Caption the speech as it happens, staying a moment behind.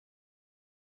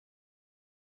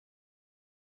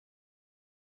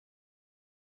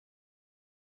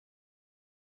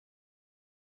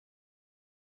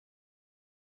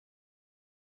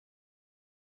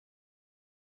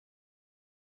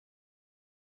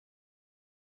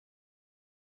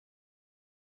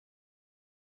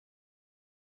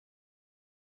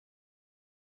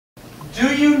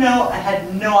Do you know, I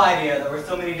had no idea there were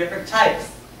so many different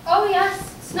types. Oh yes,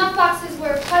 snuff boxes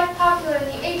were quite popular in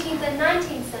the 18th and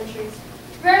 19th centuries.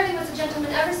 Rarely was a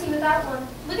gentleman ever seen without one.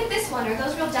 Look at this one. Are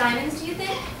those real diamonds, do you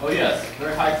think? Oh yes,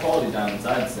 very high quality diamonds,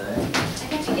 I'd say. I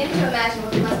can begin to imagine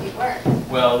what they must be worth.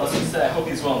 Well, let's just say I hope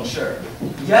he's well insured.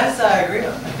 Yes, I agree.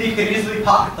 A thief could easily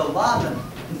pocket the lot, and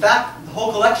in fact, the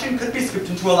whole collection could be scooped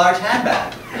into a large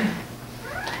handbag.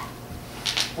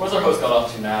 Where's our host got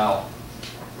off to now?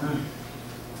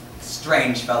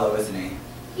 Strange fellow, isn't he?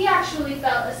 He actually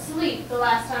fell asleep the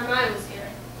last time I was here.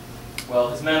 Well,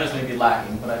 his manners may be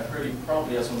lacking, but I've heard he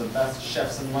probably has one of the best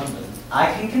chefs in London.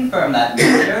 I can confirm that,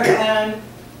 Major, and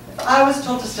if I was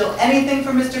told to steal anything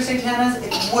from Mr. Satana's,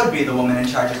 it would be the woman in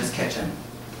charge of his kitchen.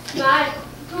 My,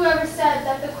 whoever said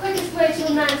that the quickest way to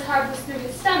a man's heart was through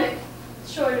his stomach,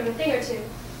 short of a thing or two.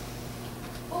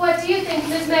 What do you think,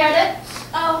 Miss Meredith?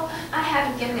 Oh, I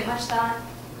haven't given it much thought.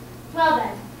 Well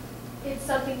then, it's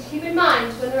something to keep in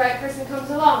mind when the right person comes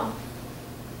along.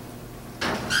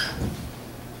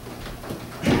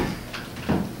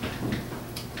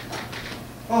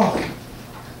 Oh,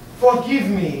 forgive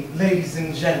me, ladies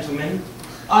and gentlemen.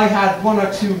 I had one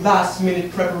or two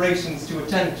last-minute preparations to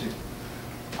attend to.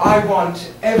 I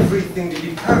want everything to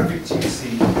be perfect, you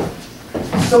see,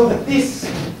 so that this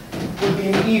will be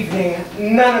an evening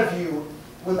none of you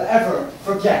will ever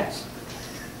forget.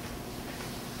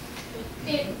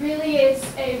 It really is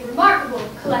a remarkable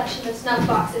collection of snuff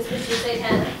boxes, Mr.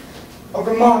 Satana. A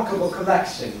remarkable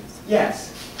collection,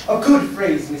 yes. A good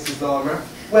phrase, Mrs. Oliver.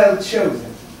 Well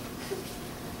chosen.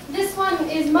 This one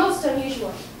is most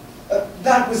unusual.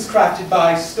 That was crafted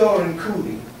by Store and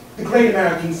Cooley, the great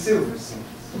American silversmiths.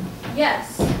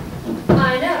 Yes,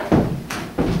 I know.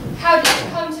 How did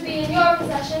it come to be in your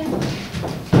possession?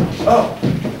 Oh,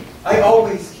 I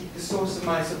always keep the source of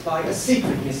my supply a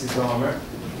secret, Mrs. Oliver.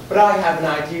 But I have an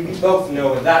idea we both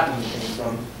know where that one came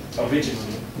from,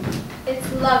 originally. It's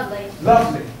lovely.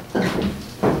 Lovely.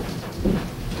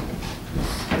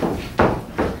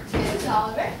 Mrs.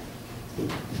 Oliver?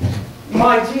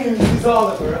 My dear Mrs.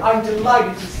 Oliver, I'm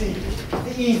delighted to see you.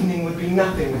 The evening would be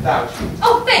nothing without you.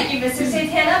 Oh, thank you, Mr.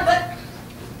 Satana, but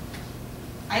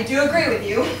I do agree with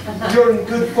you. You're in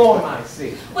good form, I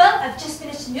see. Well, I've just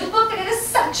finished a new book, and it is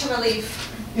such a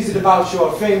relief. Is it about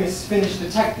your famous Finnish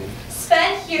detective?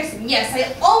 Sven Hearson, yes,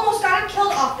 I almost got him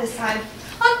killed off this time.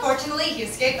 Unfortunately, he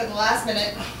escaped at the last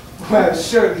minute. Well,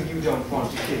 surely you don't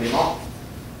want to kill him off.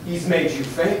 He's made you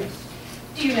famous.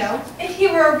 Do you know, if he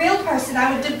were a real person,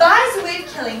 I would devise a way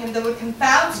of killing him that would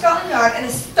confound Scotland Yard and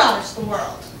astonish the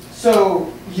world.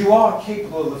 So, you are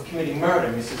capable of committing murder,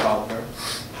 Mrs. Oliver?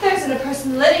 There isn't a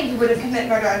person living who would have committed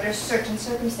murder under certain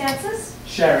circumstances.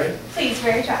 Sherry? Please,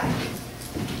 very try.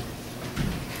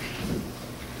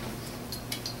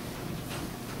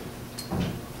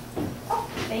 Oh,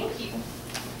 thank you.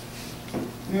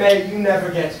 May you never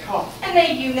get caught. And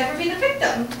may you never be the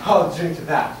victim. I'll drink to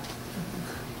that.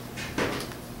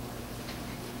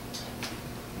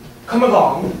 Come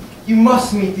along. You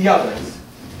must meet the others.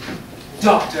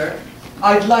 Doctor,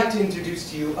 I'd like to introduce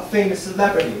to you a famous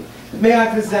celebrity. May I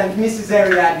present Mrs.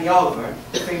 Ariadne Oliver,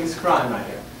 the famous crime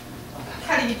writer.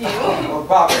 How do you do? Oh,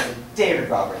 Roberts, David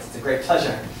Roberts, it's a great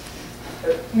pleasure.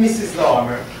 Mrs.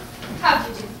 Lorimer, How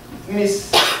do you do?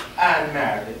 Miss Anne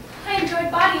Meredith, I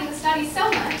enjoyed bodying the study so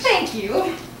much. Thank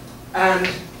you. and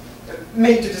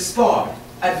Maitre Despard,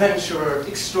 adventurer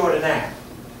extraordinaire.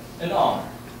 An honor.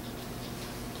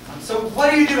 So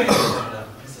what are you doing,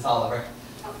 Mrs. Oliver?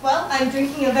 Well, I'm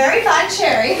drinking a very fine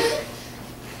sherry.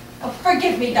 Oh,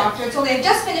 forgive me, Doctor. It's only I've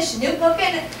just finished a new book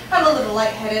and I'm a little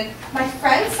lightheaded. My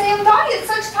friends say I'm naughty at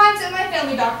such times that my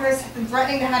family doctors have been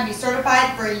threatening to have me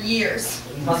certified for years.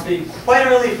 It must be quite a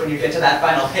relief when you get to that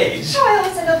final page. So I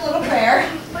always end up a little prayer.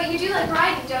 But you do like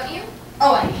riding, don't you?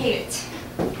 Oh, I hate it.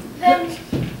 Then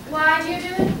why do you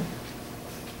do it?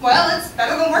 Well, it's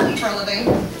better than working for a living.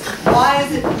 Why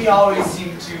is it we always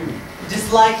seem to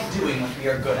dislike doing what we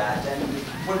are good at and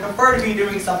would prefer to be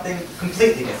doing something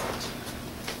completely different?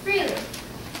 Really?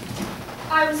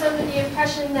 I was under the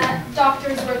impression that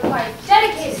doctors were quite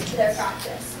dedicated to their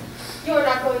practice. You're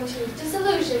not going to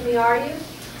disillusion me, are you?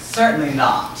 Certainly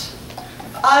not.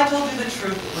 If I told you the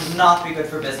truth, it would not be good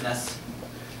for business.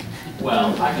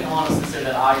 Well, I can honestly say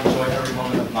that I enjoy every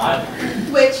moment of my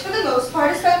life. Which, for the most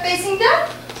part, is spent facing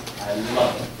death. I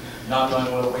love it. Not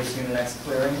knowing what awaits me in the next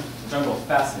clearing, the jungle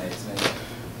fascinates me.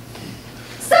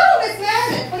 So, Miss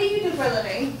Meredith, what do you do for a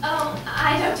living? Oh,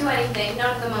 I don't do anything,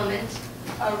 not at the moment.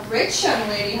 A rich young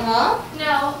lady, huh?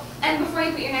 No, and before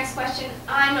you put your next question,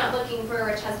 I'm not looking for a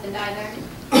rich husband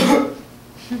either.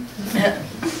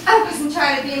 I wasn't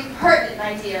trying to be impertinent,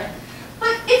 my dear.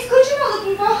 But It's good you're not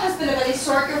looking for a husband of any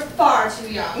sort. You're far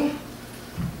too young.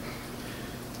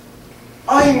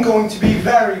 I am going to be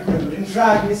very rude and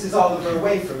drag Mrs. Oliver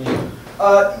away from you.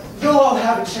 You'll all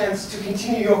have a chance to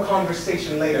continue your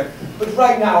conversation later, but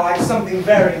right now I have something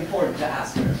very important to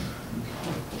ask her.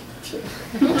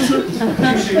 You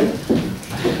shoot.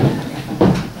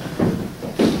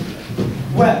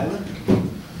 Well,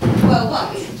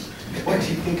 What? what do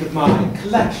you think of my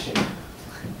collection?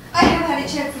 I haven't had a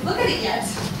chance to look at it yet.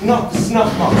 Not the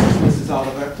snuff boxes, Mrs.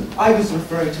 Oliver. I was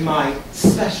referring to my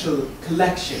special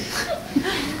collection.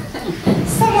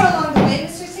 Somewhere along the way,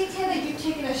 Mr. Satan, you've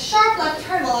taken a sharp left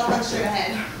turn while I run straight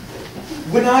ahead.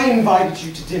 When I invited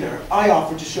you to dinner, I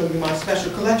offered to show you my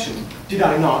special collection. Did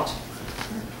I not?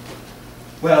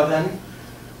 Well then,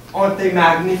 aren't they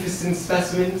magnificent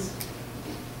specimens?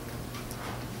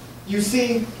 You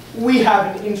see, we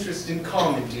have an interest in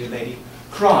common, dear lady,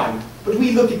 crime. But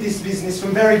we look at this business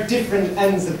from very different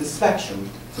ends of the spectrum.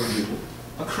 For you,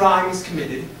 a crime is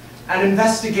committed, an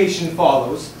investigation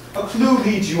follows, a clue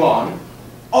leads you on,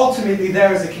 ultimately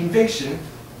there is a conviction,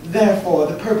 therefore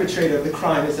the perpetrator of the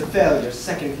crime is a failure,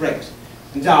 second rate.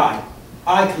 And I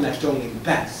collect only the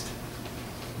best.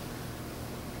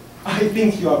 I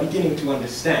think you are beginning to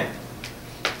understand.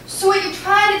 So what you're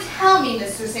trying to tell me,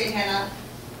 Mr. Satan,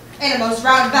 in a most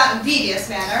roundabout and devious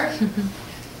manner,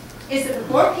 is that the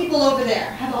poor people over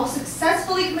there have all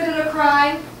successfully committed a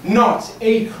crime? Not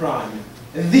a crime,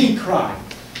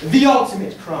 the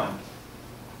ultimate crime.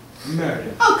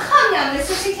 Murder. Oh, come now,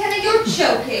 Mr. Satan, you're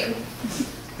joking.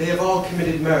 They have all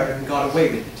committed murder and got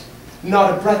away with it.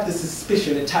 Not a breath of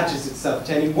suspicion attaches itself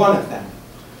to any one of them.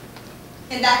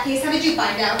 In that case, how did you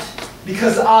find out?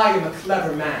 Because I am a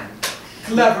clever man.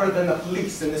 Cleverer than the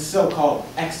police and the so-called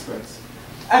experts.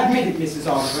 Admit it, Mrs.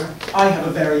 Oliver, I have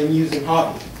a very amusing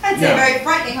hobby. I'd say a very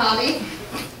frightening hobby.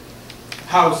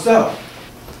 How so?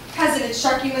 Hasn't it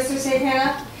struck you, Mr. Satan,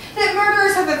 that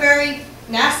murderers have a very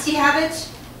nasty habit?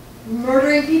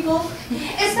 Murdering people?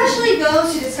 Especially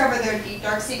those who discover their deep,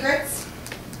 dark secrets?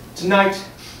 Tonight,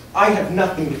 I have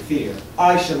nothing to fear.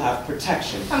 I shall have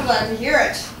protection. I'm glad to hear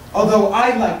it. Although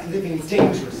I like living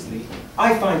dangerously,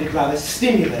 I find it rather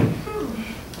stimulating.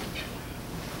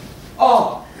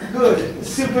 Oh, good.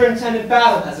 Superintendent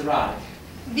Battle has arrived.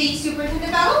 The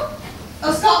Superintendent Battle?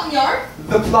 Of Scotland Yard?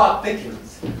 The plot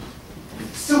thickens.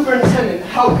 Superintendent,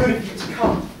 how good of you to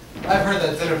come. I've heard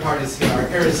that dinner parties here are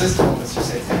irresistible, Mr.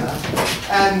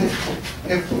 Satana.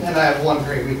 And I have one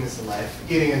great weakness in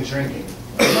life, eating and drinking.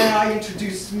 May I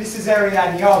introduce Mrs.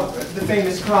 Ariadne Oliver, the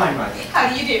famous crime writer. How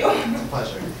do you do? It's a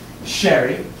pleasure.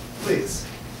 Sherry. Please.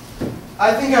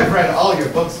 I think I've read all your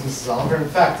books, Mrs. Oliver. In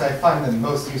fact, I find them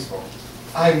most useful.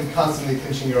 I'm constantly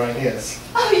pinching your ideas.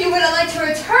 Oh, you wouldn't like to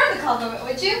return the compliment,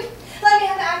 would you? Let me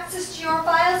have access to your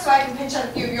files so I can pinch out a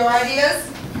few of your ideas.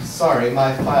 Sorry,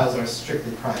 my files are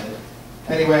strictly private.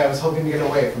 Anyway, I was hoping to get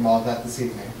away from all of that this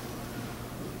evening.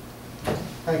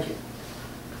 Thank you.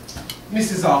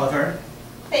 Mrs. Oliver.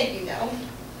 Thank you, no.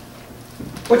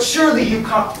 But surely you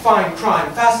find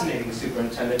crime fascinating,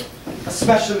 Superintendent,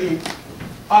 especially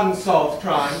unsolved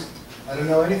crimes. I don't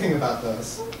know anything about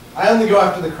those. I only go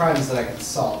after the crimes that I can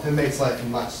solve. It makes life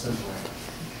much simpler.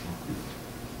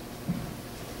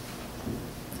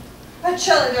 But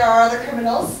surely there are other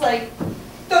criminals, like,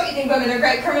 don't you think women are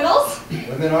great criminals?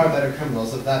 Women are better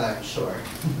criminals, of that I'm sure.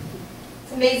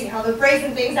 It's amazing how they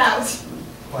brazen things out.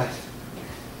 What?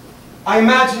 I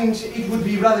imagined it would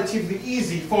be relatively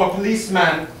easy for a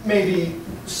policeman, maybe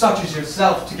such as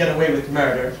yourself, to get away with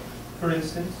murder, for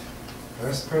instance.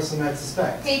 First person I'd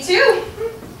suspect. Me too.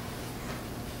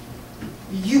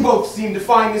 You both seem to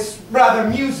find this rather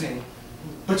amusing.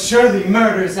 But surely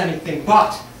murder is anything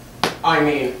but. I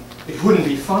mean, it wouldn't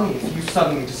be funny if you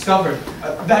suddenly discovered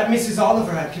that Mrs.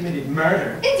 Oliver had committed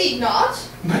murder. Indeed not.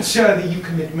 But surely you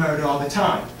commit murder all the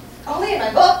time. Only in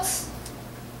my books.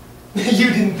 You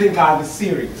didn't think I was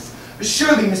serious.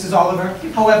 Surely, Mrs. Oliver,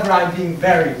 however, I'm being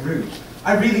very rude.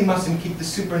 I really mustn't keep the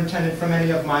superintendent from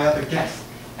any of my other guests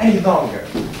any longer.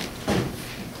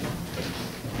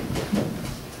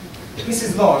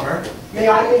 Mrs. Lorimer, may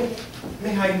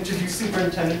I introduce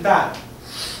Superintendent Battle?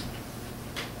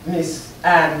 Miss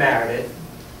Anne Meredith,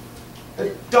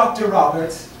 Dr.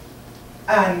 Roberts,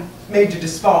 and Major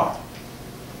Despard.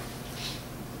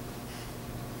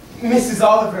 Mrs.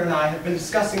 Oliver and I have been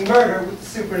discussing murder with the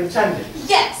superintendent.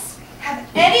 Yes. Have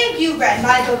any of you read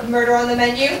my book, Murder on the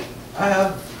Menu? I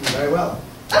have. Very well.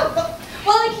 Oh,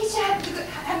 well, in case you haven't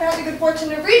had the good fortune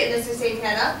to read it, Mr.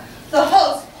 Santana, the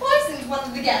host poisoned one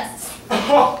of the guests.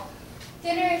 Oh,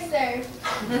 Dinner is served.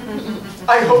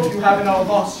 I hope you haven't all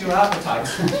lost your appetite.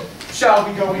 Shall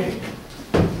we go in?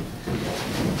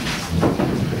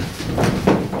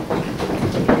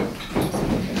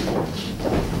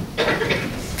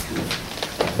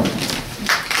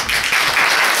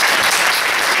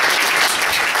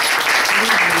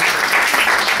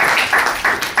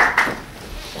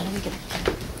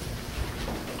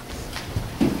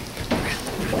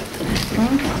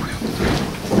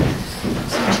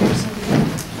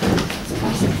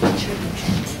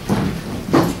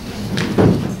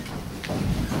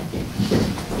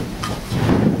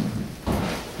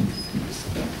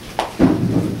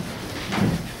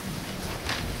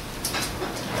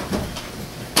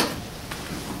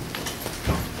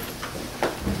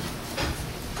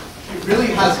 It really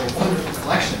has a wonderful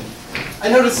collection. I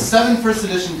noticed 7 first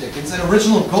edition Dickens and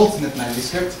original Goldsmith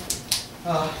manuscript.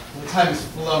 The time has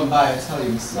flown by, I tell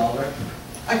you, Mrs. Oliver.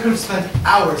 I could have spent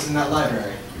hours in that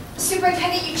library.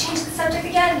 Superintendent, you changed the subject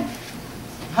again.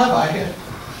 Have I?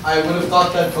 I would have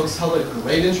thought that books held a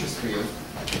great interest for you.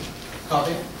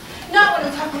 Coffee? Not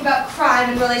when I'm talking about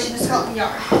crime in relation to Scotland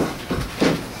Yard.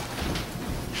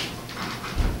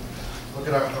 Look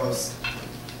at our host.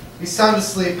 He's sound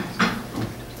asleep.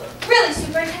 Really,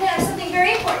 Superintendent, I have something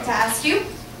very important to ask you.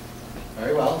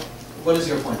 Very well. What is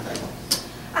your point, then?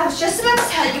 I was just about to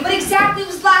tell you what exactly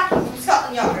was lacking from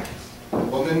Scotland Yard.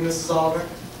 Woman, Mrs. Oliver?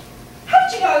 How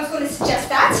did you know I was going to suggest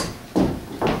that?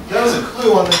 There was a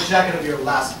clue on the jacket of your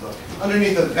last book,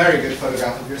 underneath a very good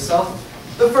photograph of yourself.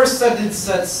 The first sentence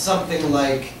said something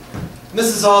like,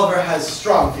 Mrs. Oliver has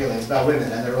strong feelings about women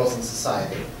and their roles in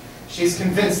society. She's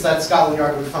convinced that Scotland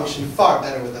Yard would function far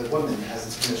better with a woman as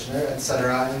its commissioner,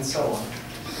 etc., and so on.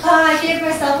 I gave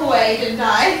myself away, didn't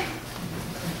I?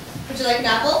 Would you like an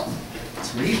apple?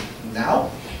 To read? Now?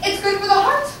 It's good for the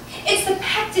heart. It's the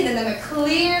pectin in them that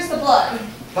clears the blood.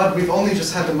 But we've only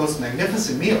just had the most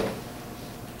magnificent meal.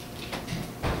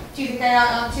 Do you think I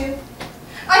ought not to?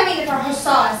 I mean, if our host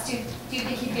saw us, do you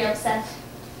think he'd be upset?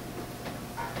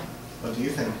 What do you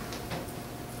think?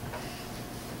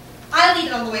 I'll eat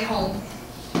it on the way home.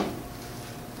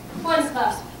 One's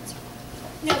club.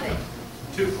 No bid.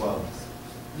 2 clubs.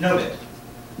 No bid.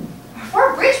 Our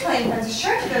 4 bridge playing friends are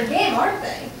sure to their game, aren't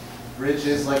they? Bridge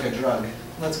is like a drug.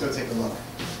 Let's go take a look.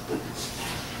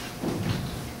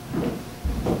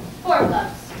 4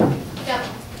 clubs.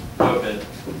 Double. No bid.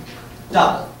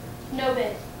 Double. No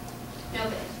bid. No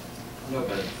bid. No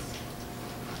bid.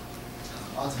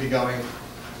 Ought to be going.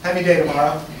 Heavy day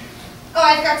tomorrow. Oh,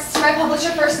 I forgot to see my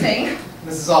publisher first thing.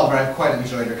 Mrs. Oliver, I've quite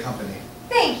enjoyed your company.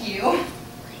 Thank you.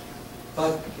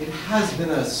 But it has been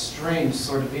a strange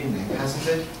sort of evening, hasn't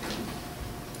it?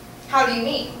 How do you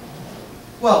mean?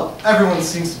 Well, everyone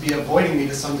seems to be avoiding me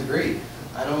to some degree.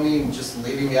 I don't mean just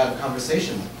leaving me out of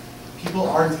conversation. People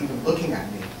aren't even looking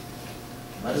at me.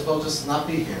 Might as well just not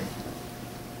be here.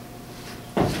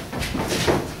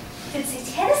 Did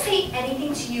Satana say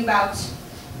anything to you about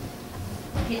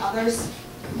the others?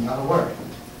 Not a word.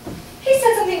 He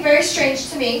said something very strange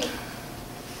to me.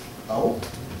 Oh?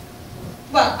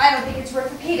 Well, I don't think it's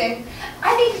worth repeating.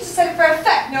 I think he just said it for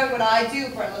effect, knowing what I do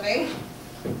for a living.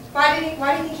 Why do you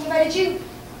think he invited you?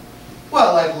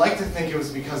 Well, I'd like to think it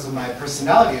was because of my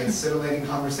personality and scintillating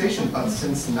conversation, but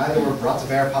since neither were brought to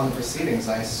bear upon the proceedings,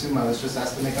 I assume I was just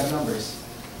asked to make up numbers.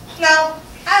 No,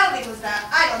 I don't think it was that.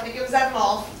 I don't think it was that at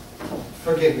all.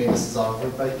 Forgive me, Mrs. Oliver,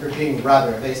 but you're being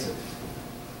rather evasive.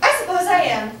 I suppose I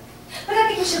am. But I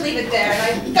think we should leave it there,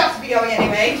 and I've got to be going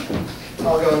anyway.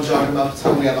 I'll go and jog him up,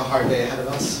 tell him we have a hard day ahead of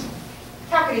us.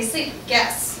 How can he sleep?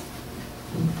 Guess.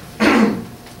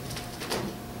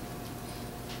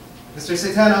 Mr.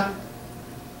 Satana.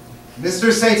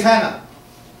 Mr. Satana.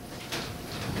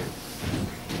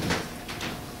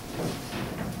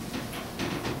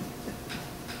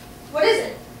 What is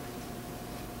it?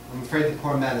 I'm afraid the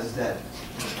poor man is dead.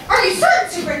 Are you certain,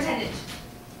 Superintendent?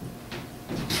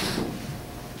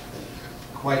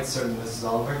 Quite certain, Mrs.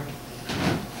 Oliver.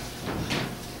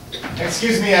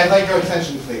 Excuse me, I'd like your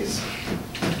attention, please.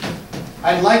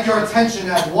 I'd like your attention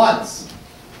at once.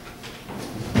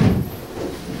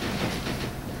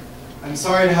 I'm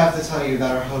sorry to have to tell you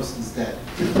that our host is dead.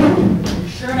 You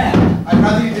sure, ma'am? I'd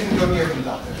rather you didn't go near him,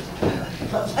 Doctor.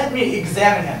 But let me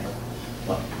examine him.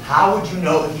 Look, how would you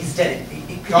know if he's dead?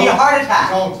 It could be a Don't. heart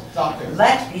attack. Don't, Doctor.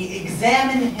 Let me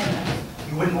examine him.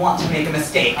 You wouldn't want to make a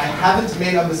mistake. I haven't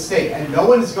made a mistake, and no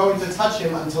one is going to touch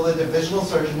him until the divisional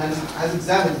surgeon has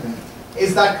examined him.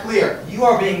 Is that clear? You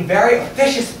are being very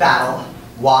officious, Battle.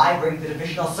 Why bring the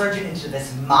divisional surgeon into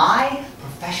this? My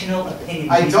professional opinion.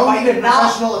 I He's don't quite need a enough.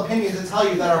 professional opinion to tell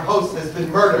you that our host has been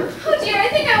murdered. Oh dear, I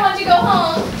think I want to go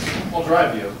home. I'll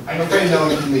drive you. I'm afraid no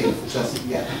one can leave just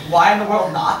yet. Why in the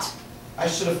world not? I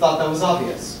should have thought that was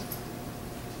obvious.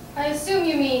 I assume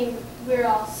you mean we're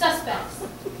all suspects.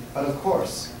 But of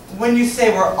course, When you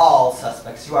say we're all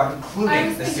suspects, you are including I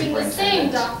was the thinking the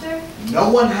superintendent. same, Doctor. no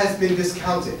one has been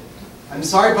discounted. I'm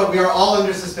sorry, but we are all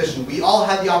under suspicion. We all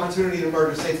had the opportunity to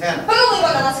murder Satana. But only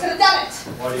one of us could have done it.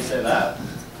 Why do you say that?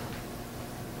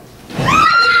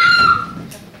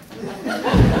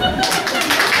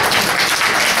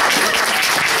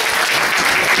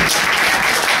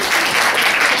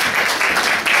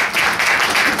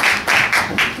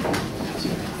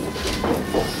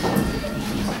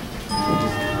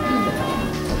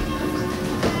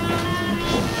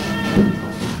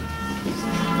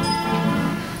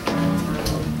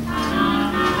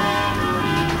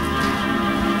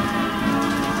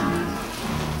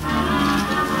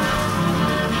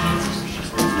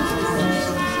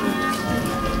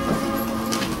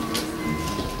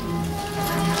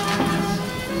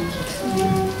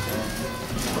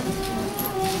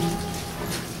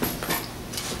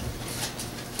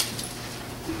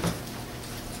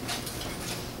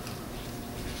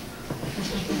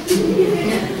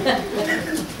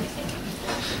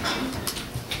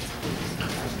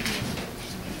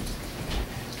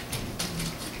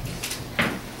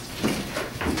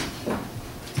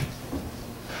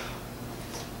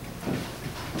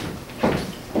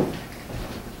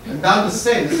 I'm bound to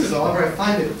say, Mrs. Oliver, I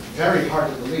find it very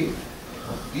hard to believe.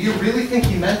 Do you really think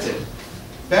he meant it?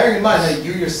 Bearing in mind that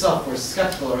you yourself were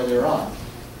skeptical earlier on.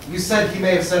 You said he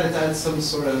may have said it to add some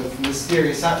sort of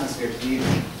mysterious atmosphere to the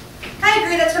evening. I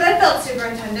agree, that's what I felt,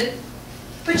 Superintendent.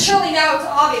 But surely now it's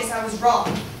obvious I was wrong.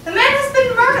 The man has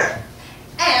been murdered.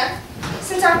 And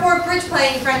since our 4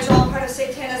 bridge-playing friends are all part of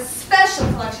Satana's special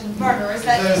collection of murderers,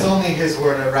 that There's only his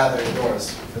word, or rather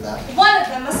yours, for that. one of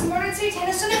them must have murdered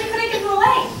Satana so that he couldn't give him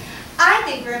away. I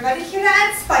think we're invited here to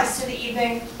add spice to the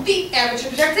evening. The amateur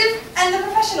detective and the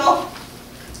professional.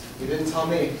 You didn't tell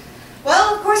me.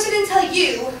 Well, of course he didn't tell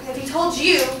you. If he told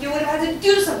you, you would have had to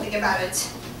do something about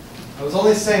it. I was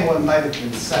only saying what might have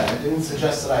been said. I didn't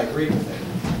suggest that I agreed with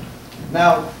it.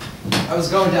 Now, I was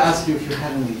going to ask you if you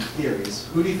had any theories.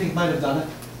 Who do you think might have done it?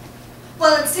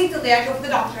 Well, instinctively I go for the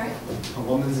doctor. A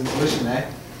woman's intuition, eh?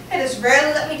 It has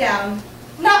rarely let me down.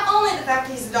 Not only the fact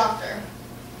he's a doctor.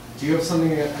 Do you have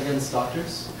something against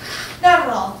doctors? Not at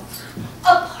all.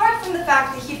 Apart from the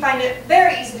fact that he'd find it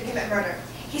very easy to commit murder.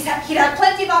 He'd have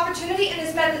plenty of opportunity and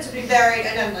his methods would be varied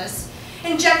and endless.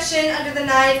 Injection, under the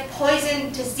knife,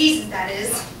 poison, diseases, that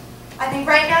is. I think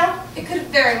right now, it could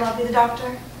very well be the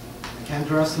doctor. I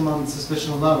can't arrest him on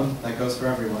suspicion alone. That goes for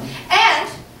everyone. And,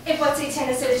 if what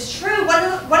Satana said is true, one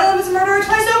of them is a murderer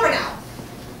twice over now.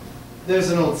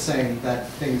 There's an old saying that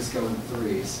things go in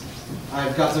threes.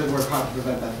 I've got to work hard to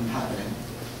prevent that from happening.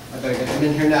 I better get him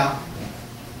in here now.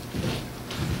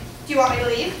 Do you want me to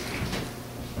leave?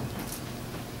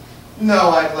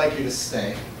 No, I'd like you to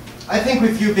stay. I think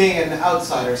with you being an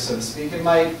outsider, so to speak, it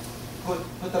might put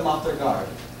them off their guard.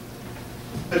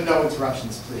 But no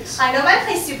interruptions, please. I know my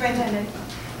place, Superintendent.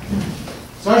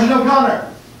 Sergeant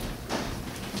O'Connor!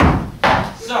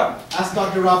 Sir. Ask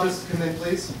Dr. Roberts to come in,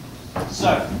 please.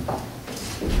 Sir.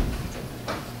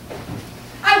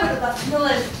 I would have left him to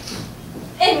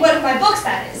live. In one of my books,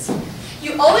 that is.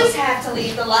 You always have to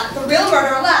leave the real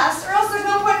murderer last, or else there's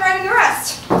no point in writing the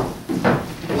rest.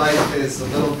 Life is a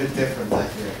little bit different, I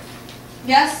fear.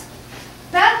 Yes.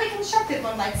 Badly constructed,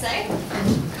 one might say.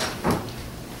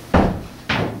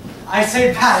 I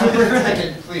say badly.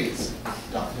 Superintendent, please.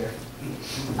 Doctor.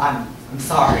 I'm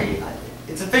sorry.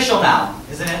 It's official now,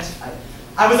 isn't it?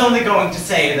 I was only going to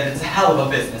say that it's a hell of a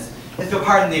business, if you'll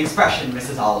pardon the expression,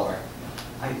 Mrs. Oliver.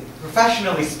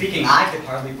 Professionally speaking, I could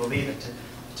hardly believe it.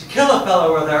 To kill a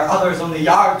fellow where there are others only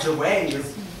yards away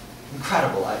is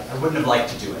incredible. I wouldn't have liked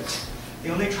to do it. The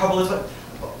only trouble is,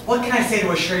 what can I say to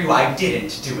assure you I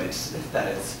didn't do it, that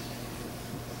is?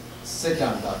 Sit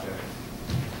down, Doctor.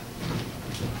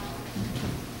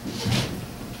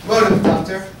 Motive,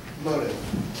 Doctor. Motive.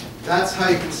 That's how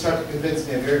you can start to convince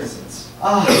me of your innocence.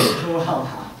 Oh,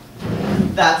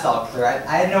 well, that's all clear.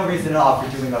 I had no reason at all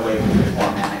for doing away with the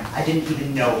poor man. I didn't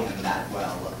even know him that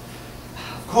well.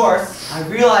 Of course, I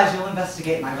realize you'll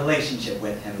investigate my relationship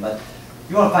with him, but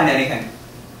you won't find anything.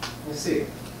 I see.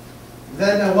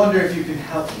 Then I wonder if you can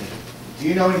help me. Do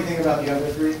you know anything about the other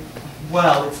 3?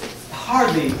 Well, it's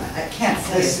hardly, I can't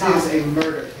say This it's not. is a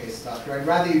murder case, Doctor. I'd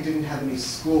rather you didn't have any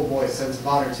schoolboy sense of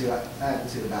honor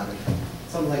attitude about it.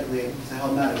 It's unlikely to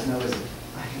help matters, now is it?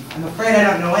 I'm afraid I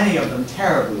don't know any of them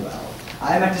terribly well.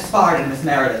 I met Despard and Miss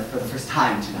Meredith for the first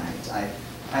time tonight.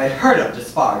 I had heard of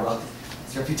Despard, well,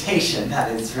 his reputation,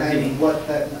 that is, for being... And what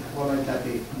might that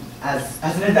be? As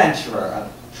an adventurer,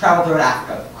 traveled throughout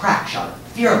Africa, crack shot,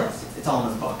 fearless. It's all in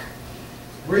his book.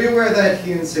 Were you aware that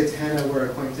he and Satana were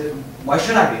acquainted? Why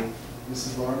should I be?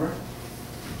 Mrs. Lorimer?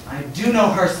 I do know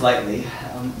her slightly.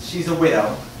 She's a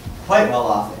widow, quite well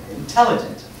off,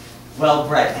 intelligent,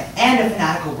 well-bred, and a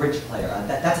fanatical bridge player.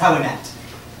 That's how we met.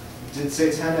 Did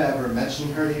Satana ever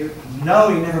mention her to you?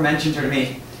 No, he never mentioned her to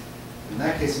me. In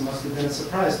that case, it must have been a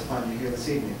surprise to find you here this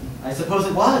evening. I suppose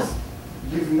it was.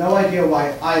 You've no idea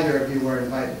why either of you were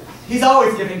invited. He's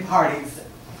always giving parties.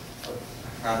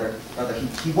 Rather,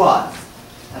 he was.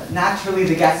 Naturally,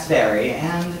 the guests vary,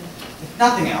 and if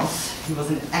nothing else, he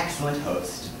was an excellent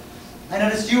host. I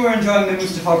noticed you were enjoying the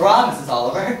mousse de foie gras, Mrs.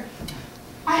 Oliver.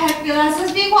 I hadn't realized I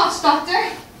was being watched,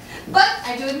 Doctor. But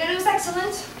I do admit it was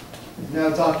excellent. Now,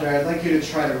 Doctor, I'd like you to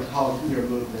try to recall your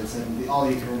movements and all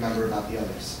you can remember about the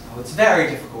others. Oh, it's very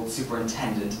difficult,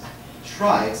 Superintendent.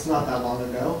 Try, it's not that long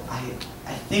ago.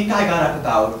 I think I got up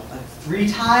about 3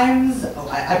 times. Oh,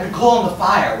 I put coal on the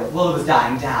fire while it was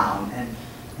dying down, and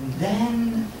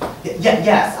then...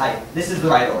 Yes, this is the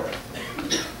right order.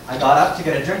 I got up to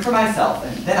get a drink for myself,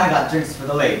 and then I got drinks for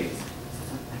the ladies.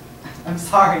 I'm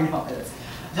sorry, no,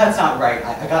 that's not right.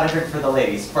 I got a drink for the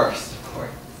ladies first, of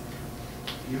course.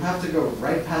 You have to go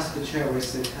right past the chair where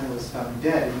Satana was found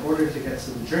dead in order to get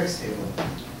to the drinks table.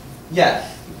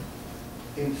 Yes.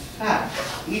 In fact,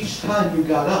 each time you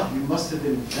got up, you must have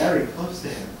been very close to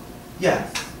him.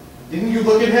 Yes. Didn't you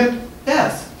look at him?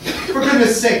 Yes. For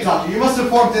goodness sake, Doctor, you must have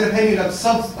formed an opinion of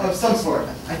some sort.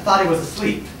 I thought he was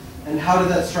asleep. And how did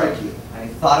that strike you? I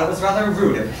thought it was rather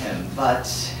rude of him,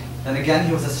 but then again,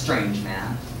 he was a strange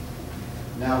man.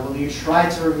 Now, will you try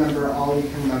to remember all you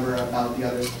can remember about the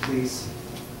others, please?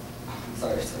 I'm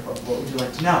sorry, sir. What would you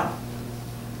like to know?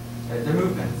 Their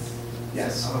movements.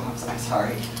 Yes. Oh, I'm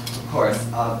sorry. Of course.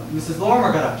 Mrs.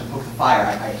 Lorimer got up to poke the fire,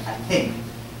 I think.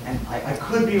 And I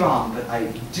could be wrong, but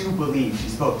I do believe she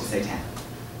spoke to Satan.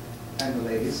 And the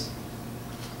ladies?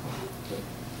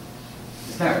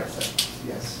 Miss Meredith, sir.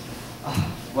 Yes.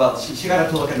 Well, she got up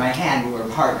to look at my hand when we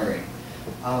were partnering.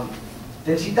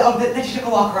 Then she took a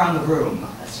walk around the room,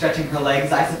 stretching her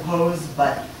legs, I suppose,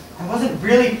 but I wasn't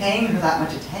really paying her that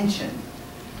much attention.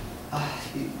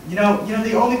 You know,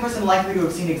 the only person likely to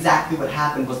have seen exactly what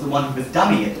happened was the one who was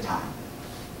dummy at the time.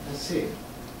 I see.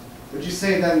 Would you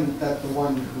say then that the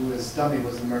one who was dummy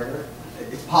was the murderer?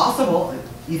 It's possible,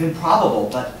 even probable,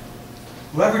 but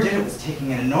whoever did it was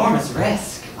taking an enormous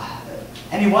risk.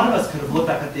 Any one of us could have looked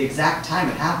up at the exact time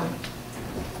it happened.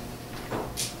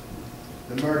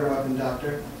 The murder weapon,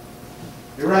 Doctor?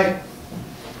 You're right.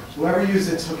 Whoever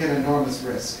used it took an enormous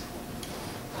risk.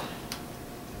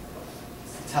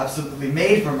 It's absolutely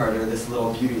made for murder, this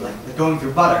little beauty, like going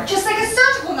through butter. Just like a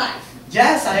surgical knife.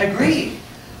 Yes, I agree.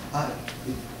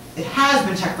 It has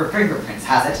been checked for fingerprints,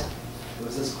 has it? It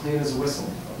was as clean as a whistle.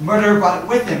 Murderer brought it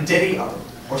with him, did he?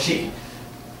 Or she?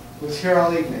 It was here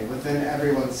all evening, within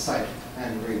everyone's sight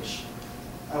and reach.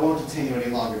 I won't detain you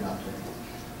any longer, Doctor.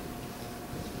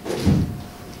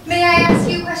 May I ask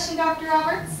you a question, Dr.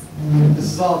 Roberts?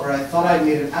 Mrs. Oliver, I thought I'd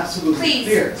made it absolutely Please,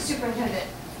 clear. Superintendent.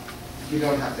 You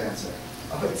don't have to answer.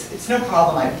 Oh, it's no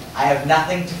problem. I have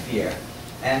nothing to fear.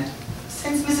 And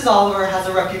since Mrs. Oliver has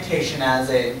a reputation as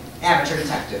an amateur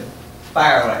detective,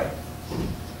 fire away.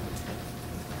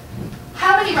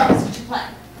 How many rubbers did you play?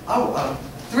 Oh,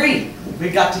 3. We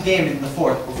got to game in the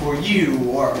 4th before you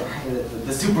or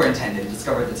the superintendent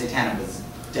discovered that Satana was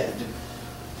dead.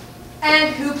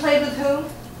 And who played with whom?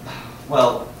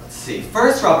 Well, let's see.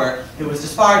 First rubber, it was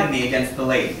disbarred in me against the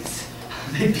ladies.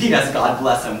 They beat us, God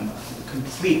bless them.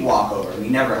 Complete walkover. We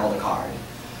never held a card.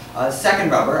 Second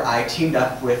rubber, I teamed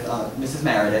up with Mrs.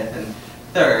 Meredith, and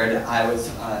third,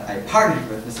 I partnered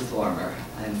with Mrs. Lorimer,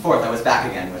 and fourth, I was back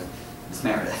again with Miss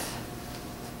Meredith.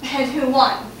 And who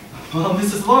won? Well,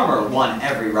 Mrs. Lorimer won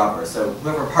every rubber, so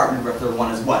whoever partnered with her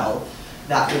won as well.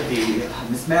 That would be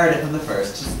Miss Meredith in the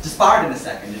first, just disbarred in the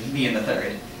second, and me in the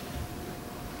third.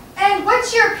 And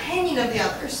what's your opinion of the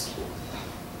others?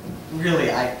 Really,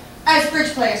 As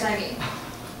bridge players, I mean.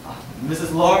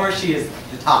 Mrs. Lorimer, she is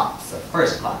the top, so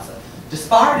first class.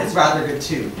 Disbarred is rather good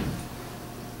too.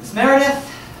 Miss Meredith,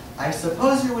 I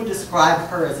suppose you would describe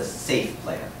her as a safe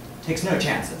player. Takes no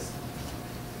chances.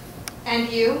 And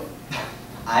you?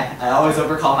 I always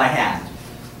overcall my hand.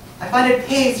 I find it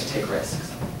pays to take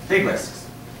risks. Big risks.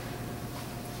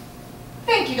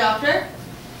 Thank you, Doctor.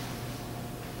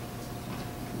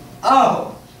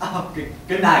 Oh,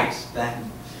 good night,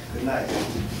 then. Good night.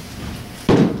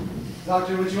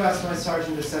 Doctor, would you ask my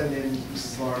sergeant to send in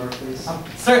Mrs. Lorimer, please?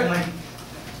 Certainly.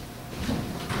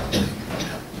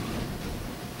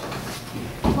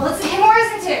 Well, it's him or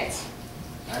isn't it?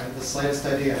 I haven't the slightest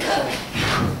idea.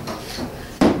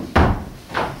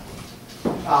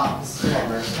 Mrs.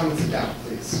 Lorimer, come and sit down,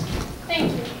 please.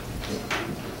 Thank you.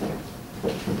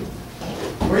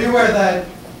 Were you aware that,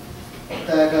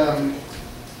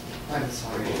 I'm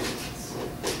sorry, it's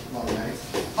a long night.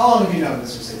 How long have you known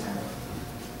Mr. Satana?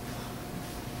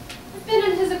 I've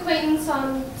been in his acquaintance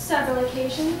on several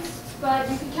occasions, but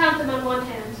you can count them on one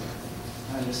hand.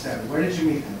 I understand. Where did you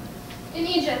meet him? In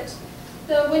Egypt,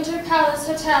 the Winter Palace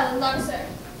Hotel in Luxor.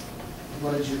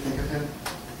 What did you think of him?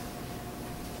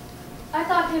 I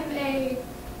thought him a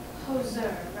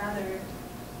poseur, rather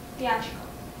theatrical.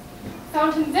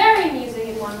 Found him very amusing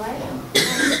in one way, and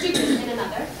stupid in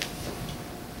another.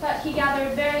 But he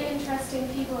gathered very interesting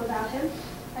people about him.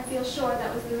 I feel sure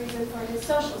that was the reason for his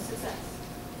social success.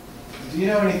 Do you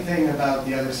know anything about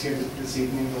the others here this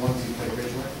evening, the ones you played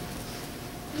bridge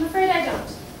with? I'm afraid I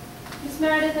don't. Miss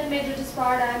Meredith and Major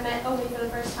Despard I met only for the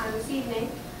first time this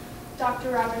evening.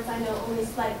 Dr. Roberts I know only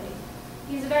slightly.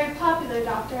 He's a very popular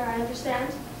doctor, I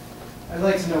understand. I'd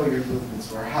like to know what your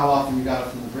movements were, how often you got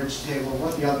up from the bridge table,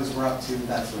 what the others were up to,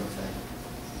 that sort of thing.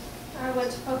 I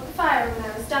went to poke the fire when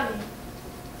I was dummy.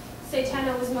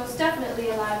 Satana was most definitely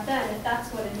alive then, if that's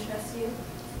what interests you.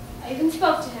 I even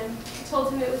spoke to him. I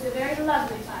told him it was a very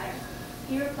lovely fire.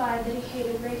 He replied that he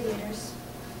hated radiators.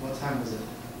 What time was it?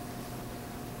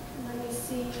 Let me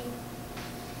see.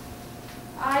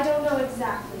 I don't know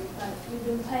exactly, but we've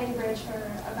been playing bridge for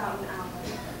about an hour.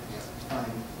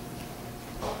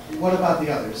 Fine. What about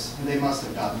the others? They must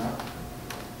have gotten up.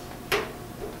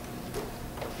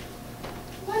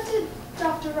 What did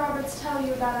Dr. Roberts tell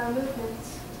you about our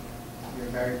movements? You're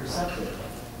very perceptive.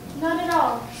 Not at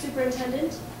all,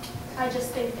 Superintendent. I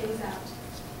just think things out.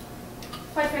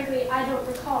 Quite frankly, I don't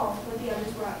recall what the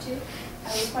others were up to.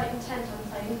 I was quite intent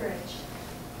on playing bridge.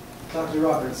 Dr.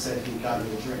 Roberts said he got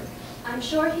you a drink. I'm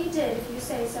sure he did, if you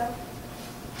say so.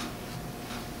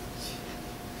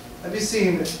 Have you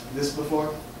seen this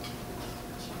before?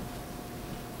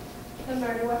 The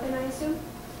murder weapon, I assume?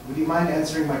 Would you mind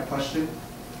answering my question?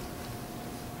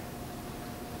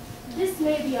 This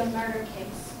may be a murder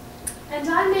case, and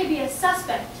I may be a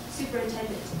suspect,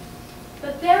 Superintendent.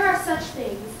 But there are such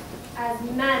things as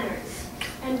manners,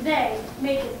 and they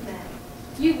maketh man.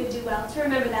 You would do well to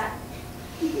remember that.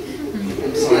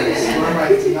 I'm sorry, Miss Storm, I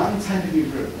did not intend to be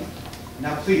rude.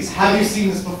 Now please, have you seen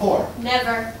this before?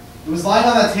 Never. It was lying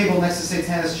on that table next to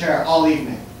Satana's chair all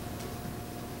evening.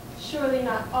 Surely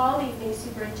not all evening,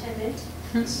 Superintendent.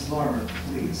 Mrs. Lorimer,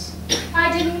 please.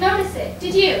 I didn't notice it,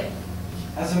 did you?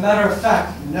 As a matter of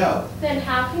fact, no. Then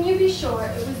how can you be sure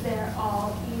it was there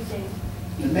all evening?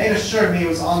 The maid assured me it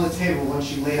was on the table when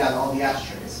she laid out all the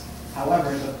ashtrays.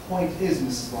 However, the point is,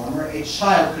 Mrs. Lorimer, a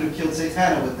child could have killed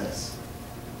Satana with this.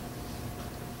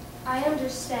 I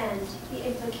understand the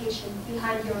implication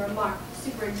behind your remark,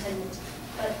 Superintendent,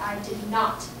 but I did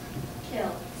not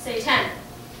kill Satana.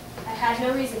 I had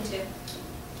no reason to.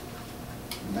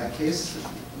 In that case,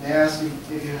 may I ask you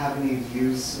if you have any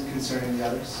views concerning the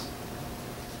others?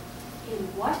 In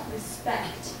what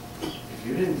respect? If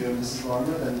you didn't do it, Mrs.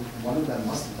 Lorimer, then one of them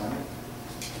must have done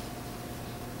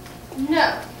it.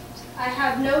 No, I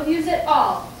have no views at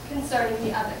all concerning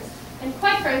the others. And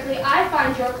quite frankly, I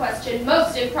find your question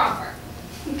most improper.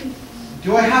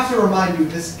 Do I have to remind you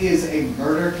this is a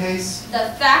murder case?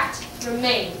 The fact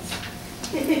remains.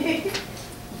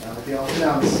 That would be all for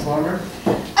now, Mrs. Lorimer.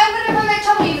 I would never make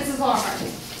trouble you, Mrs.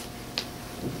 Lorimer.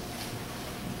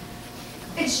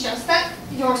 It's just that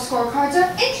your scorecards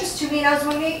are of interest to me, and I was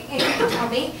wondering if you could tell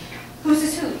me whose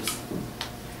is whose.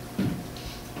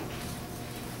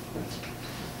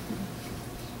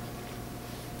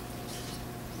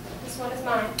 This one is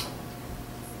mine.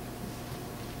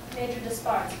 Major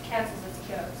Despard cancels as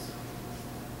he goes.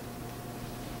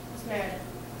 It's Meredith.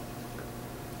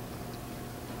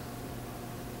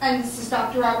 And this is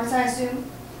Dr. Roberts, I assume?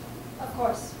 Of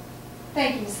course.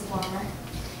 Thank you, Mrs. Lorimer.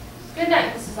 Good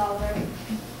night, Mrs. Oliver.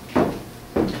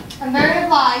 I'm very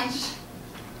obliged.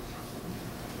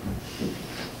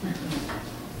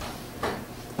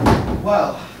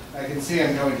 Well, I can see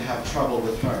I'm going to have trouble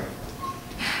with her.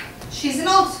 She's an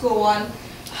old school one.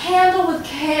 Handle with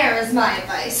care is my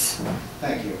advice.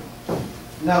 Thank you.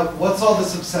 Now, what's all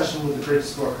this obsession with the bridge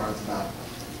scorecards about?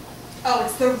 Oh,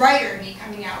 it's the writer in me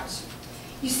coming out.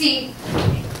 You see,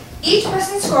 each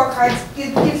person's scorecards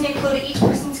gives me a clue to each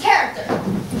person's character.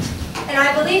 And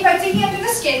I believe by digging under the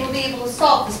skin, we'll be able to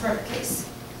solve this murder case.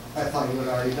 I thought you had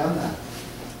already done that.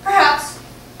 Perhaps,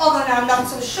 although now I'm not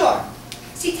so sure.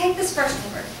 See, take this first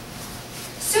over.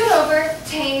 Soon over,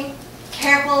 tame,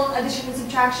 careful, addition and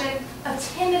subtraction, a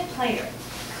timid player.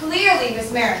 Clearly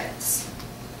Miss Meredith's.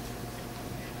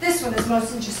 This one is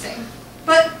most interesting,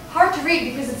 but hard to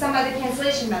read because it's done by the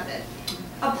cancellation method.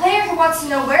 A player who wants to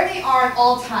know where they are at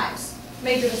all times.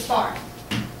 Major Despard.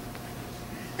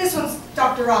 This one's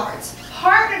Dr. Roberts.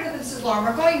 Partnered with Mrs.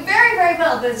 Lorimer, going very, very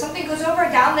well, but if something goes over,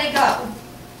 down they go.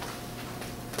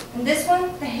 And this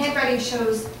one, the handwriting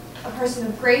shows a person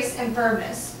of grace and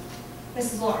firmness.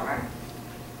 Mrs. Lorimer.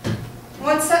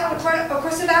 One step on a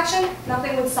course of action,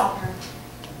 nothing would stop her.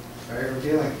 Very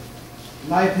revealing. In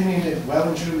my opinion, it well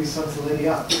and truly sums the lady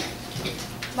up.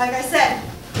 Like I said,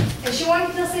 if she wanted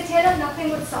to kill Satana,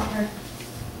 nothing would stop her.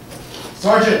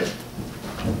 Sergeant!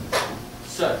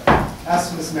 Sir.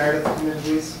 Ask Miss Meredith to come in,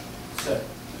 please. Sir.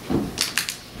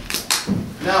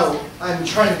 Now, I'm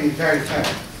trying to be very fair.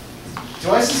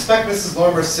 Do I suspect Mrs.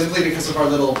 Lorimer simply because of our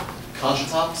little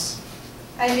contretemps?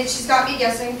 I admit she's got me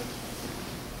guessing.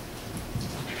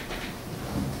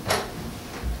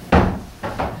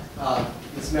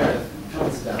 Miss Meredith, come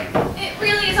and sit down. It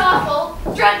really is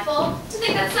awful, dreadful, to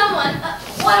think that someone,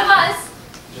 one of us,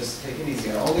 Just take it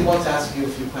easy. I only want to ask you a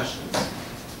few questions.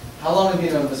 How long have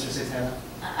you known Mr. Satana?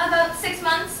 about 6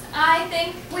 months, I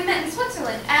think, we met in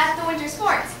Switzerland at the winter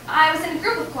sports. I was in a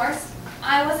group, of course.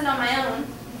 I wasn't on my own.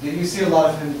 Did you see a lot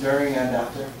of him during and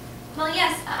after? Well,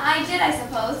 yes, I did, I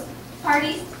suppose.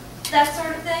 Parties, that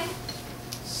sort of thing.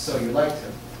 So you liked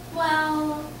him.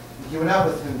 Well, You went out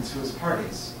with him to his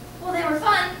parties. well, they were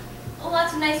fun.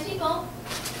 Lots of nice people.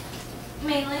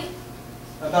 mainly.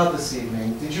 About this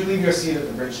evening, did you leave your seat at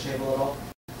the bridge table at all?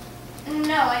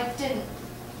 No, I didn't.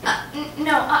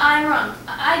 No, I'm wrong.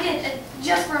 I did,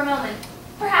 just for a moment.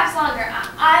 Perhaps longer.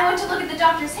 I went to look at the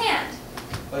doctor's hand.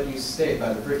 But you stayed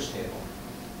by the bridge table.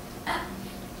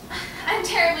 I'm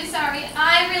terribly sorry.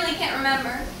 I really can't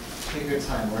remember. Take your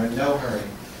time. We're in no hurry.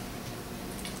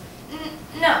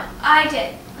 No, I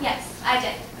did. Yes, I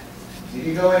did. Did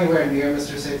you go anywhere near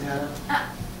Mr. Satana?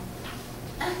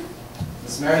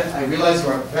 Miss Meredith, I realize you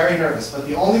are very nervous, but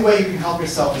the only way you can help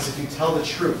yourself is if you tell the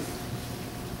truth.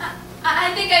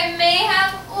 I think I may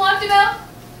have walked about,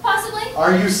 possibly.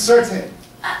 Are you certain?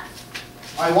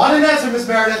 I want an answer, Miss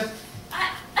Meredith.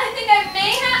 I think I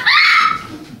may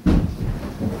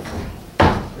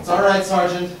have. It's all right,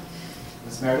 Sergeant.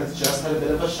 Miss Meredith just had a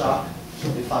bit of a shock.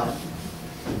 She'll be fine.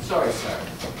 Sorry, sir.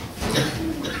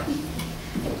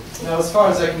 Now, as far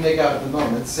as I can make out at the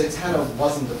moment, Satana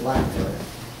wasn't a blackmailer.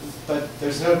 But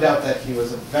there's no doubt that he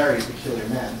was a very peculiar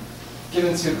man,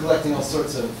 given to collecting all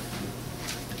sorts of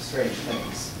strange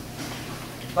things.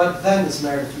 But then, Miss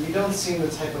Meredith, you don't seem the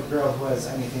type of girl who has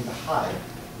anything to hide.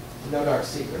 No dark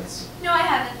secrets. No, I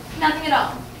haven't. Nothing at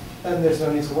all. Then there's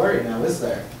no need to worry now, is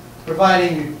there?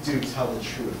 Providing you do tell the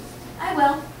truth. I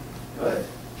will. Good.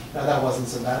 Now that wasn't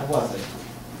so bad, was it?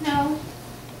 No.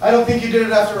 I don't think you did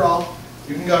it after all.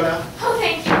 You can go now. Oh,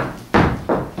 thank you.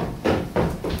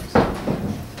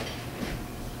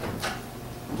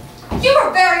 You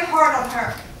were very hard on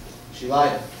her. She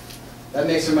lied. That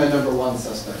makes her my #1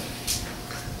 suspect.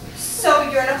 So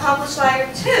you're an accomplished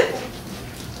liar too.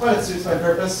 When it suits my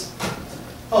purpose.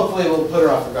 Hopefully we'll put her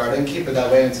off her guard and keep it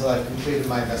that way until I've completed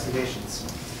my investigations.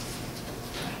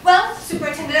 Well,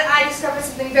 Superintendent, I discovered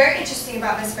something very interesting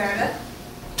about Miss Meredith.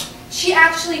 She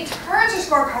actually turns her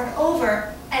scorecard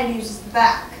over and uses the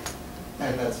back.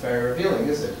 And that's very revealing,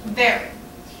 is it? Very.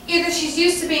 Either she's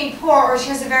used to being poor or she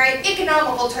has a very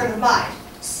economical turn of mind.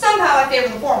 Somehow I favor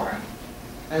the former.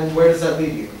 And where does that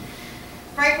lead you?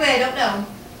 Frankly, I don't know.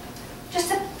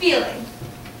 Just a feeling.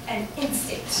 An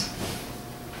instinct.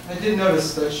 I did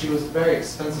notice that she was very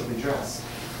expensively dressed.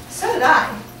 So did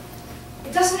I.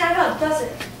 It doesn't add up, does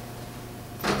it?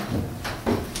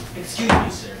 Excuse me,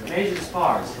 sir. The Major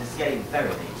Spars is getting very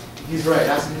late. He's right,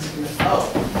 ask him to come in.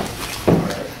 Oh.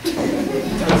 Alright.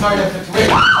 I'm sorry to have to wait.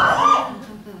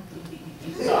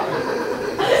 Sorry.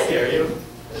 I scare you.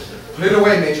 Put it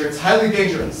away, Major. It's highly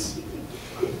dangerous.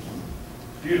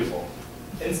 Beautiful.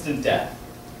 Instant death.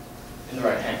 In the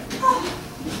right hand.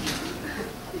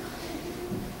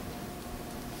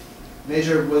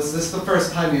 Major, was this the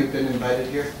first time you've been invited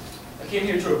here? I came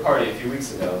here to a party a few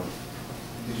weeks ago.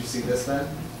 Did you see this then?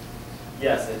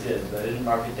 Yes, I did, but I didn't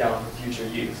mark it down for future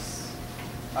use.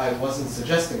 I wasn't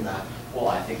suggesting that. Well,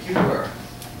 I think you were.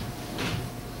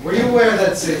 Were you aware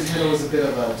that Satana was a bit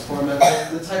of a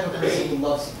tormentor? The type of person who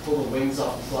loves to pull the wings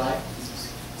off a fly?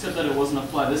 Except that it wasn't a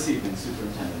fly this evening,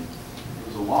 Superintendent. It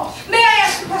was a wasp. May I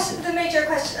ask the major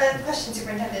question,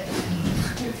 Superintendent?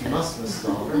 If you must, Mrs.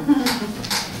 Oliver.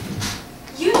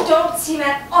 You don't seem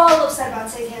at all upset about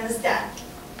Satana's death.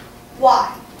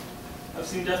 Why? I've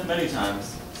seen death many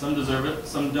times. Some deserve it,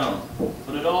 some don't.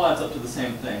 But it all adds up to the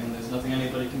same thing, and there's nothing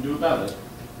anybody can do about it.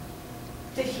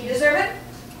 Did he deserve it?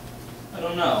 I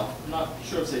don't know. I'm not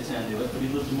sure if Satan knew it, but he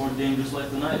lived a more dangerous life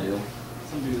than I do.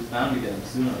 Somebody was bound to get him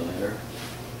sooner or later.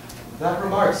 That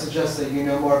remark suggests that you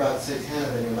know more about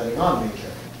Satana than you're letting on,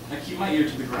 Major. I keep my ear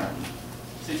to the ground.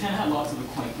 Satan had lots of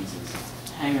acquaintances,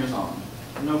 hangers-on,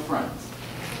 no friends.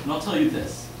 And I'll tell you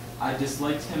this, I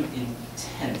disliked him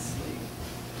intensely.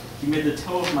 He made the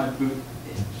toe of my boot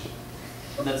itch.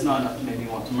 But that's not enough to make me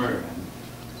want to murder him.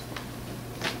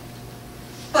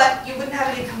 But you wouldn't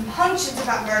have any compunctions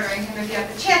about murdering him if you had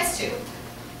the chance to. I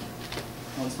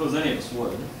don't suppose any of us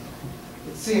would.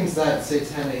 It seems that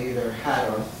Satana either had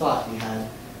or thought he had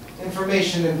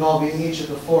information involving each of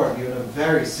the four of you in a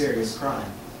very serious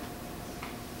crime.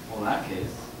 Well, in that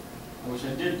case, I wish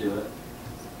I did do it.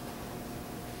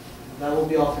 That will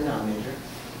be all for now, Major.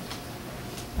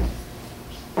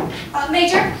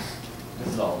 Major,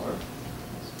 Mrs. Oliver.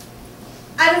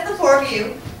 out of the four of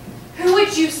you, who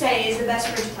would you say is the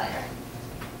best bridge player?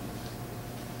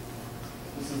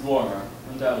 Mrs. Lorimer,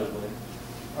 undoubtedly.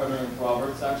 Partner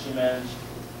Roberts actually managed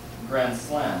a grand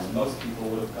slam, and most people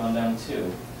would have gone down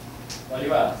too. Why do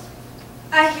you ask?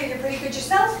 I hear you're pretty good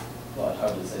yourself. Well, I'd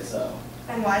hardly say so.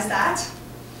 And why is that?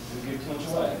 It would give too much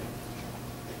away.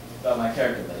 About my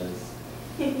character, that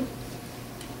is.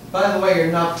 By the way,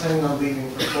 you're not planning on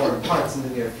leaving for foreign parts in the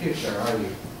near future, are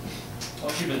you? I'll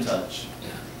keep in touch.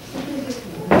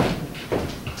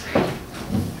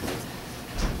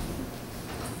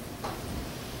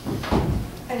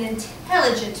 An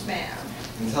intelligent man.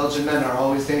 Intelligent men are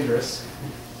always dangerous.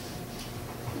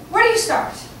 Where do you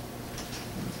start?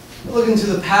 Look into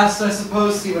the past, I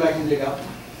suppose, see what I can dig up.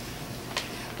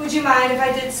 Would you mind if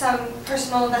I did some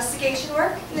personal investigation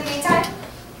work in the meantime?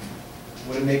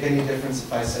 Would it make any difference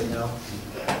if I said no?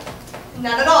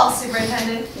 None at all,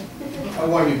 Superintendent. I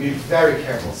warn you, be very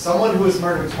careful. Someone who has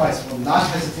murdered twice will not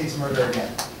hesitate to murder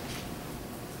again.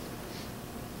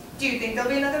 Do you think there'll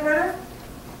be another murder?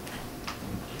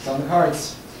 It's on the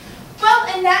cards.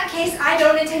 Well, in that case, I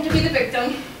don't intend to be the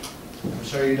victim. I'm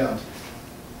sure you don't.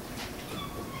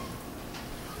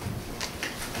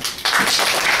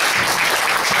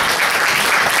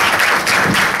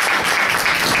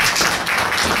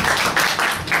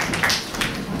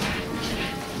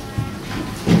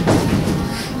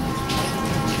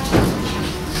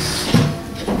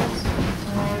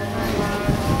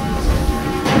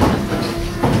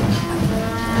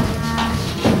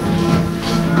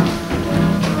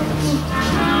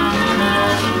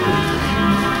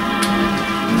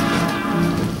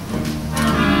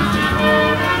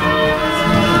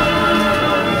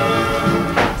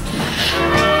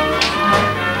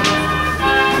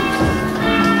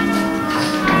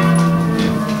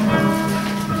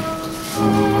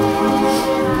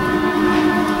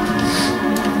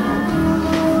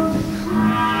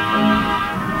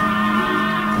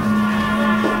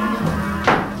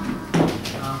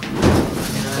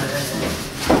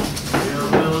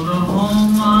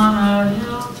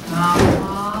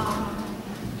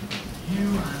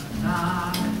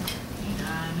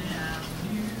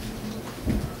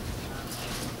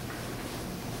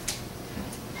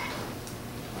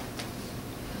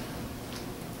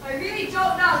 I really don't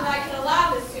know that I can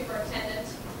allow this, Superintendent.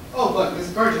 Oh, look,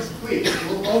 Miss Burgess, please. It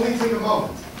will only take a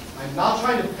moment. I'm not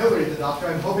trying to pillory the doctor.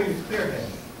 I'm hoping to clear him.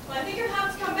 Well, I think you'll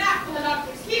have to come back when the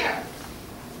doctor's here.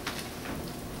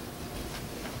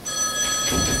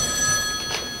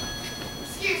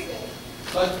 Excuse me.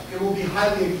 But it will be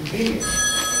highly inconvenient.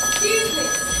 Excuse me.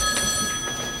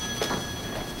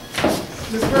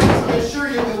 Miss Burgess, I assure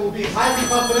you it will be highly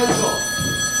confidential.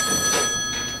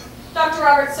 Dr.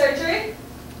 Roberts' surgery?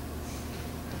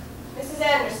 Mrs.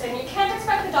 Anderson, you can't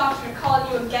expect the doctor to call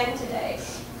on you again today.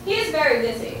 He is very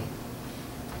busy.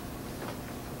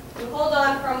 You hold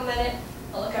on for a minute.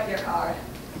 I'll look up your card.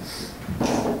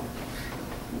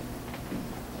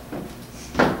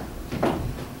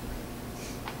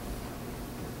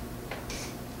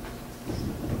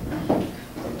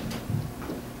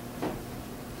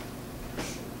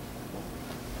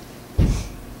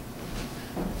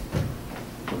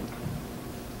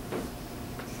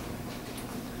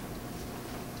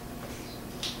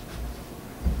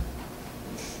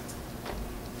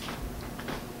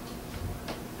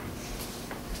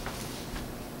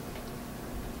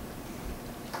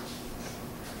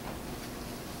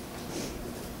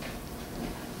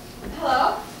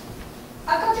 Hello?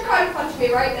 I've got your card in front of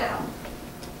me right now.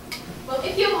 Well,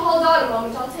 if you'll hold on a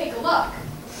moment, I'll take a look.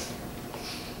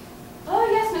 Oh,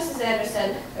 yes, Mrs.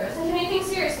 Anderson. There isn't anything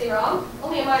seriously wrong.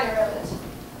 Only a minor ailment.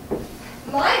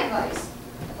 My advice?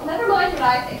 Well, never mind what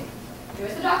I think. Do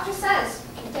as the doctor says.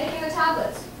 Keep taking the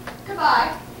tablets.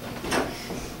 Goodbye.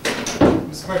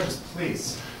 Miss Burgess,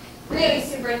 please. Really,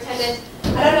 Superintendent,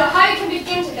 I don't know how you can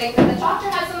begin to think that the doctor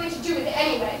had something to do with it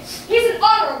anyway. He's an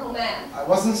honorable man. I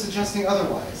wasn't suggesting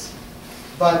otherwise.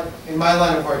 But in my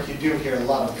line of work, you do hear a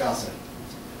lot of gossip.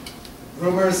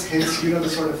 Rumors, hints, you know the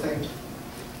sort of thing.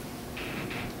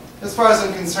 As far as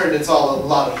I'm concerned, it's all a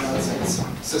lot of nonsense.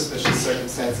 Suspicious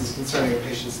circumstances concerning a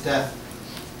patient's death.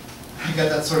 I get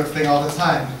that sort of thing all the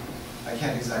time. I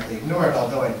can't exactly ignore it,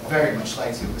 although I'd very much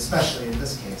like to, especially in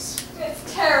this case.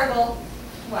 It's terrible.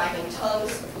 Wagging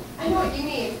tongues. I know what you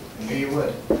mean. I knew you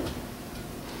would.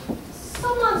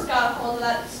 Someone's got a hold of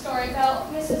that story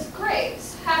about Mrs.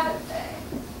 Graves, haven't they?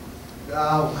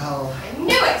 Well... I knew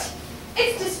it!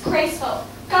 It's disgraceful.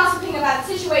 Gossiping about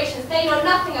situations they know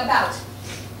nothing about.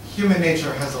 Human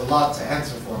nature has a lot to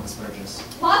answer for, Miss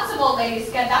Burgess. Lots of old ladies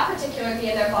get that particular bee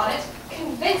in their bonnet,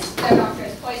 convinced their doctor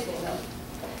is poisoning them.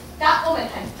 That woman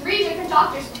had 3 different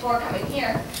doctors before coming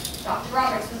here. Dr.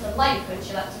 Roberts was delighted when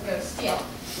she left to go to Steele.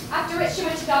 After which she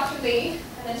went to Dr. Lee,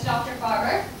 and then to Dr.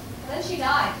 Farmer, and then she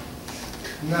died.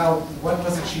 Now, what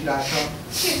was it she died from?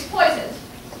 She was poisoned.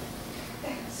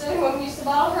 So the woman used to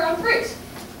bottle her own fruit.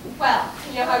 Well,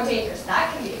 you know how dangerous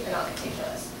that can be if you're not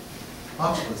meticulous.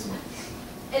 Botulism.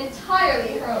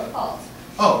 Entirely her own fault.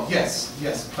 Oh, yes,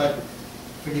 but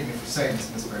forgive me for saying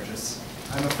this, Miss Burgess.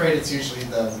 I'm afraid it's usually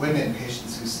the women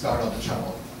patients who start all the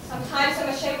trouble. Sometimes I'm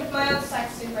ashamed of my own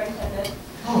sex, Superintendent.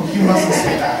 Oh, you mustn't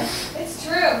say that. It's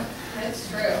true. It's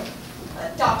true.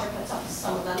 The doctor puts up with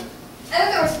some of them. And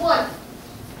then there was one.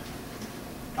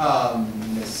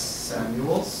 Miss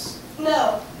Samuels?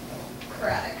 No.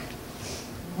 Craddock.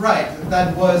 Right,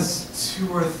 that was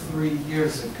 2 or 3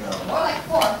 years ago. More like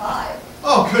 4 or 5.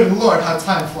 Oh, good lord, how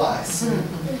time flies.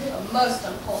 A most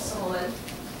unwholesome woman.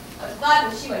 I was glad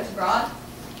when she went abroad.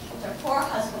 With her poor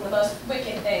husband, the most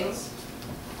wicked things.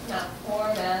 That poor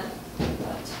man.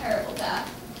 What a terrible death.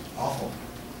 Awful.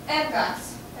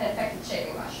 Anthrax, an infected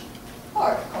shaving brush.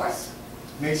 Horrid, of course.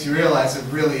 Makes you realize it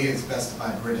really is best to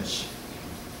buy British.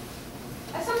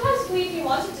 I sometimes believe he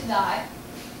wanted to die.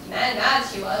 Mad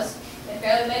she was. They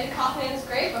barely laid a coffin in his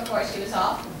grave before she was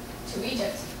off. To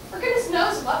Egypt. For goodness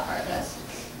knows what purpose.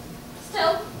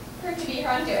 Still, proved to be her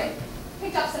undoing.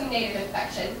 Picked up some native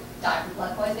infection. Died from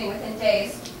blood poisoning within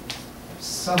days.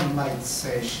 Some might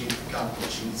say she got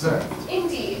what she deserved.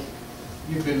 Indeed.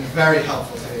 You've been very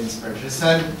helpful today, Miss Burgess,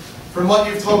 and from what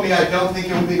you've told me, I don't think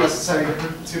it will be necessary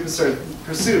to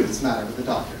pursue this matter with the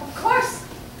doctor. Of course.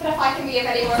 But if I can be of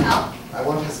any more help. I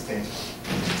won't hesitate.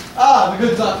 Ah, the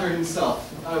good doctor himself.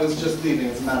 I was just leaving,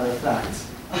 as a matter of fact.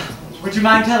 Would you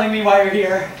mind telling me why you're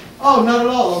here? Oh, not at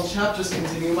all, old chap. Just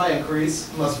continuing my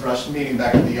inquiries. Must rush. Meeting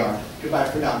back at the yard. Goodbye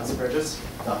for now, Miss Burgess.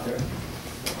 Doctor.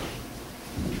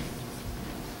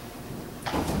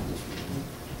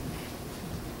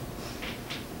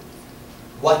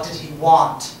 What did he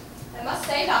want? I must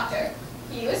say, Doctor,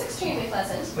 he was extremely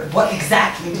pleasant. But what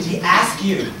exactly did he ask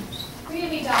you?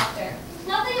 Really, Doctor,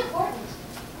 nothing important.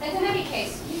 And in any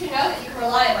case, you should know that you can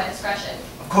rely on my discretion.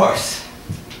 Of course.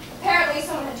 Apparently,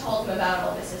 someone had told him about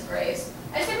old Mrs. Graves.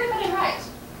 Is everybody right?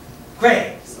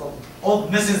 Graves. Old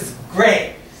Mrs.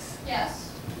 Graves.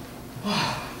 Yes.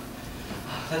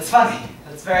 That's funny.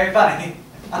 That's very funny.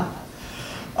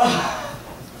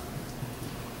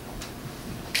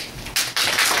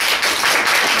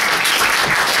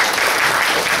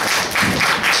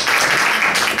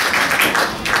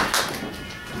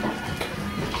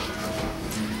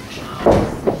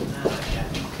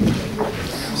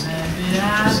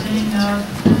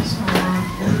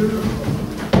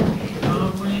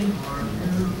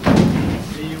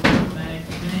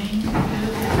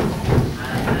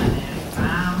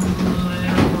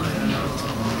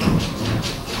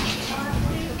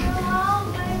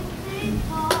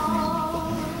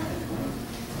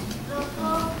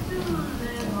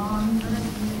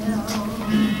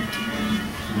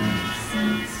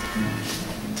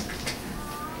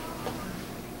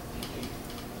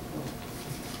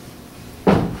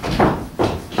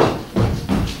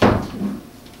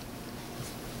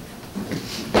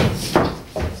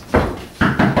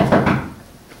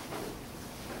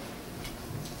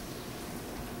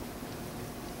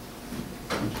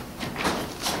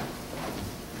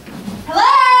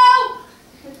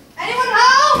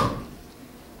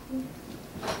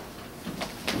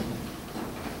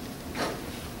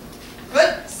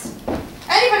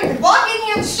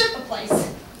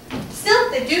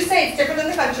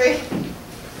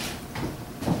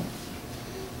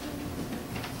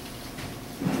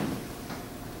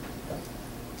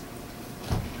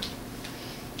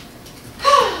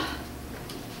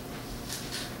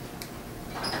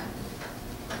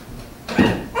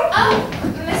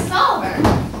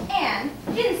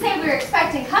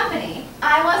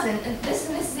 I wasn't. This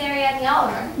is Mrs. Ariadne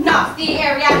Oliver. Not the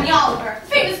Ariadne Oliver,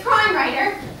 famous crime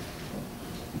writer.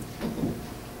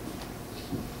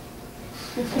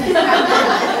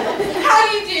 How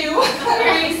do you do?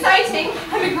 Very exciting.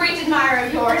 I'm a great admirer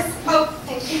of yours. Oh,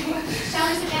 thank you. Shall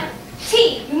we sit down?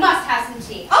 Tea. You must have some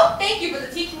tea. Oh, thank you, but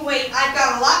the tea can wait. I've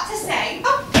got a lot to say.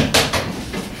 Oh.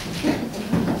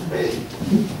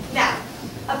 Now,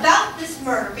 about this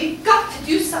murder, we've got to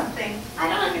do something. I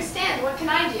don't understand. What can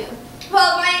I do?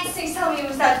 Well, my instincts tell me it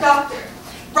was that doctor.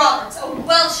 Roberts, a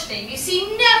Welsh baby.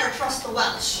 See, never trust the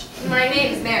Welsh. My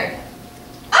name is Meredith.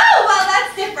 Oh, well,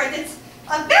 that's different. It's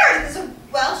Meredith is a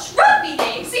Welsh rugby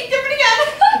name. See, different again.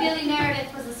 Billy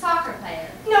Meredith was a soccer player.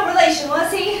 No relation,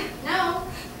 was he? No,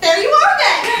 There you are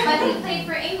then. but he played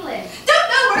for England. Don't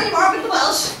know where you are with the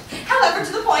Welsh. However,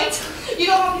 to the point. You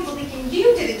don't want people thinking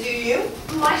you did it, do you?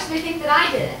 Why should they think that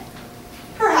I did it?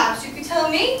 Perhaps you could tell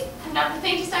me. I've not the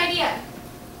faintest idea.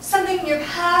 Something in your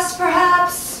past,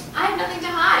 perhaps? I have nothing to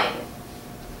hide.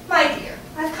 My dear,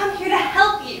 I've come here to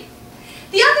help you.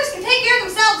 The others can take care of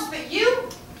themselves, but you...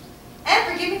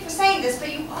 And forgive me for saying this,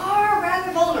 but you are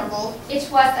rather vulnerable. It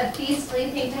was a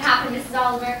beastly thing to happen, Mrs.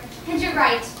 Oliver. And you're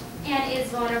right. Anne is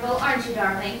vulnerable, aren't you,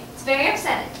 darling? It's very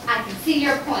upsetting. I can see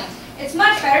your point. It's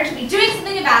much better to be doing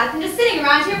something about it than just sitting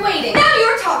around here waiting. Now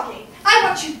you're talking. I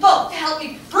want you both to help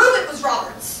me prove it was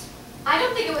Roberts. I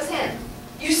don't think it was him.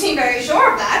 You seem very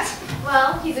sure of that.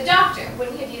 Well, he's a doctor.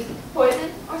 Wouldn't he have used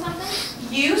poison or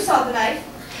something? You saw the knife.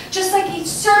 just like a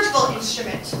surgical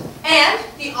instrument. And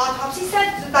the autopsy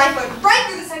said the knife went right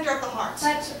through the center of the heart.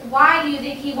 But why do you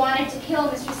think he wanted to kill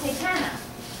Mr. Satana?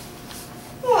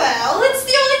 Well, it's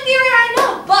the only theory I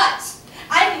know, but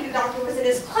I think the doctor was in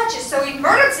his clutches, so he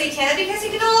murdered Satana because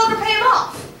he could no longer pay him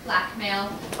off. Blackmail.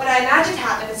 What I imagine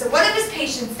happened is that one of his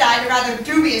patients died in rather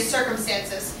dubious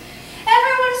circumstances.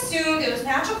 Everyone assumed it was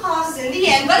natural causes in the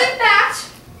end, but in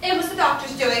fact, it was the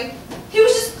doctor's doing. He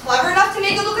was just clever enough to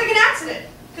make it look like an accident,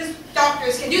 because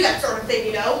doctors can do that sort of thing,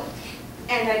 you know.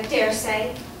 And I dare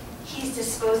say, he's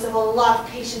disposed of a lot of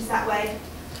patients that way,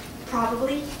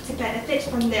 probably to benefit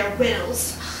from their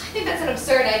wills. I think that's an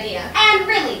absurd idea. And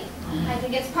really, I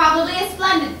think it's probably a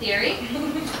splendid theory.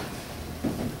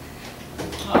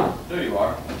 Ah, there you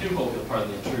are. I do hope you'll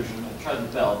pardon the intrusion. I tried the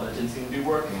bell, but it didn't seem to be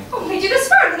working. Oh, we do this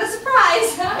further, what a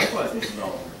surprise! Likewise, Mrs.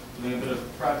 Oliver. Doing a bit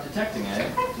of private detecting, eh?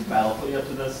 Did Battle put you up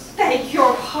to this? Beg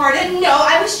your pardon, no,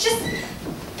 I was just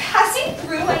passing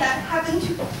through and that happened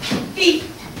to be...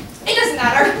 It doesn't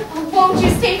matter. Oh, won't you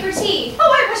stay for tea?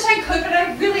 Oh, I wish I could, but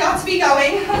I really ought to be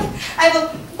going. I have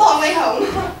a long way home.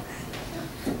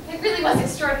 It really was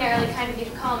extraordinarily kind of you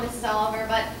to call, Mrs. Oliver,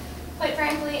 but quite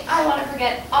frankly, I want to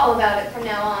forget all about it from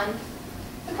now on.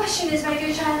 The question is, my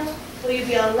dear child, will you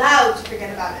be allowed to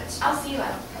forget about it? I'll see you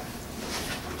out.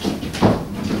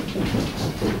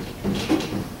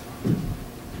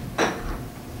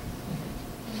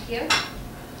 Thank you.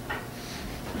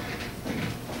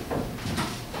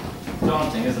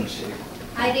 Daunting, isn't she?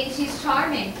 I think she's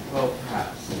charming. Well,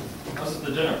 perhaps. I was at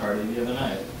the dinner party the other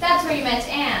night. That's where you met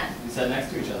Anne. We sat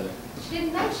next to each other. She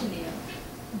didn't mention you.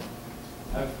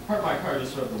 I've parked my car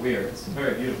just over the weir. It's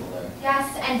very beautiful there.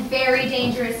 Yes, and very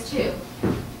dangerous too.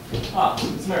 Ah,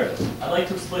 Miss Meredith. I'd like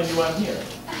to explain to you why I'm here.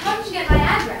 How did you get my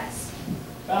address?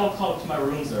 Battle called up to my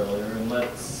rooms earlier and let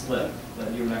it slip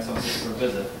that you were next on the for a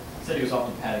visit. He said he was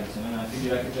off to Paddington, and I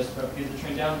figured I could just grab the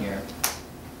train down here.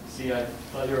 See, I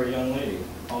thought you were a young lady,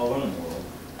 all alone in the world.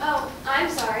 Oh, I'm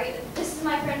sorry. This is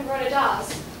my friend Rhoda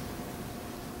Dawes.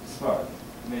 Smart.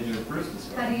 Major Bruce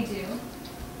Smart. How do you do?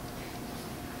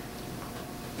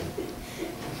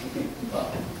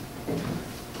 Well,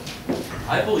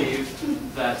 I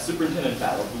believe that Superintendent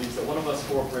Battle believes that one of us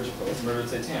four Bridgepots murdered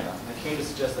Satana. I came to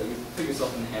suggest that you put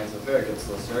yourself in the hands of a very good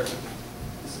solicitor.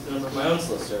 This is the number of my own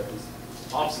solicitor.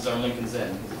 His offices are in Lincoln's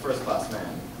Inn. He's a first-class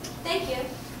man. Thank you.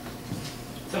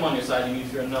 With him on your side, you need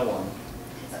fear no one.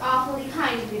 It's awfully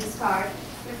kind of you, Miss Card.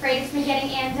 I'm afraid it's been getting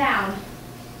Anne down.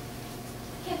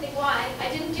 I can't think why. I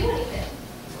didn't do anything.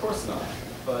 Of course not.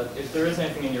 But if there is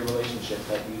anything in your relationship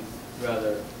that you'd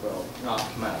rather, well, not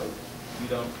come out, you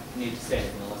don't need to say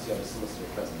anything unless you have a solicitor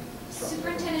present.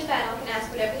 Superintendent Battle can ask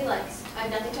whatever he likes. I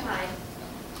have nothing to hide.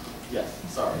 Yes,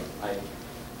 sorry.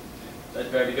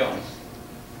 I'd better be going.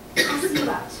 I'll see you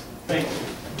out. Thank you.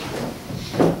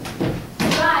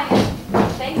 Bye.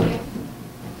 Thank you.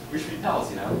 We should be pals,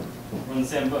 you know. We're in the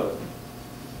same boat.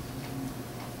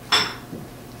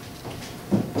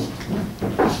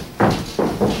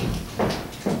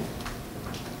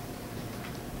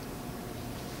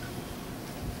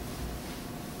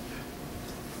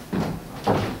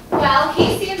 Well,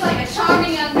 he seems like a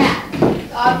charming young man.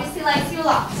 He obviously likes you a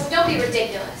lot. So don't be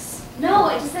ridiculous. No,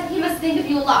 it just that he must think of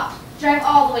you a lot. Drive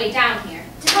all the way down here.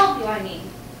 To help you, I mean.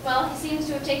 Well, he seems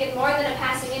to have taken more than a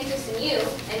passing interest in you,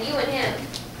 and you in him.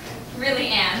 Really,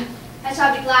 Anne. I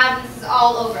shall be glad when this is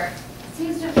all over. It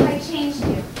seems to have quite changed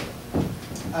you.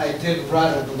 I did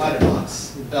rattle the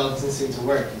letterbox. The bell doesn't seem to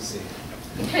work, you see.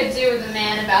 You could do with a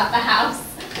man about the house.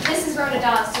 This is Rhoda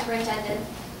Dawes, Superintendent.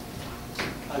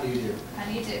 How do you do? How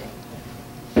do you do?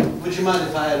 Would you mind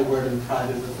if I had a word in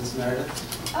private with Miss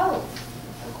Meredith? Oh,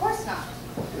 of course not.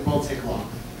 It won't take long.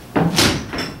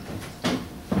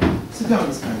 Sit down,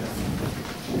 Miss Meredith.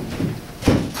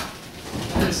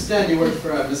 I understand you work for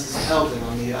Mrs. Eldon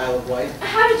on the Isle of Wight.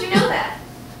 How did you know that?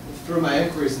 Through my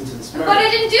inquiries into this murder. But I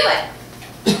didn't do it.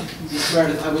 Miss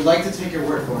Meredith, I would like to take your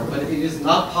word for it, but it is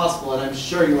not possible, and I'm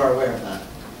sure you are aware of that.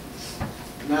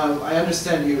 Now, I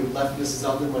understand you left Mrs.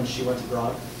 Eldon when she went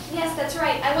abroad. Yes, that's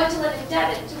right. I went to live in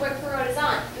Devon to work for Rhoda's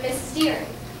aunt, Mrs. Deering.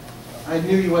 I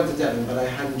knew you went to Devon, but I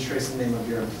hadn't traced the name of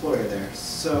your employer there.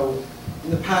 So,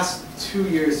 in the past 2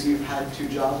 years, you've had 2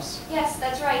 jobs? Yes,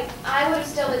 that's right. I would have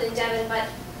still been in Devon, but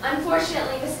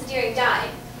unfortunately Mrs. Deering died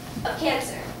of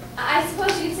cancer. I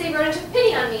suppose you could say Rhoda took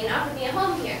pity on me and offered me a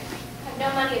home here. I have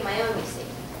no money of my own, you see.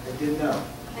 I didn't know.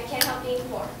 I can't help being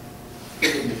poor.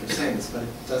 Forgive me for saying this, but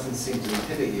it doesn't seem to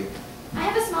inhibit you. I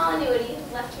have a small annuity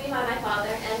left to me by my father,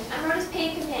 and I'm Rhoda's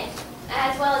paid companion,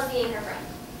 as well as being her friend.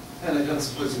 And I don't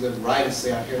suppose you live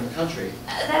riotously out here in the country.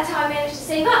 That's how I managed to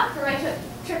save up for my trip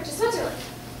to Switzerland.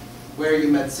 Where you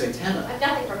met Satana. I've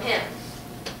nothing from him.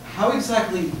 How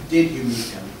exactly did you meet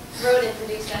him? Rhoda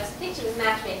introduced us. I think she was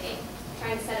matchmaking,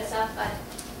 trying to set us up, but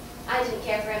I didn't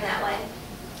care for him that way.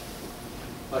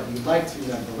 But you'd like to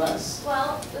nevertheless.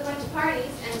 Well, we went to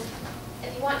parties, and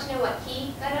if you want to know what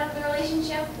he got out of the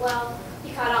relationship, well,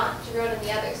 he caught on to Rhoda and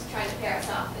the others trying to pair us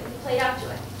off, and he played up to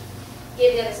it.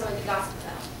 Gave the others something to gossip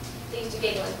about. They used to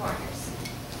giggle in corners.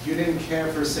 You didn't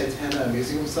care for Satana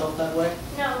amusing himself that way?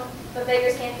 No, but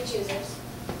beggars can't be choosers.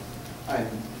 I'm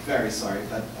very sorry,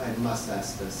 but I must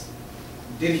ask this.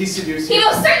 Did he seduce He you?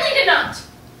 most certainly did not!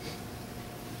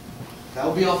 That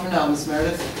will be all for now, Miss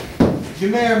Meredith. You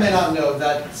may or may not know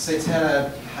that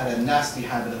Satana had a nasty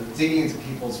habit of digging into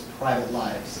people's private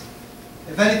lives.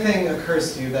 If anything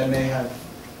occurs to you that may have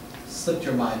slipped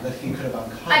your mind that he could have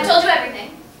uncovered... I've told you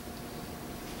everything.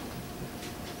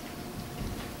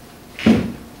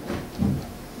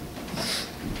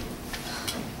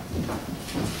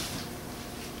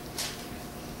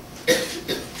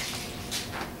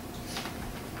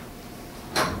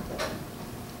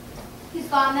 He's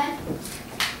gone then.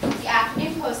 The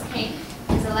afternoon post came.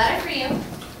 There's a letter for you.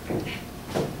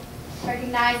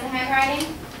 Recognize the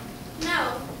handwriting?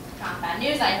 No. Not bad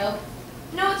news, I hope.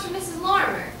 No, it's from Mrs.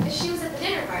 Lorimer. She was at the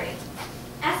dinner party.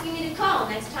 Asking me to call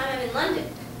next time I'm in London.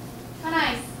 How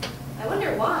nice. I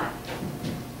wonder why.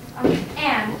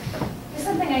 Anne, there's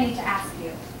something I need to ask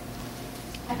you.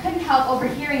 I couldn't help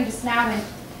overhearing just now, and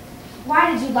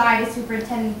why did you lie to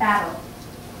Superintendent Battle?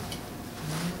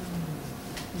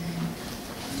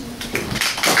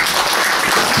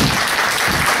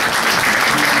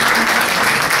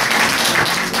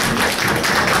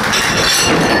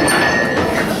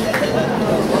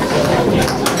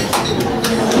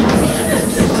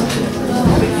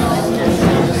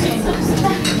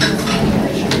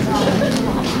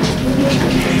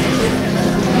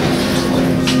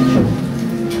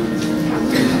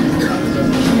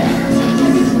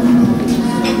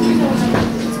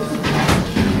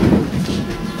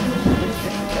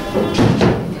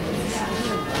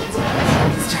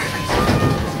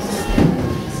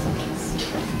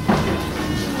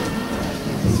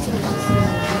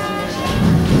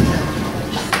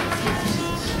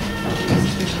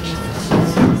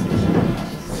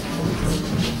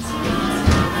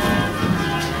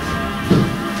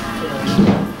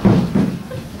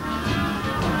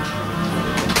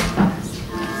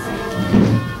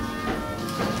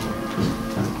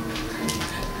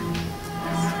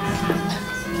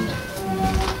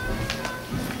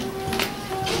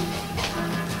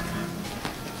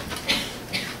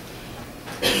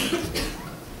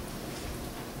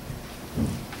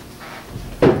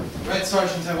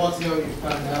 Sergeant, I want to know what you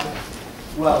found out.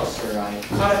 Well, sir, I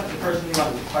caught up with the person who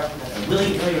wanted the question that I'm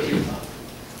willing to tell you a brief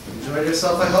of. Enjoyed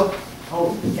yourself, I hope?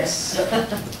 Oh, yes.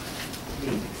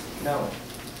 No,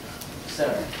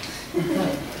 sir.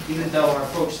 Even though our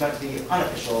approach is meant to be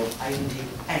unofficial, I didn't take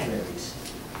any liberties.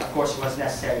 Of course, it was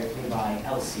necessary for me by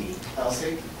Elsie.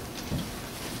 Elsie?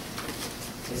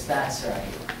 It's that, sir.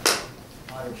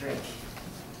 I want a drink.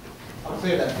 I'll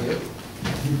clear that for you.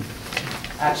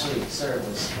 Actually, sir, it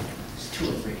was 2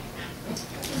 or 3.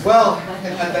 Well,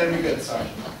 it had better be good,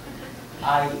 Sergeant.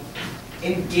 I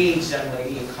engaged young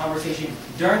lady in conversation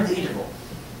during the interval.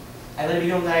 I let it be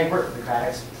known that I worked for the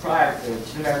Cradocks prior to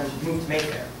the Americans moved to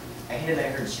Mayfair. I hinted that I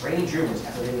heard strange rumors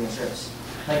after leaving the service,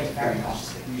 playing it very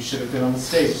cautiously. You should have been on the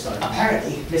stage, Sergeant.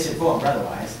 Apparently, misinformed or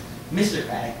otherwise, Mr.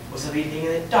 Craddock was of the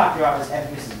opinion that Dr. Roberts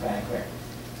and Mrs. Craddock were.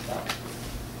 So,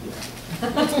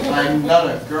 yeah. I'm not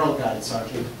a girl guide,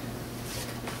 Sergeant.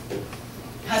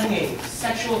 Having a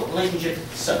sexual relationship,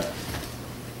 sir.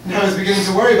 I was beginning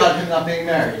to worry about him not being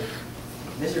married.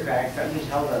 Mr. Craddock threatened to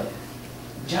tell the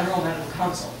General Medical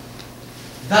Council.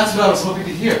 That's what I was hoping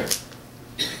to hear.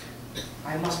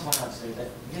 I must point out, sir, that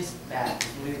Miss Bat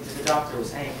believed that the doctor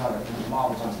was any color from the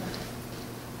mom was under.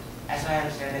 As I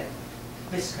understand it,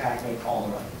 Mrs. Craddock made all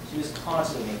the right. She was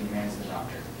constantly making demands of the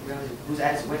doctor, who was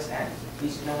at his wit's end. He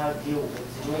used to know how to deal with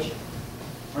the situation.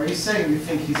 Are you saying you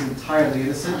think he's entirely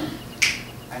innocent?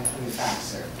 I'm telling you facts,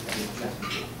 sir. That is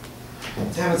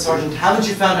just Damn it, Sergeant. Haven't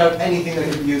you found out anything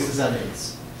that could be used as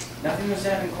evidence? nothing was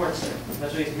said in court, sir,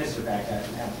 especially if Mr. Baghdad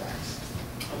and anthrax.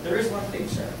 But there is one thing,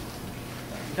 sir.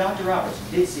 Dr. Roberts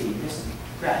did see Mrs.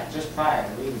 Craddock just prior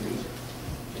to leaving Egypt.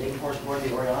 She didn't force board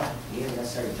the Oriana, he had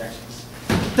necessary objections.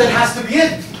 That has to be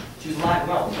it! She was alive and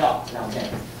well, the dog, now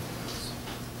dead.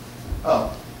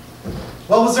 Oh.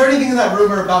 Well, was there anything in that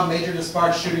rumor about Major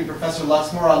Despard shooting Professor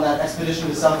Luxmore on that expedition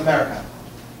to South America?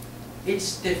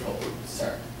 It's difficult,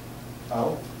 sir.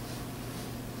 Oh?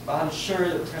 But I'm sure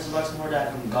that Professor Luxmore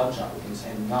died from gunshot wounds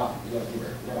and not the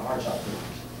fever. He had a heart shot wound.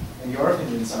 In your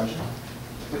opinion, Sergeant?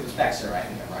 With respect, sir, I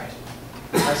think I'm right.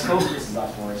 I spoke to Mrs.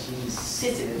 Osborne, and she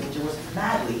insisted that Ginger was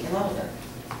madly in love with her,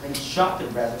 and shot the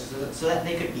brothers so that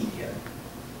they could be together.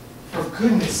 For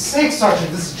goodness sake,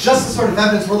 Sergeant, this is just the sort of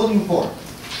evidence we're looking for.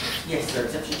 Yes, sir,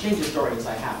 except she changed the story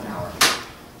inside half an hour.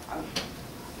 I'm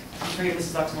afraid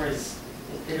Mrs. Osborne is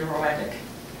romantic.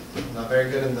 Not very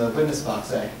good in the witness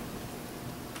box, eh?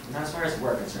 Not as far as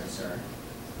we're concerned, sir.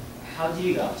 How do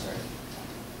you go, sir?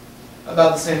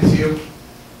 About the same as you.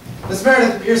 Miss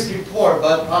Meredith appears to be poor,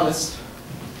 but honest.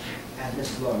 And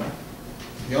Mrs. Lorimer?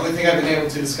 The only thing I've been able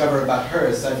to discover about her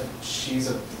is that she's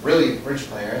a brilliant bridge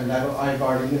player, and I've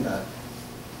already knew that.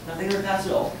 Nothing worth that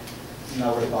at all.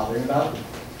 Not worth bothering about.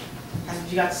 Hasn't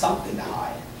she got something to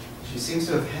hide? She seems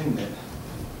to have hidden it.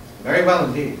 Very well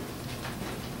indeed.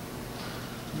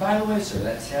 By the way, sir,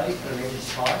 that tail you put in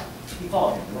Major's car, he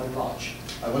followed him to one lodge.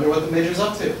 I wonder what the Major's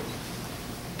up to.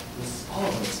 Mrs.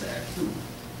 Oliver was there, too.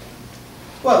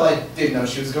 Well, I did know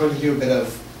she was going to do a bit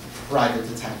of private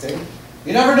detecting.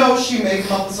 You never know, she may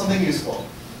come up with something useful.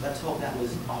 Let's hope that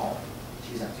was all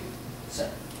she's up to, sir.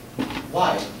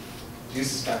 Why? Do you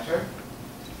suspect her?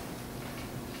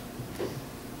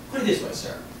 Put it this way,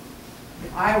 sir.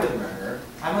 If I were the murderer,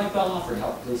 I might well offer to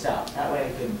help the police out. That way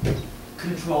I could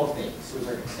control things to a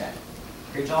certain extent.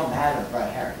 Preach all mad or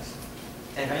bright herrings.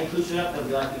 And if any clues showed up that would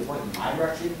be likely to point in my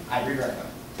direction, I'd redirect them.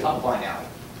 Up a blind alley.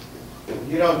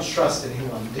 You don't trust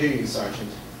anyone, do you,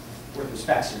 Sergeant? With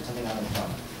respect, sir, something I'm from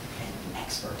an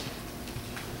expert.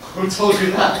 Who told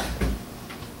you that?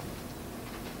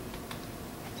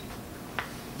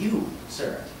 You,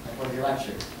 sir, at one of your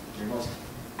lectures, you're most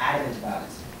adamant about it.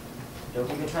 Don't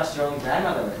even trust your own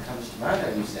grandmother when it comes to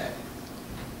murder, you said.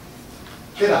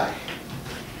 Did I?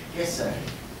 Yes, sir.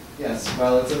 Yes,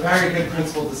 well, it's a very good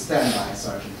principle to stand by,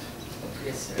 Sergeant.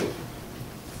 Yes, sir.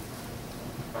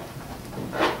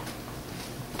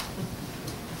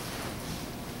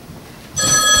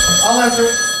 I'll answer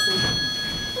it.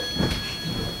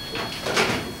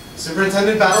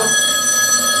 Superintendent Battle?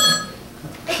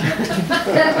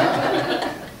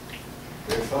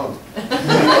 Good phone.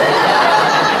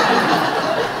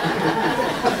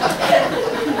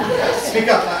 Speak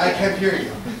up, I can't hear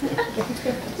you.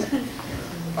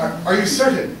 Are you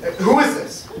certain? Who is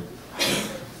this?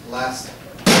 Last.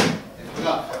 And hung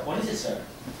up. What is it, sir?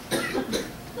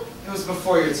 It was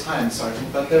before your time,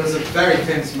 Sergeant, but there was a very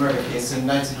famous murder case in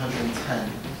 1910.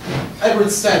 Edward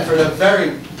Stanford, a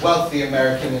very wealthy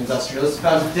American industrialist,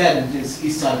 found dead in his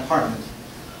East Side apartment.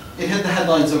 It hit the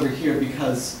headlines over here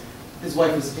because his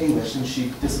wife was English and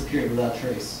she disappeared without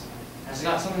trace. Has it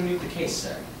got something to do with the case,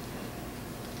 sir?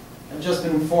 I've just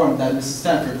been informed that Mrs.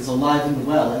 Stanford is alive and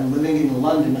well and living in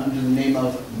London under the name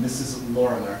of Mrs.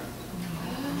 Lorimer.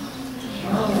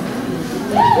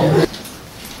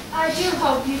 I do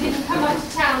hope you didn't come up to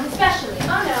town especially.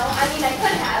 Oh no, I mean I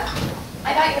could have.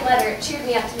 I got your letter, it cheered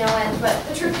me up to no end, but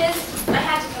the truth is, I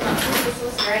had to come up to the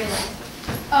solicitor anyway.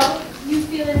 Oh, you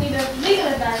feel in need of legal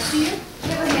advice, do you?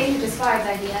 It was Major Despard's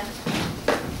idea.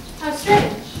 How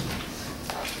strange.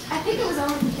 I think it was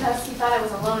only because he thought I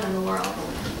was alone in the world.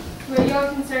 Where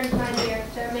you're concerned, my dear,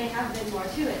 there may have been more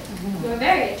to it. You're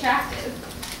very attractive.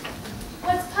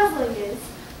 What's puzzling is,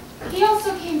 he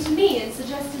also came to me and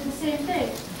suggested the same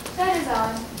thing. That is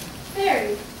odd.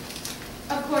 Very.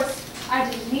 Of course, I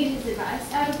didn't need his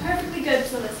advice. I have a perfectly good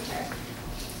solicitor.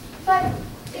 But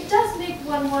it does make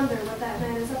one wonder what that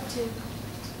man is up to.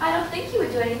 I don't think he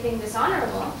would do anything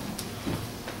dishonorable.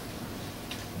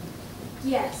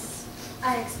 Yes,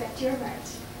 I expect you're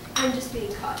right. I'm just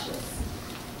being cautious.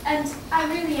 And I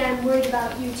really am worried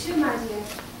about you too, my dear,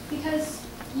 because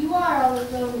you are all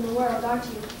alone in the world, aren't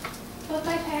you? Both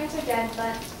my parents are dead,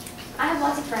 but I have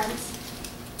lots of friends.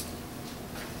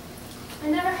 I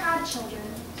never had children,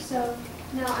 so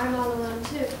now I'm all alone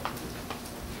too.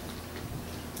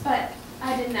 But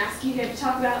I didn't ask you here to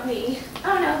talk about me.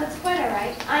 Oh no, that's quite all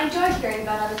right. I enjoy hearing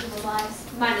about other people's lives.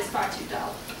 Mine is far too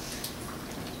dull.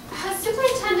 Has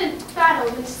Superintendent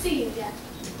Battle been to see you yet?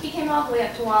 He came all the way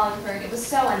up to Wallingford. It was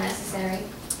so unnecessary.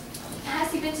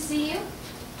 Has he been to see you?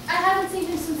 I haven't seen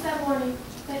him since that morning,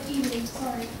 that evening,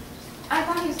 sorry. I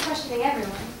thought he was questioning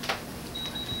everyone.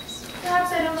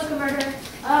 Perhaps I don't look a murderer.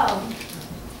 Oh.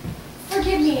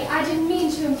 Forgive me, I didn't mean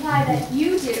to imply that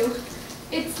you do.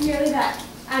 It's merely that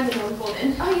I'm an old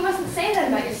woman. Oh, you mustn't say that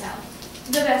about yourself.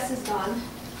 The best is gone.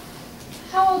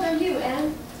 How old are you,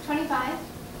 Anne? 25.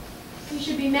 You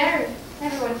should be married.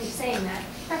 Everyone keeps saying that,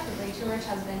 preferably to a rich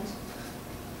husband.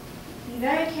 Be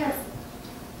very careful.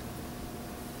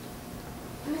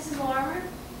 Mrs. Lorimer?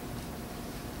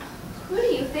 Who do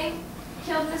you think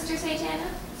killed Mr. Satana?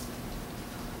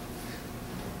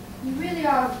 You really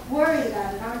are worried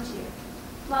about it, aren't you?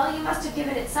 Well, you must have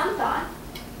given it some thought.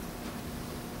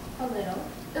 A little.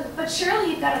 But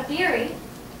surely you've got a theory.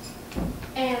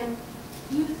 And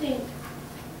you think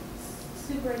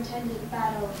Superintendent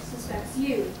Battle suspects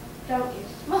you, don't you?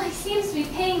 Well, he seems to be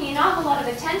paying me an awful lot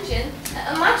of attention,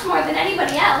 much more than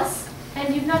anybody else.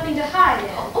 And you've nothing to hide,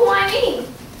 Anne. Why me?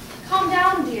 Calm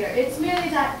down, dear. It's merely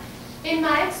that, in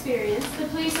my experience, the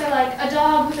police are like a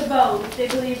dog with a bone if they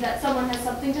believe that someone has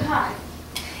something to hide.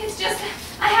 It's just,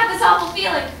 I have this awful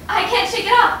feeling. I can't shake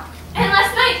it off. And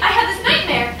last night, I had this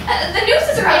nightmare. The noose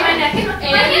is around my neck and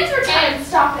my hands were tied. Anne,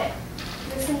 stop it.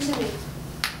 Listen to me.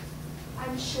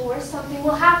 I'm sure something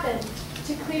will happen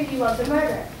to clear you of the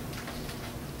murder.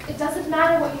 It doesn't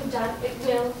matter what you've done, it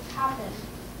will happen.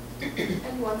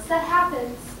 And once that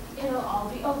happens, it'll all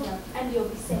be over, and you'll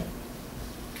be safe.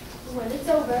 When it's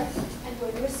over, and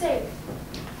when you're safe,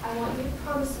 I want you to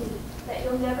promise me that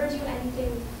you'll never do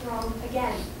anything wrong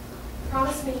again.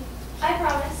 Promise me. I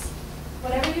promise.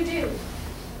 Whatever you do,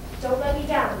 don't let me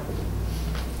down.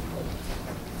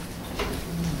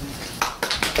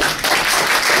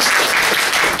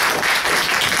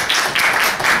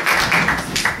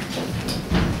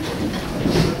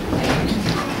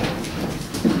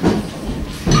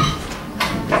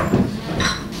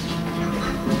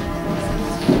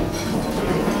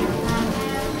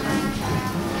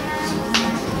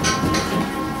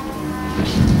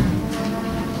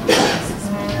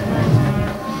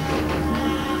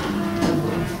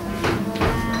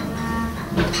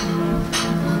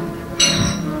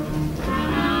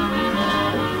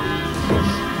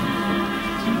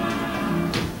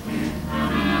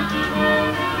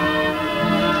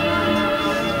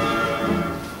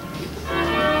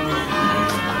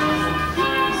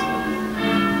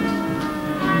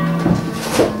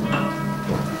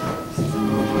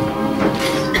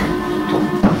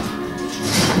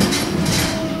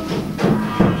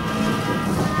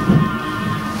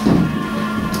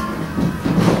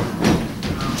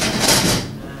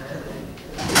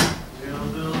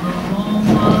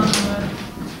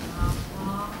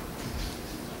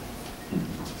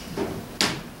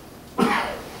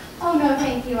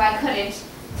 I couldn't.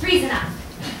 Three's enough.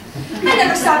 I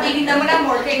never stop eating them when I'm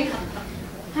working.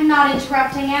 I'm not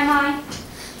interrupting, am I?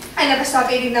 I never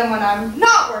stop eating them when I'm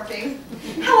not working.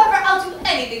 However, I'll do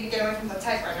anything to get away from the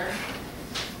typewriter.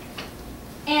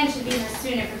 Anne should be here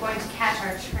soon if we're going to catch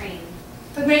our train.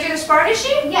 With Major Despard, is she?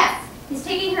 Yes. He's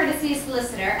taking her to see a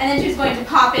solicitor, and then she's going to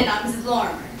pop in on Mrs.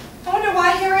 Lorimer. I wonder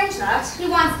why he arranged that. He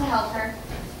wants to help her.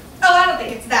 Oh, I don't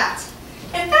think it's that.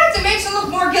 In fact, it makes her look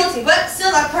more guilty, but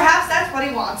still, perhaps that's what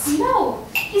he wants. No.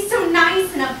 He's so nice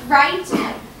and upright.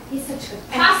 He's such a good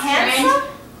And handsome?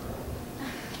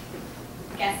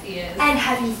 Guess he is. And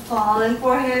have you fallen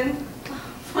for him?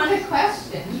 What a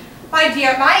question. My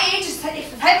dear, my age is the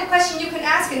type of question you can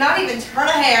ask and not even turn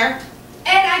a hair.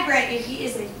 And I grant you, he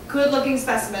is a good-looking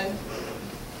specimen.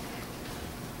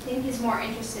 I think he's more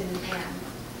interested in Anne.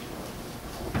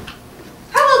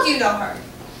 How well do you know her?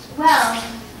 Well,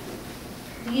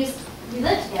 we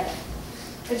lived together.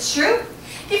 It's true.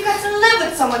 You've got to live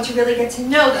with someone to really get to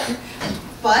know them.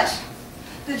 But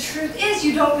the truth is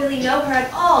you don't really know her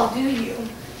at all, do you?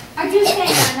 Are you saying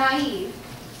I'm naive?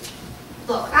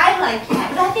 Look, I like you,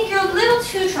 but I think you're a little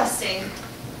too trusting.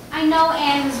 I know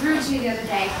Anne was rude to you the other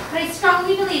day, but I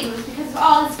strongly believe it was because of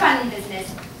all this funny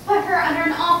business. Put her under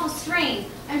an awful strain.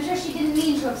 I'm sure she didn't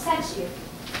mean to upset you.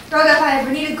 Rhoda, if I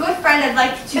ever need a good friend, I'd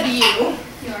like it to be you.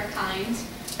 You're kind.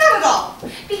 Not at all.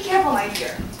 Be careful, my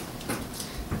dear.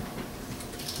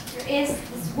 There is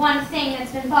this one thing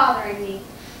that's been bothering me.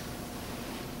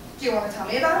 Do you want to tell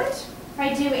me about it? If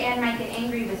I do, Anne might get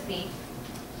angry with me.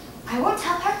 I won't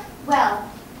tell her. Well,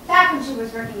 back when she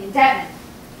was working in Devon.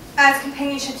 As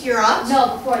companionship to your aunt?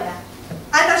 No, before that.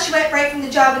 I thought she went right from the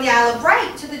job in the Isle of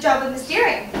Wight to the job with Miss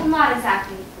Deering. Well, not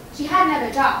exactly. She had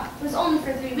another job. It was only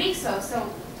for 3 weeks, though, so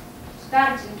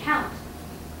that didn't count.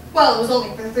 Well, it was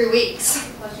only for 3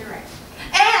 weeks. Well, you're right.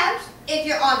 And if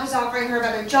your aunt was offering her a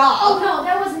better job... Oh, no,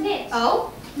 that wasn't it.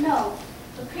 Oh? No.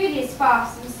 The previous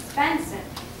boss, Mrs. Benson,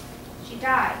 she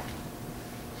died.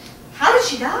 How did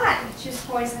she die? She was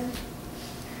poisoned.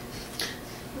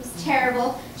 It was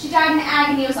terrible. She died in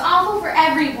agony. It was awful for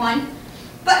everyone.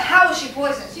 But how was she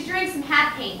poisoned? She drank some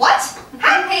hat paint. What?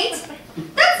 Hat paint?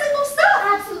 That's simple stuff.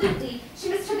 Absolutely. She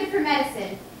mistook it for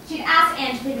medicine. She'd asked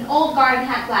Anne to paint an old garden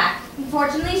hat black.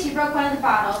 Unfortunately, she broke one of the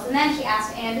bottles, and then she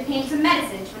asked Anne to paint some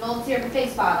medicine to an old syrup and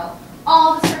figs bottle.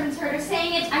 All the servants heard her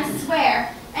saying it, I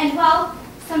swear. And, well,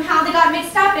 somehow they got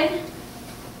mixed up, and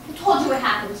I told you what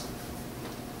happened.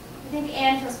 I think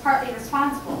Anne was partly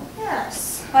responsible.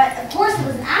 Yes. But, of course, it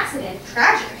was an accident.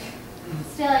 Tragic.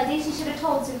 Still, I think she should have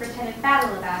told Superintendent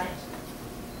Battle about it.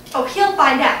 Oh, he'll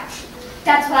find out.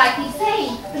 That's what I keep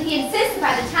saying. But he insists that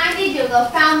by the time they do, they'll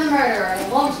found the murderer.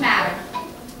 It won't matter.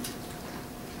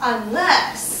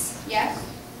 Unless... Yes?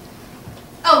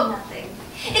 Oh, nothing.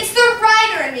 It's the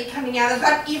writer in me coming out of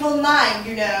that evil mind,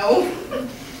 you know.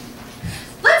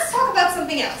 Let's talk about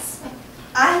something else.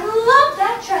 I love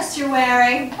that dress you're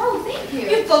wearing. Oh, thank you.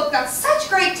 You've both got such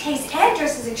great taste and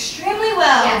dresses extremely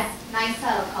well. Yes, nice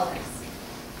subtle colors.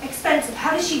 Expensive.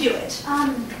 How does she do it?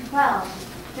 Well,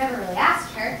 never really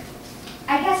asked her.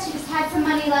 I guess she just had some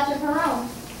money left of her own.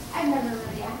 I've never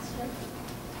really asked her.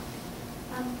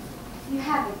 You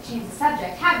haven't changed the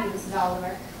subject, have you, Mrs.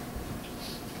 Oliver?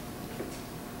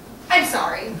 I'm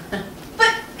sorry.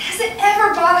 But has it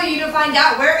ever bothered you to find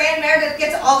out where Aunt Meredith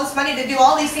gets all this money to do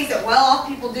all these things that well-off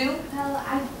people do? Well,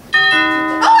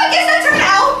 Oh, I guess that's her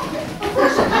now! Of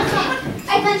course she has.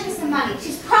 I lent her some money.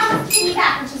 She's promised to pay me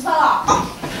back when she's well off.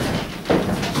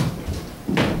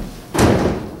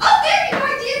 Oh, there you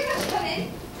are, dear. Come in.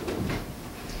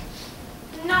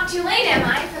 Not too late, am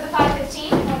I, for the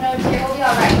 5:15? Oh, no, dear. We'll be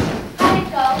all right. How'd it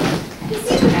go? He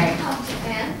seems a very competent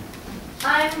man.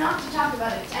 I'm not to talk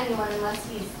about it to anyone unless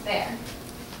he's there.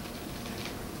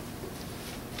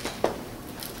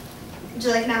 Would you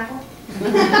like an apple?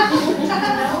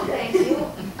 No, thank you.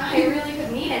 I really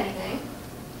couldn't eat anything.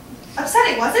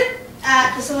 Upsetting, was it?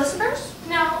 At the solicitor's?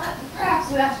 No, perhaps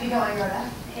we have to be going, Rhoda.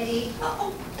 Pity.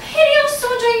 Oh, pity, I was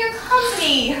so enjoying your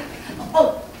company.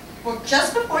 Oh, well,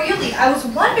 just before you leave, I was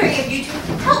wondering if you two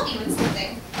could help me with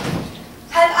something.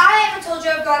 Have I ever told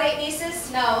you I've got 8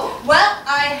 nieces? No. Well,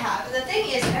 I have. And the thing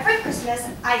is, every Christmas,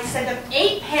 I send them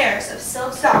 8 pairs of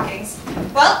silk stockings.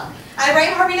 Well, I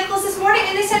rang Harvey Nichols this morning,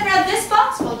 and they sent around this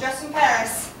box full dressed in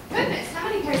Paris. Goodness, how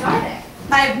many pairs are there?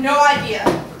 I have no idea.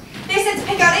 They said to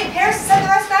pick out 8 pairs to send the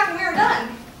rest back when we were done.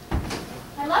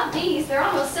 I love these. They're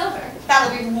almost silver.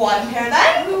 That'll be 1 pair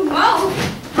then. Ooh, Mo.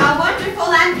 How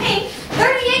wonderful and pink.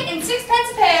 38 and 6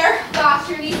 pence a pair. Gosh,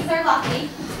 your nieces are lucky.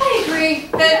 I agree.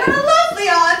 They've got a lovely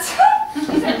aunt.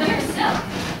 These are pure silk.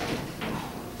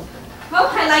 Oh,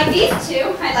 I like these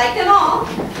two. I like them all.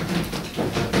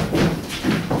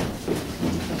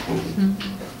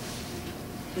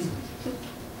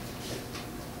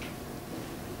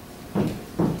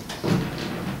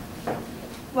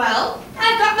 Well,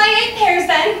 I've got my 8 pairs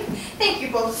then. Thank you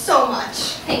both so much.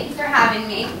 Thank you for having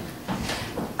me.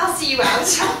 I'll see you out.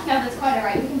 No, that's quite all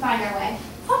right. We can find our way.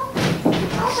 Oh,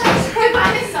 all right.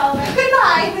 Goodbye, Miss Oliver.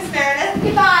 Goodbye, Miss Meredith.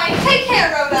 Goodbye. Take care,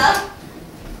 Rhoda.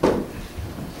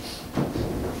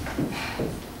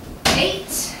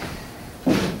 8,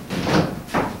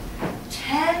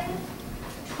 10,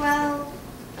 12,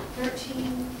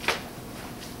 13,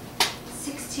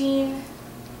 16,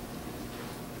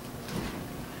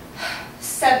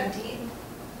 17.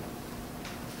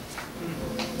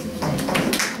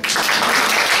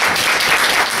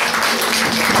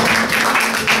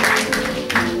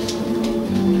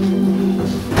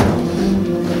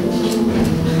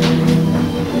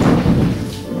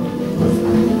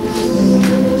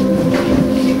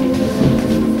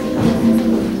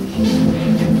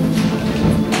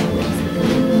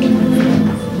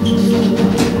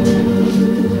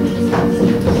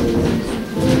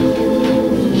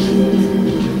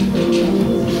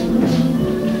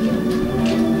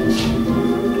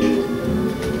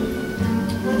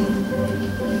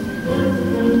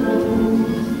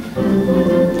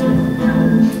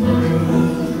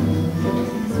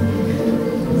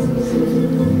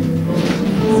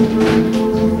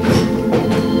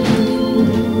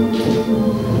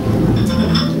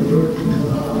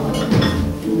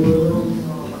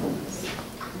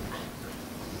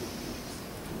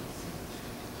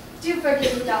 Do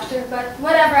forgive me, Doctor, but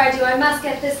whatever I do, I must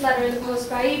get this letter in the post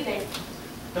by evening.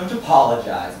 Don't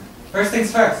apologize. First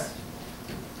things first.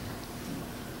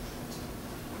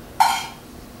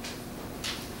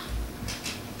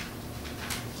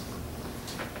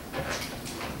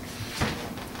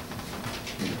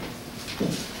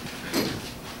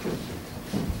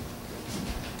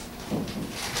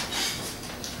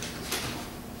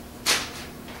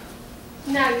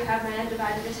 Now you have my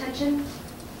undivided attention.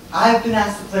 I've been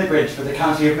asked to play bridge for the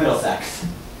County of Middlesex.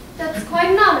 That's quite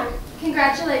an honor.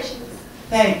 Congratulations.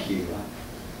 Thank you.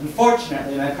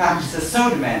 Unfortunately, my practice is so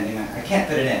demanding, I can't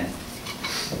fit it in.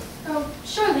 Oh,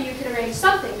 surely you could arrange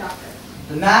something, Doctor.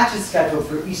 The match is scheduled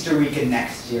for Easter weekend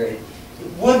next year. It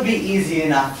would be easy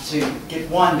enough to get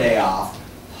 1 day off,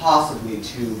 possibly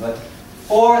 2, but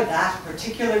for that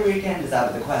particular weekend is out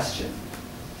of the question.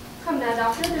 Come now,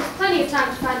 Doctor. There's plenty of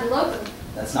time to find a locum.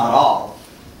 That's not all.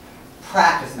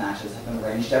 Practice matches have been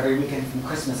arranged every weekend from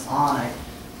Christmas on.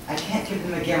 I can't give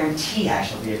them a guarantee I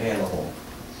shall be available.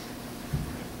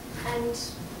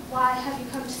 And Why have you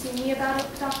come to see me about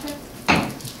it, Doctor? I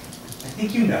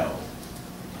think you know.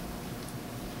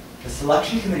 The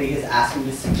selection committee has asked me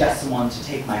to suggest someone to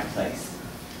take my place.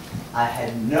 I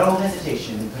had no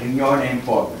hesitation in putting your name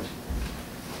forward.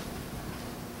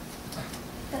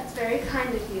 That's very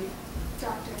kind of you,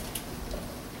 Doctor.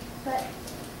 But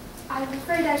I'm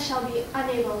afraid I shall be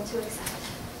unable to accept.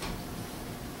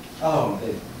 Oh,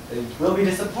 they will be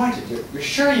disappointed. You're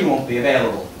sure you won't be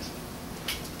available?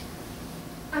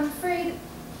 I'm afraid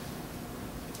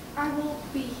I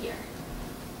won't be here.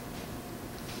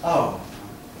 Oh.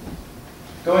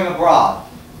 Going abroad.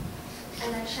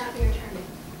 And I shan't be returning.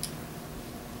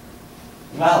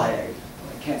 Well, I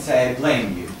can't say I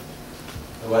blame you.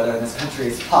 The weather in this country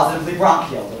is positively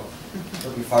bronchial.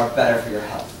 It'll be far better for your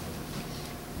health.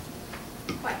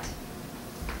 Quite.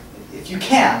 If you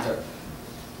can't,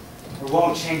 or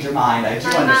won't change your mind, I do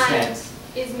My understand. mind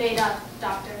is made up,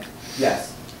 Doctor. Yes.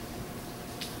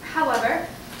 However,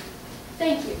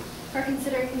 thank you for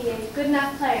considering me a good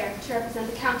enough player to represent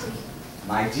the county.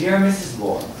 My dear Mrs.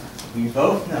 Lorimer, we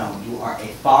both know you are a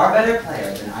far better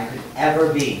player than I could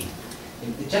ever be.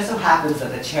 It just so happens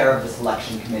that the chair of the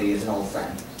selection committee is an old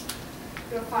friend.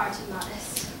 You're far too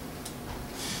modest.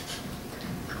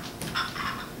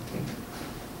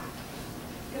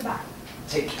 Goodbye.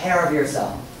 Take care of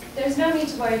yourself. There's no need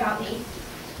to worry about me.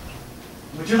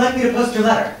 Would you like me to post your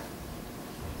letter?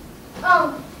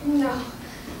 Oh, no.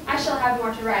 I shall have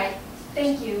more to write.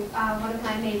 Thank you. One of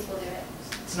my maids will do it.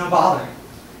 It's no bother.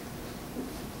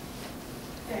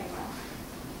 Very well.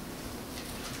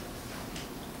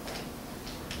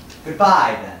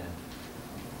 Goodbye, then.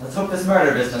 Let's hope this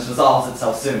murder business resolves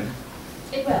itself soon.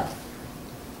 It will.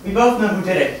 We both know who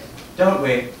did it, don't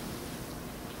we?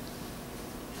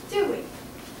 Do we?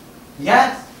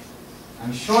 Yes.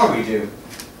 I'm sure we do.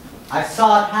 I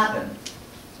saw it happen.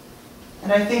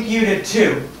 And I think you did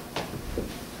too.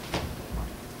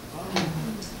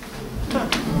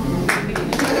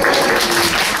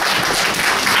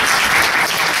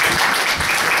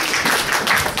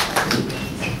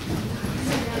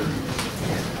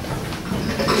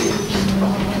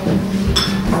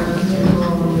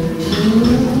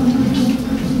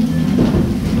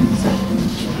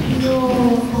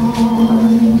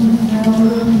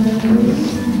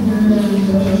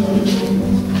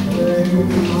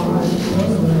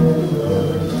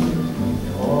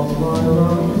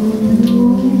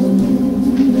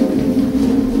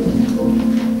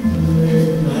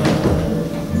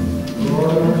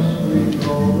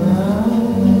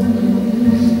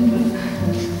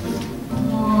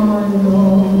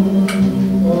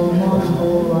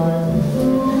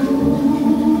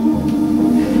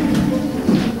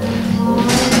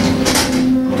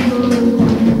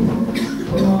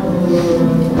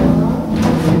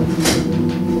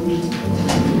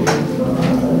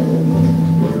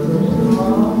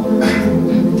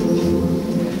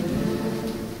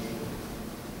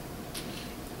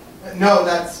 No,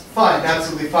 that's fine,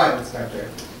 absolutely fine, Inspector.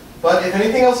 But if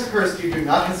anything else occurs to you, do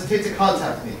not hesitate to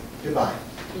contact me. Goodbye.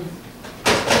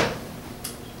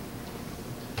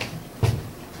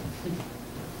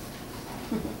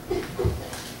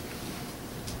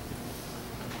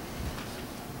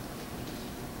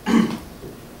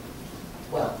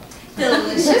 Well.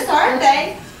 Delicious, aren't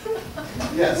they?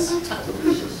 Yes.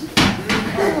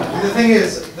 The thing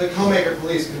is, the Commaker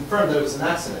police confirmed that it was an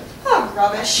accident. Oh,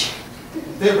 rubbish.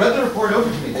 They read the report over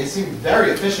to me. They seemed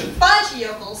very efficient. Bunch of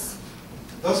yokels.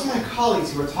 Those are my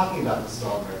colleagues you were talking about, Mrs.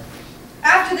 Oliver.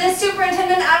 After this,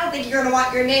 Superintendent, I don't think you're going to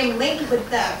want your name linked with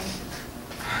them.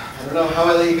 I don't know how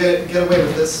I let you get away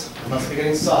with this. I must be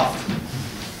getting soft.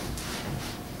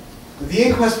 The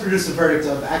inquest produced a verdict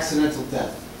of accidental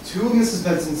death. Two of Mrs.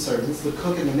 Benson's servants, the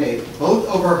cook and the maid, both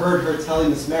overheard her telling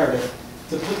Miss Meredith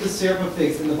to put the syrup of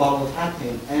figs in the bottle of hat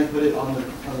paint and put it on the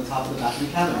top of the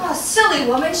bathroom cabinet. Oh, silly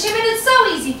woman. She made it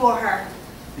so easy for her.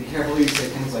 Be careful who you say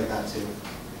things like that to.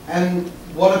 And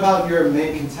what about your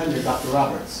main contender, Dr.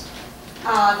 Roberts?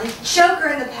 Ah, the joker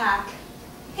in the pack.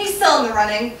 He's still in the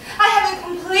running. I haven't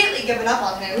completely given up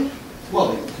on him.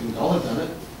 Well, they couldn't all have done it.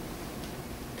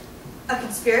 A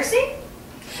conspiracy?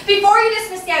 Before you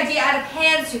dismiss the idea out of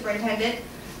hand, Superintendent,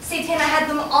 Satana had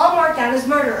them all marked down as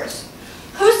murderers.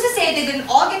 Who's to say they didn't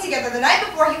all get together the night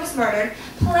before he was murdered,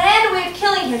 plan a way of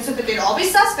killing him so that they'd all be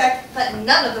suspect, but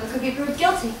none of them could be proved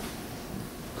guilty?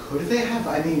 Could they have?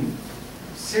 I mean,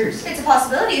 seriously. It's a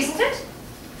possibility, isn't it?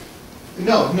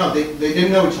 No, they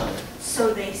didn't know each other.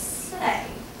 So they say.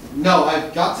 No,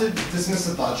 I've got to dismiss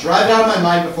the thought. Drive it out of my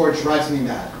mind before it drives me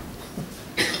mad.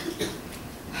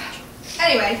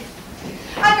 Anyway,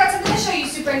 I've got something to show you,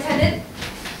 Superintendent.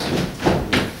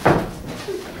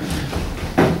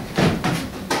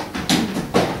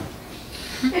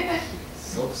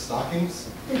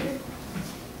 stockings?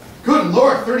 Good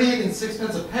Lord, 38 and 6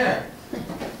 pence a pair.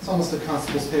 It's almost a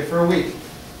constable's pay for a week.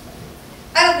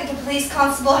 I don't think a police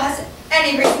constable has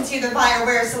any reason to either buy or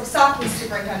wear silk stockings,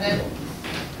 Superintendent.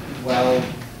 Well,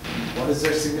 what is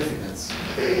their significance?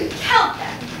 Count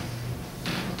them.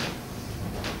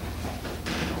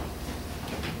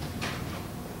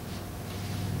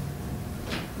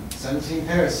 17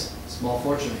 pairs. Small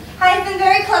fortune. I've been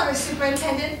very clever,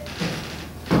 Superintendent.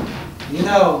 You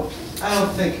know, I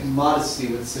don't think modesty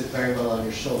would sit very well on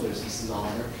your shoulders, Mrs.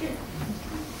 Oliver.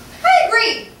 I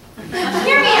agree.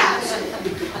 Hear me out.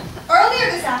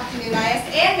 Earlier this afternoon, I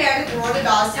asked Anne Meredith and Rhoda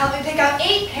Dawes to help me pick out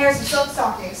 8 pairs of silk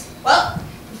stockings. Well,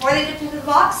 before they dipped into the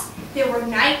box, there were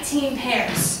 19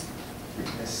 pairs.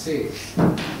 I see.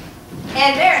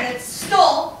 Anne Meredith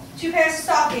stole 2 pairs of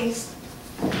stockings.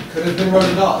 Could have been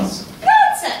Rhoda Dawes.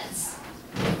 Nonsense!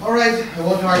 All right, I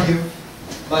won't argue.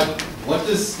 But what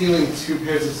does stealing 2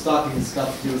 pairs of stockings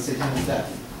got to do with Satan's death?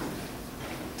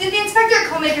 Did the inspector at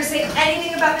Coalmaker say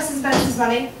anything about Mrs. Benson's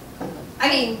money? I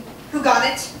mean, who got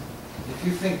it? If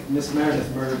you think Miss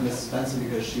Meredith murdered Mrs. Benson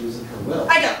because she was in her will.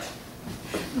 I don't.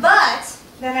 But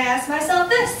then I asked myself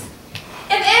this.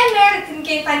 If Anne Meredith didn't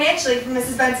gain financially from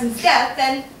Mrs. Benson's death,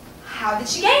 then how did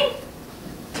she gain?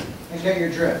 I get your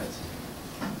drift.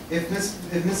 If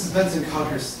Mrs. Benson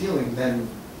caught her stealing, then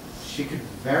she could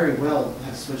very well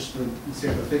have switched the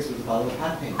Monsieur Fix with a bottle of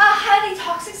hat paint. A highly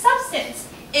toxic substance.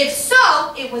 If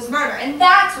so, it was murder, and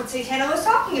that's what Satana was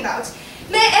talking about.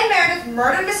 Anne Meredith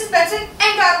murdered Mrs. Benson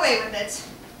and got away with it.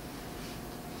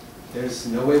 There's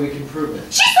no way we can prove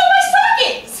it. She stole my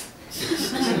stockings!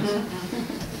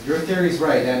 Your theory's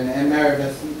right, and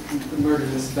Meredith murdered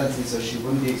Mrs. Benson so she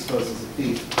wouldn't be exposed as a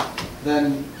thief.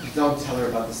 Then don't tell her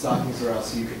about the stockings or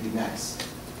else you could be next.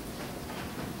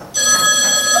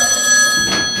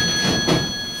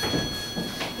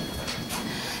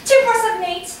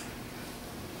 2478.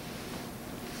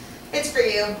 It's for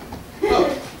you. Oh,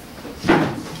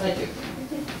 thank you.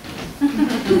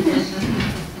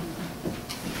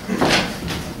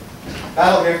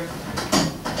 Battle here.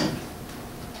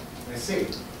 I see.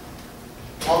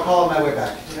 I'll call on my way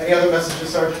back. Any other messages,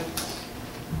 Sergeant?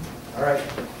 All right.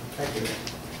 Thank you.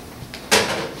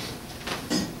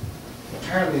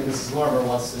 Apparently, Mrs. Lorimer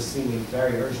wants to see me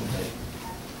very urgently.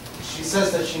 She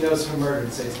says that she knows who murdered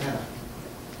Satana.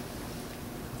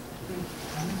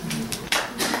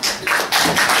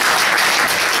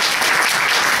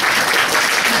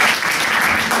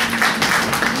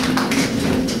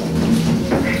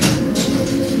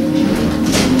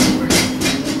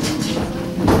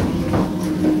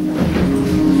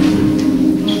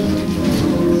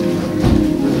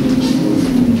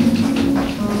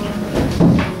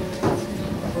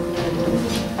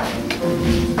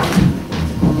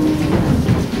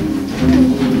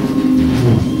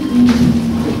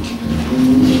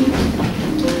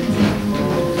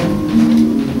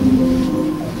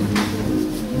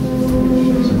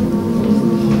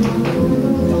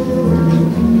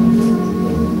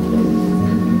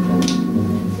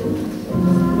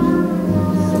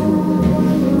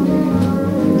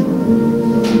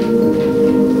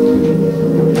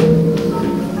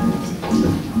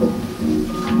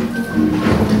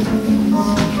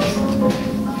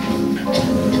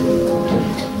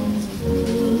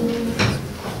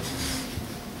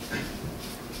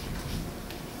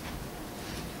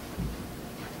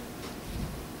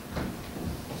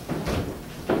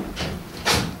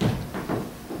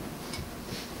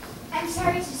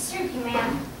 Sorry to disturb you,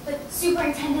 ma'am, but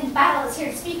Superintendent Battle is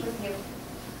here to speak with you.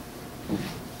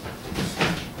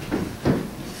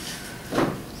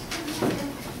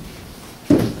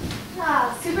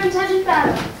 Ah, Superintendent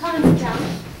Battle, come and sit down.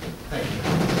 Thank you.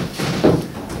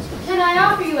 Can I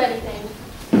offer you anything?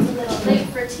 It's a little late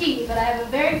for tea, but I have a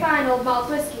very fine old malt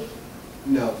whiskey.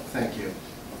 No, thank you.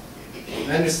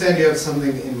 I understand you have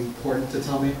something important to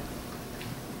tell me.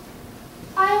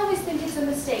 I always think it's a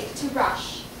mistake to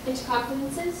rush into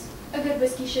confidences. A good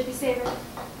whiskey should be savored.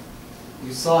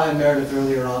 You saw Anne Meredith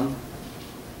earlier on.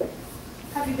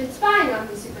 Have you been spying on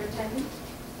me, Superintendent?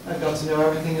 I've got to know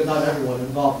everything about everyone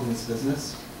involved in this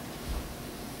business.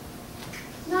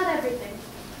 Not everything.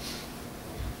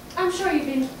 I'm sure you've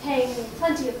been paying me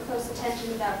plenty of close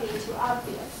attention without being too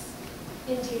obvious.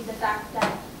 Indeed, the fact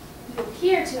that you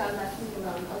appear to have left me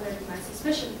alone alerted my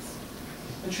suspicions.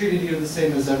 I treated you the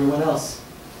same as everyone else.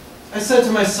 I said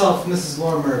to myself, Mrs.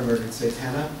 Lorimer murdered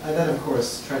Satana. I then, of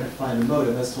course, tried to find a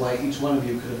motive as to why each one of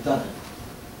you could have done it.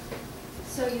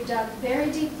 So you dug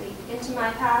very deeply into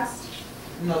my past?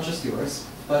 Not just yours,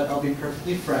 but I'll be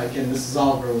perfectly frank, and Mrs.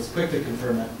 Oliver was quick to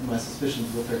confirm my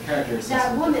suspicions with her character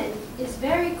assessment. That woman is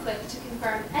very quick to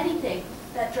confirm anything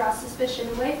that draw suspicion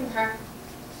away from her.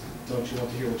 Don't you want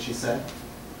to hear what she said?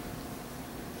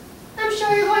 I'm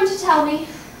sure you're going to tell me,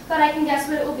 but I can guess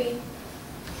what it will be.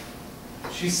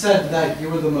 She said that you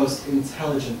were the most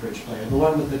intelligent bridge player, the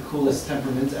one with the coolest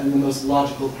temperament and the most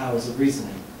logical powers of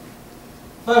reasoning.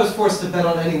 If I was forced to bet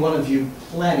on any one of you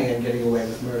planning on getting away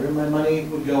with murder, my money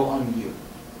would go on you.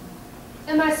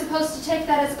 Am I supposed to take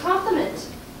that as a compliment?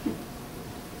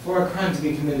 For a crime to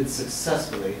be committed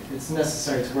successfully, it's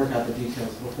necessary to work out the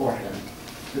details beforehand.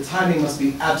 The timing must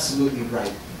be absolutely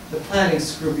right, the planning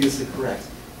scrupulously correct,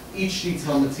 each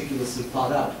detail meticulously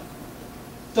thought out.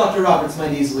 Dr. Roberts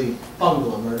might easily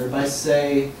bungle a murder by,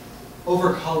 say,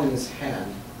 overcalling his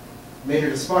hand. Major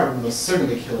Despartin would most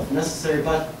certainly kill if necessary,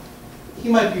 but he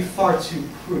might be far too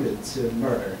prudent to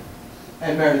murder,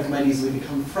 and Meredith might easily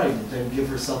become frightened and give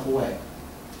herself away.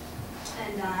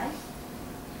 And I?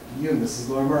 You, Mrs.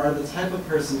 Lorimer, are the type of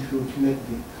person who would commit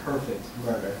the perfect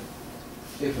murder,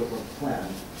 if it were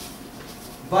planned.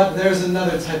 But there's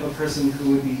another type of person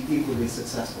who would be equally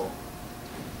successful.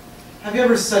 Have you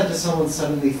ever said to someone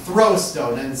suddenly, throw a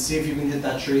stone and see if you can hit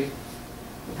that tree?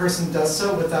 The person does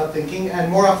so without thinking,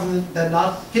 and more often than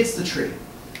not, hits the tree.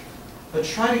 But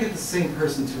try to get the same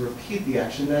person to repeat the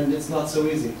action, and it's not so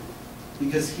easy,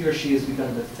 because he or she has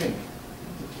begun to think,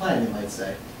 to plan, you might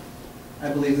say. I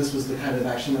believe this was the kind of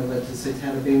action that led to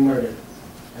Satana being murdered,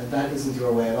 and that isn't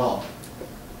your way at all.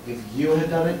 If you had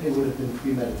done it, it would have been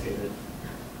premeditated.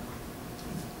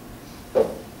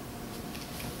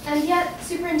 And yet,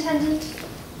 Superintendent,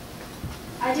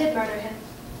 I did murder him.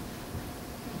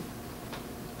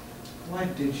 Why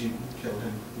did you kill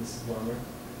him, Mrs. Lorimer?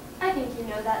 I think you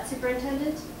know that,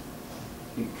 Superintendent.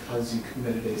 Because you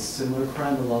committed a similar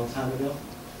crime a long time ago?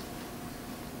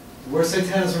 Were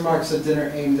Satana's remarks at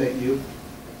dinner aimed at you?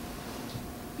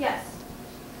 Yes.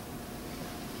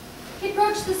 He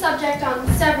broached the subject on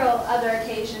several other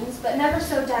occasions, but never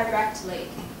so directly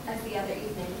as the other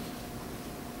evening.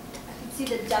 I could see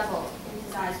the devil in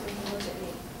his eyes when he looked at me,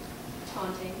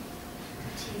 taunting,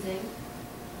 teasing.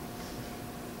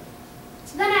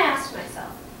 So then I asked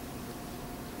myself,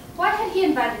 why had he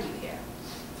invited you here?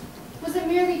 Was it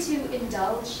merely to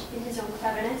indulge in his own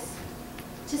cleverness?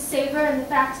 To savor in the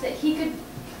fact that he could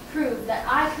prove that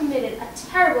I committed a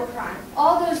terrible crime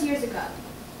all those years ago,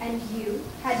 and you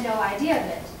had no idea of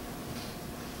it?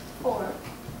 Or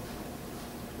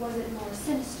was it more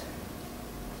sinister?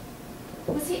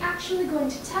 Was he actually going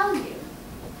to tell you?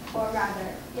 Or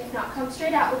rather, if not come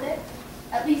straight out with it,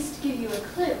 at least give you a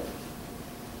clue?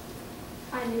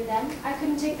 I knew then I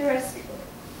couldn't take the risk.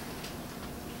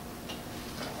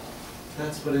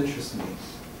 That's what interests me.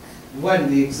 When,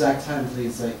 the exact time,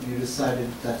 please, that you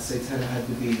decided that Satana had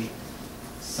to be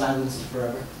silenced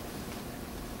forever?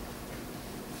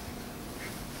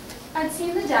 I'd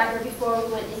seen the dagger before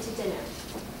we went into dinner.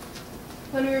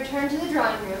 When we returned to the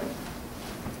drawing room,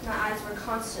 my eyes were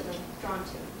constantly drawn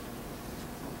to it.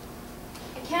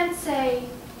 I can't say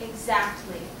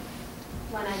exactly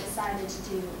when I decided to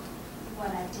do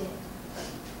what I did.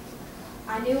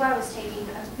 I knew I was taking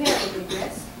a very big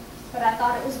risk, but I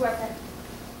thought it was worth it.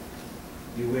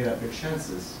 You weighed up your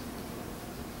chances.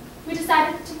 We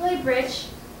decided to play bridge.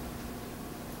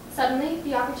 Suddenly,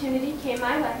 the opportunity came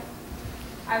my way.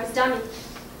 I was dummy.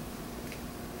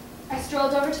 I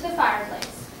strolled over to the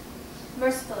fireplace.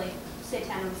 Mercifully,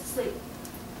 Satana was asleep.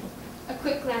 A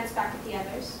quick glance back at the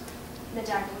others, and the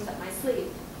dagger was up my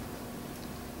sleeve.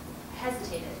 I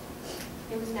hesitated.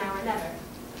 It was now or never.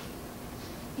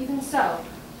 Even so,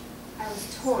 I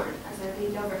was torn as I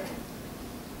leaned over him.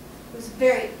 It was a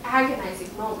very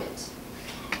agonizing moment.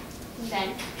 And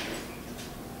then,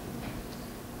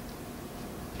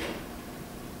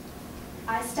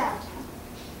 I stabbed him.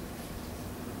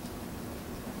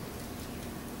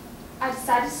 I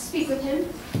decided to speak with him.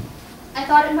 I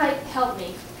thought it might help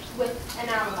me with an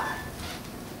alibi.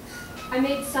 I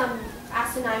made some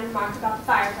asinine remark about the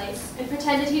fireplace and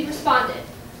pretended he'd responded,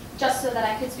 just so that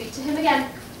I could speak to him again.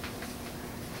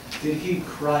 Did he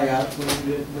cry out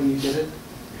when you did it?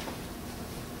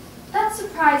 That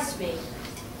surprised me.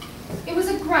 It was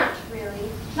a grunt, really,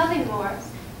 nothing more.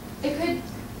 It could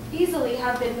easily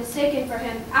have been mistaken for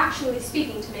him actually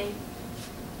speaking to me.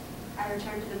 I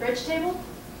returned to the bridge table.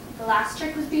 The last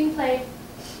trick was being played.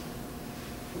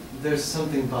 There's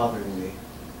something bothering me.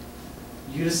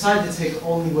 You decide to take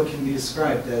only what can be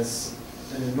described as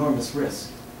an enormous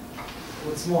risk.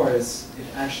 What's more is, it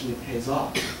actually pays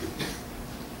off.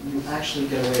 You actually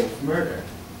get away with murder.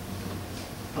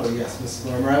 Oh yes, Mrs.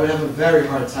 Lorimer, I would have a very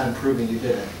hard time proving you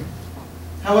did it.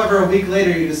 However, a week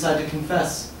later you decide to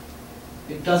confess.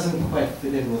 It doesn't quite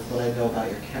fit in with what I know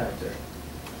about your character.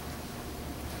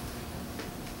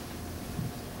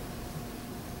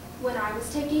 When I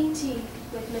was taking tea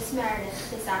with Miss Meredith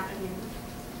this afternoon,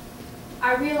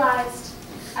 I realized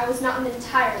I was not an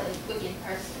entirely wicked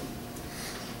person.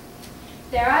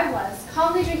 There I was,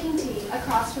 calmly drinking tea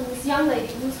across from this young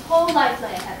lady whose whole life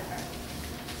lay ahead of her.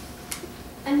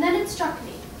 And then it struck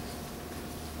me.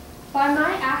 By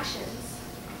my actions,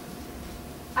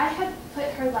 I had put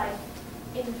her life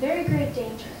in very grave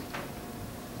danger.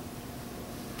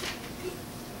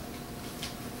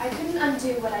 I couldn't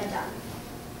undo what I'd done.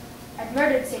 I'd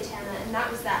murdered Satana, and that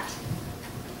was that.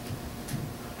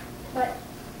 But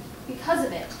because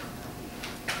of it,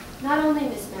 not only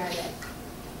Miss Meredith,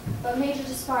 but Major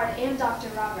Despard and Dr.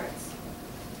 Roberts,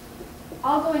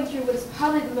 all going through what is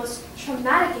probably the most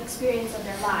traumatic experience of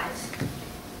their lives,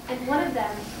 and one of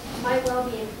them might well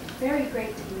be in very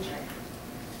great danger.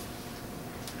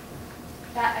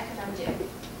 That I could undo.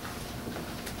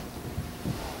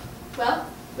 Well,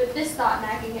 with this thought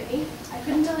nagging at me, I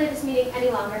couldn't delay this meeting any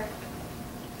longer.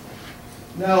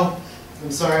 No, I'm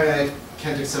sorry, I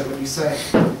can't accept what you say.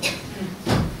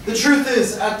 The truth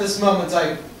is, at this moment,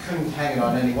 I couldn't hang it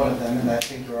on any one of them, and I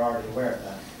think you're already aware of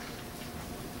that.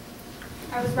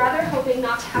 I was rather hoping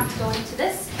not to have to go into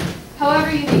this.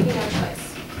 However, you leave me no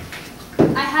choice.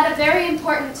 I had a very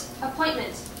important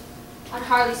appointment on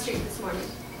Harley Street this morning.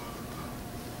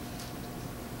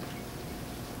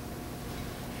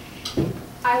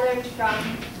 I learned from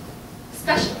a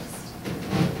specialist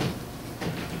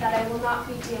that I will not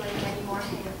be dealing any more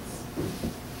hands.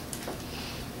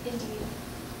 Indeed,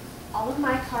 all of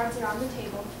my cards are on the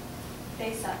table,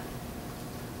 face up.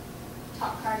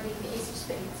 Top card being the Ace of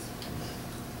Spades.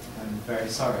 I'm very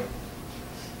sorry.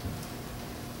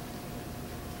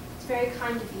 It's very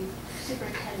kind of you,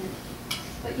 Superintendent,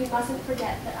 but you mustn't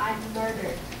forget that I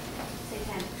murdered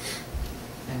Satana.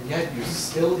 And yet you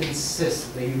still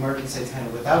insist that you murdered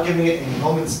Satana without giving it a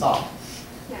moment's thought.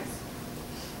 Yes.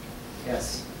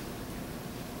 Yes.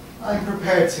 I'm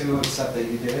prepared to accept that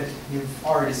you did it. You've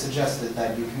already suggested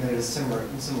that you committed a similar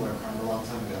crime a long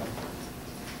time ago,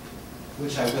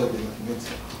 which I will be looking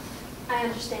into. I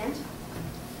understand.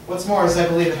 What's more is I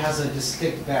believe it has a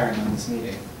distinct bearing on this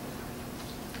meeting.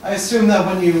 I assume that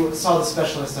when you saw the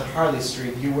specialist at Harley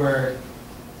Street, you were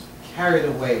carried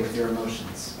away with your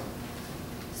emotions.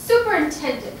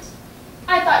 Superintendent,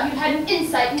 I thought you'd had an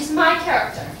insight into my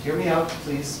character. Hear me out,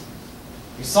 please.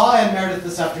 You saw Anne Meredith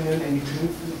this afternoon and you couldn't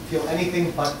feel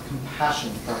anything but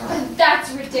compassion for her. That's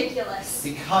ridiculous.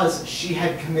 Because she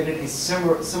had committed a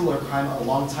similar crime a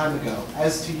long time ago,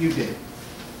 as to you did.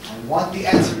 I want the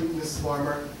answer, Mrs.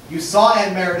 Lorimer. You saw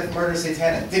Anne Meredith murder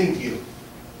Satana, didn't you?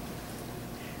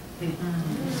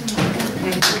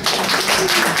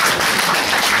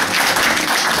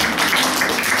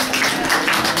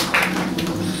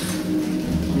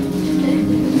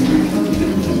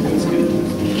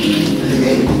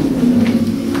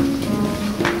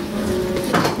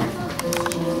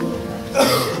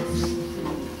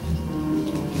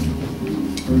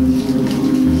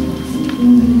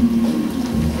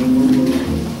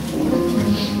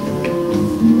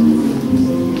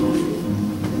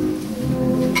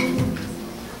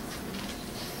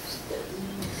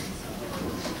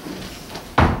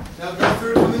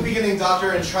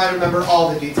 Doctor, and try to remember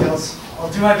all the details.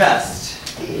 I'll do my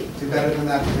best. Do better than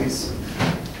that, please.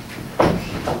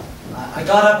 I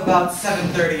got up about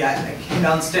 7:30. I came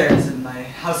downstairs and my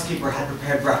housekeeper had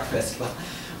prepared breakfast.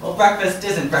 Well, breakfast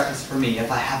isn't breakfast for me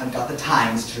if I haven't got the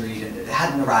Times to read, and it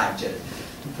hadn't arrived yet. It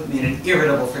put me in an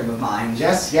irritable frame of mind.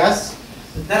 Yes, yes?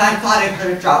 Then I thought I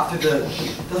heard it drop through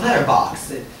the letter box.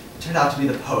 It turned out to be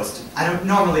the post. I don't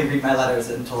normally read my letters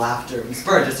until after Miss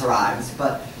Burgess arrives,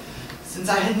 but since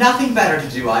I had nothing better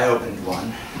to do, I opened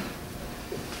one.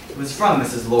 It was from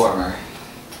Mrs. Lorimer.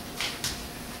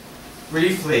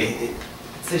 Briefly, it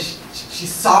says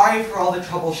she's sorry for all the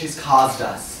trouble she's caused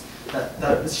us, that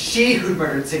it was she who'd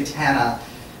murdered Satana,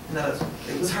 and that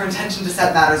it was her intention to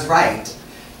set matters right.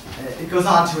 It goes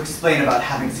on to explain about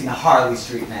having seen a Harley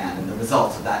Street man and the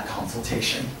result of that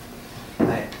consultation.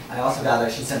 I also gather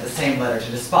she sent the same letter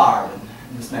to Despard and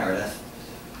Miss Meredith.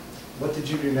 What did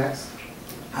you do next?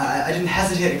 I didn't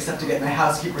hesitate except to get my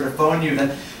housekeeper to phone you.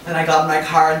 Then I got in my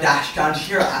car and dashed down to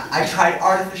here. I tried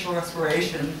artificial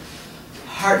respiration,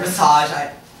 heart massage.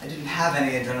 I didn't have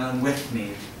any adrenaline with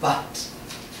me, but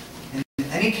in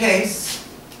any case,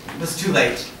 it was too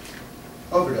late.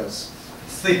 Overdose.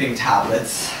 Sleeping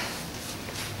tablets.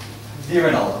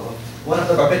 Virinol, one of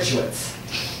the barbiturates.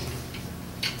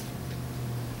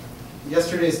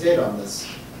 Yesterday's date on this.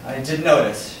 I did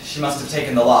notice. She must have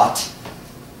taken the lot.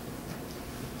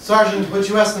 Sergeant, would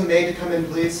you ask the maid to come in,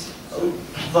 please? Oh,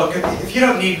 look, if you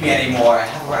don't need me anymore, I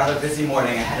have a rather busy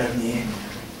morning ahead of me.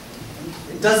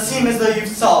 It does seem as though you've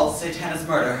solved Satana's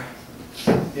murder.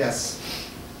 Yes,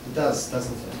 it does,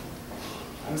 doesn't it?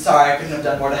 I'm sorry I couldn't have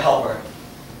done more to help her.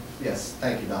 Yes,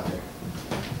 thank you, Doctor.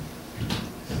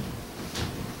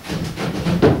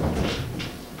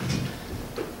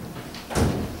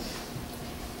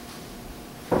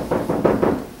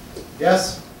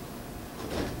 Yes?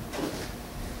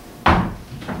 Come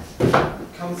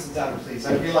and sit down, please.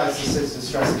 I realize this is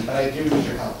distressing, but I do need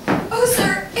your help. Oh,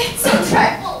 sir, it's so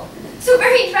dreadful. So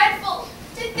very dreadful.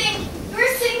 To think you were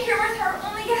sitting here with her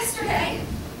only yesterday.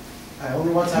 I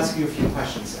only want to ask you a few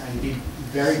questions, and be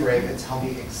very brave and tell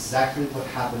me exactly what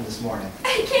happened this morning.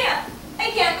 I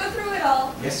can't go through it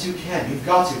all. Yes, you can. You've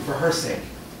got to, for her sake.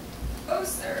 Oh,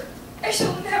 sir, I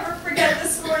shall never forget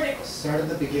this morning. Start at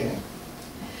the beginning.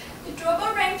 The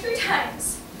doorbell rang 3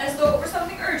 times, as though it were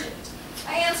something urgent.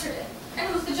 I answered it, and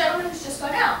it was the gentleman who's just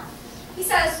gone out. He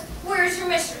says, "Where is your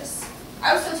mistress?"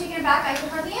 I was so taken aback I could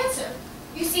hardly answer.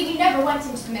 You see, we never went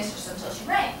into the mistress until she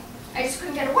rang. I just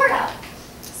couldn't get a word out.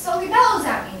 So he bellows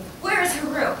at me, "Where is her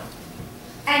room?"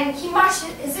 And he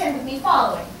marches in with me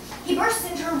following. He bursts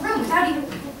into her room without even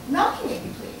knocking, if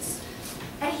you please.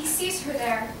 And he sees her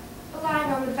there,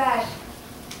 lying on the bed.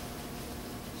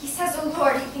 He says, "Oh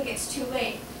Lord, I think it's too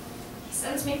late." He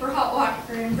sends me for hot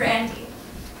water and brandy.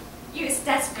 He was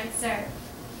desperate, sir.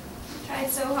 He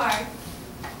tried so hard.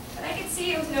 But I could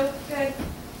see it was no good.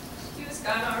 He was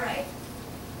gone all right.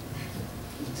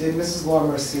 Did Mrs.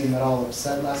 Lorimer seem at all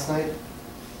upset last night?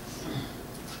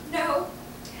 No,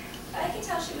 but I can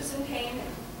tell she was in pain.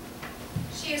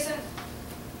 She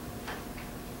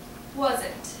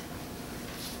wasn't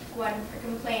one for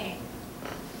complaining.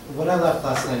 When I left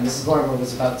last night, Mrs. Lorimer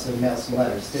was about to mail some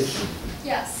letters, did she?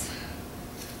 Yes.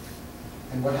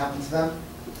 And what happened to them?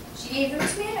 She gave them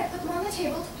to me and I put them on the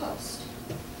table to post.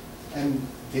 And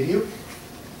did you?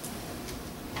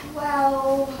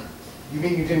 Well, You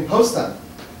mean you didn't post them?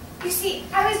 you see,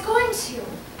 I was going to,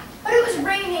 but it was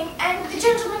raining and the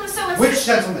gentleman was so Which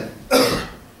gentleman? The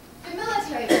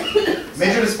military man.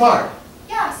 Major Despard.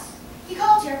 Yes, he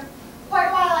called here quite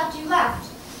a while after you left.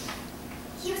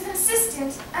 He was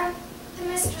insistent, and the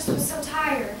mistress was so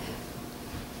tired.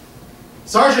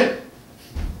 Sergeant!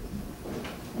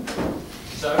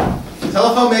 Sir?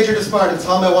 Telephone Major Despard and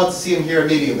tell him I want to see him here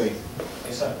immediately.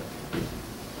 Yes, sir.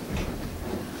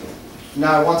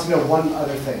 Now I want to know one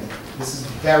other thing. This is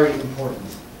very important.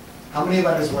 How many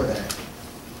letters were there?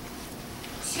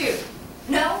 2.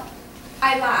 No,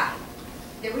 I lied.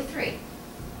 There were 3.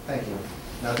 Thank you.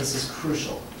 Now this is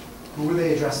crucial. Who were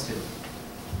they addressed to?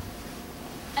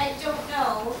 I don't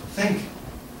know. Think.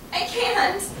 I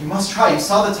can't. You must try. You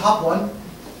saw the top one.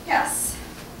 Yes,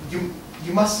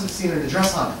 You must have seen an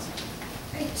address on it.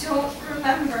 I don't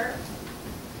remember.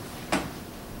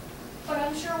 But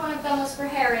I'm sure one of them was for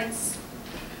Harrod's.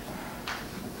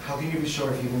 How can you be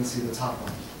sure if you didn't see the top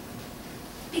one?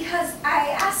 Because I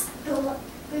asked the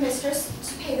mistress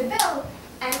to pay the bill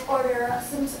and order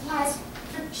some supplies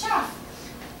for chef.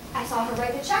 I saw her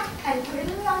write the check and put it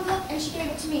in the envelope, and she gave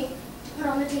it to me to put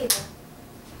on the table.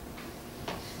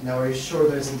 Now are you sure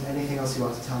there isn't anything else you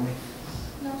want to tell me?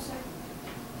 No, sir.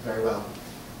 Very well.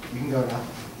 You can go now.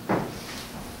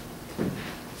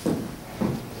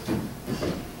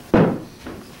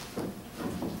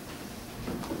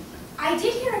 I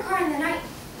did hear a car in the night.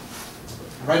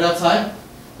 Right outside?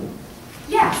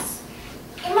 Yes.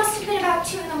 It must have been about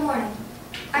 2 in the morning.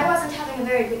 I wasn't having a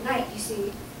very good night, you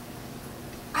see.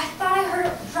 I thought I heard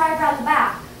it drive around the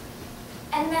back,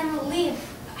 and then leave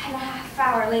a half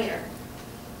hour later.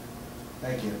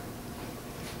 Thank you.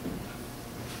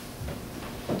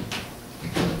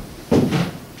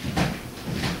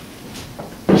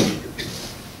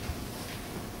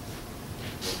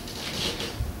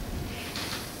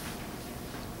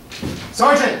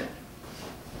 Sergeant!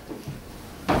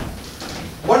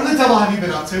 What in the devil have you been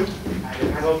up to?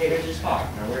 I located his car.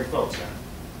 Now, where it goes, sir.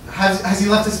 Has he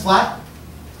left his flat?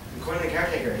 According to the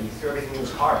caretaker, he threw everything in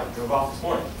his car and drove off this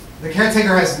morning. The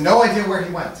caretaker has no idea where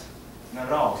he went. Not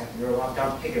at all, except we were locked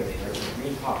down Piccadilly. There was a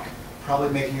green park. Probably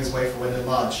making his way for Wyndham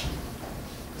Lodge.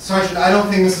 Sergeant, I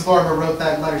don't think Mrs. Lorimer wrote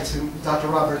that letter to Dr.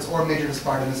 Roberts or Major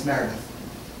Despard and Miss Meredith.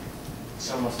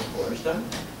 Someone must have forged them.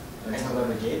 And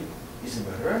whoever did, he's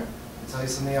the murderer. I'll tell you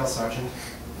something else, Sergeant.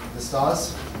 Miss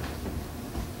Dawes,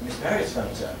 Miss Meredith's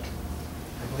friend, sir.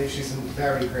 I believe she's in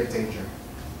very great danger.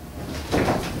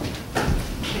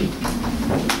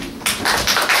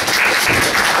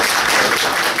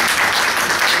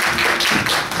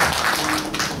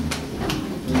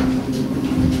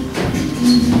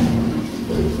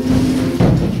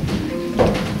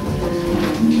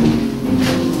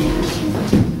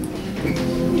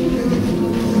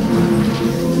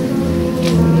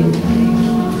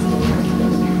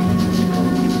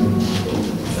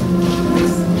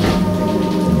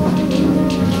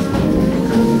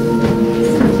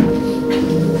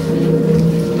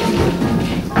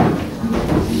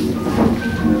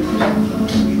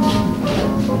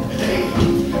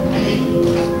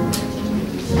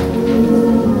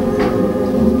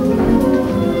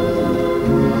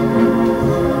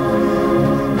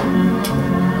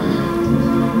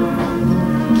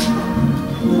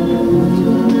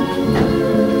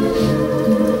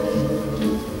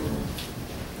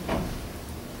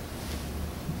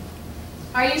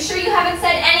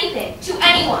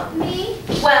 anyone. Me?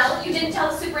 Well, you didn't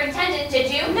tell the superintendent,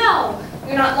 did you? No.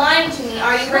 You're not lying to me,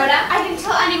 are you, Rhoda? I can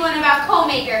tell anyone about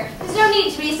Comemaker. There's no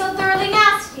need to be so thoroughly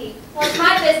nasty. Well, it's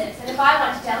my business, and if I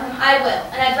want to tell him, I will.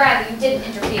 And I'd rather you didn't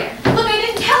interfere. Look, I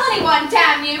didn't tell anyone,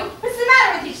 damn you! What's the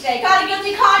matter with you today? Got a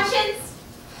guilty conscience?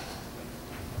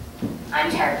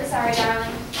 I'm terribly sorry,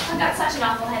 darling. I've got such an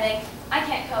awful headache. I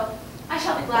can't cope. I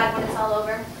shall be glad when it's all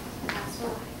over. That's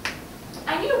why.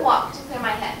 I need a walk to clear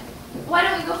my head. Why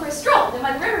don't we go for a stroll in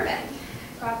my riverbank?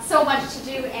 Got so much to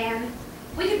do, Anne.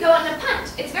 We could go on a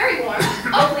punt. It's very warm.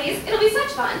 Oh, please. It'll be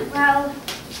such fun. Well,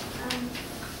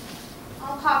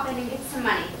 I'll pop in and get some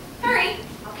money. Hurry.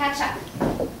 I'll catch up.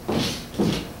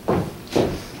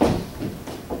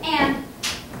 Anne,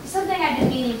 there's something I've been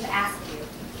meaning to ask you.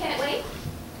 Can it wait?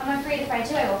 I'm afraid if I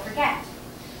do, I will forget.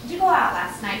 Did you go out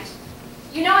last night?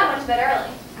 You know I went to bed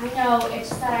early. I know, it's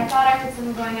just that I thought I heard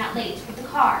someone going out late with the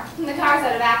car. The car's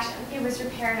out of action. It was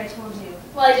repaired, I told you.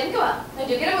 Well, I didn't go out. Now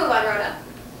do get a move on, Rhoda.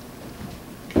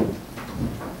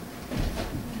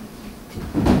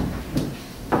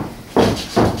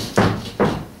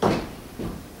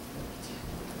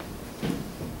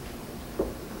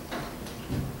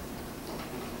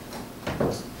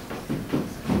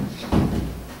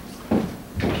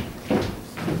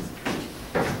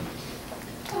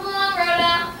 Come along,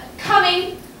 Rhoda.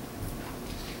 Coming!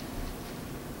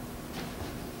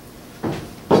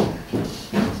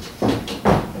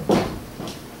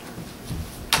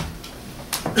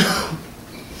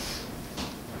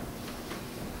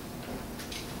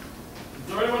 Is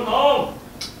there anyone home?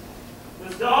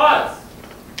 Miss Dodds!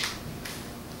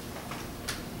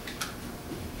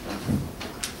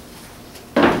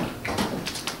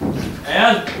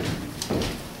 Anne?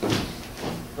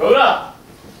 Rhoda!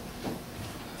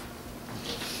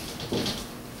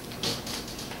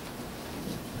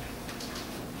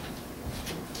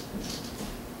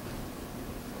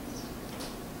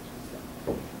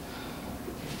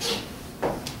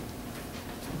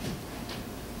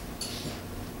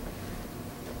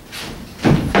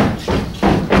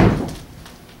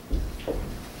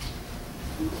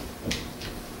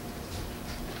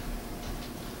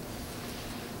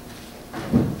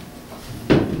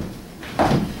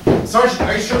 Sergeant,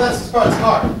 are you sure that's the Spartan's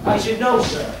car? I should know,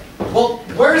 sir. Well,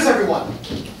 where is everyone?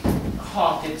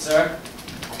 Hawked it, sir.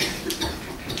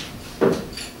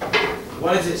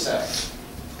 What is it, sir?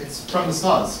 It's from the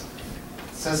Stas.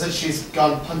 It says that she's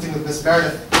gone punting with Miss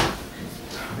Meredith.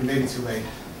 We may be too late.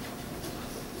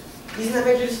 Isn't that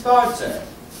Major Despard, sir?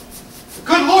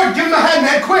 Good Lord, give him a hand,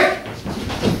 man, quick!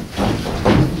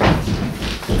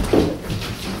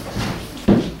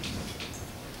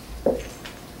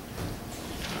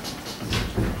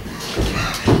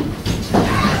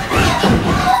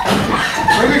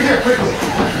 Bring her here, quickly.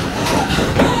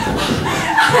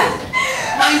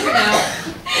 Mine for now.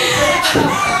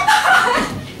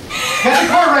 Get the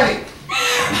car ready.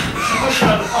 She pushed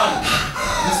out the fun.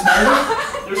 Miss Meredith?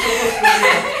 They're so close to the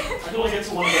wheel. I can only get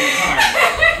to one of them at a time.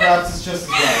 Perhaps it's just as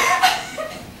well.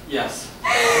 Yes.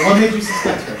 What made you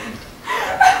suspect her?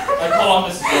 I called on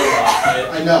Mrs. Oliver last night.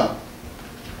 I know.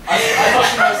 I thought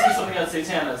she might have seen something at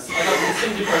Satana's. I got the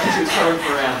distinct impression she was covering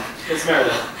for Anne. It's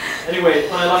Meredith. Anyway,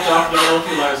 when I left off, there were a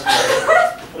few letters for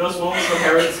her. I noticed one was for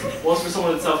Harrods, one was for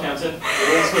someone in Southampton, and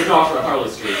one was for a doctor on Harley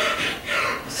Street.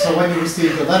 So when you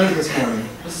received the letter this morning,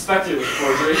 I suspected it was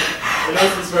forgery. I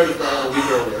noticed Miss Meredith got on a week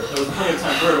earlier. There was plenty of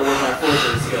time for her to work on my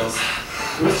forgery skills.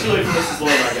 It was too late for Mrs.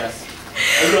 Lord, I guess.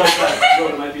 I realized that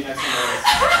Rhoda might be next to notice.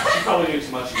 She probably knew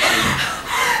too much, you see.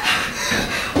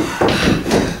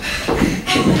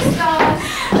 Stop.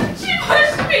 She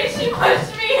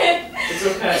pushed me in. It's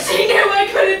okay. She knew I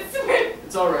couldn't swim.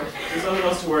 It's alright. There's nothing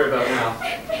else to worry about now.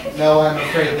 no, I'm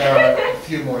afraid there are a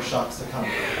few more shocks to come.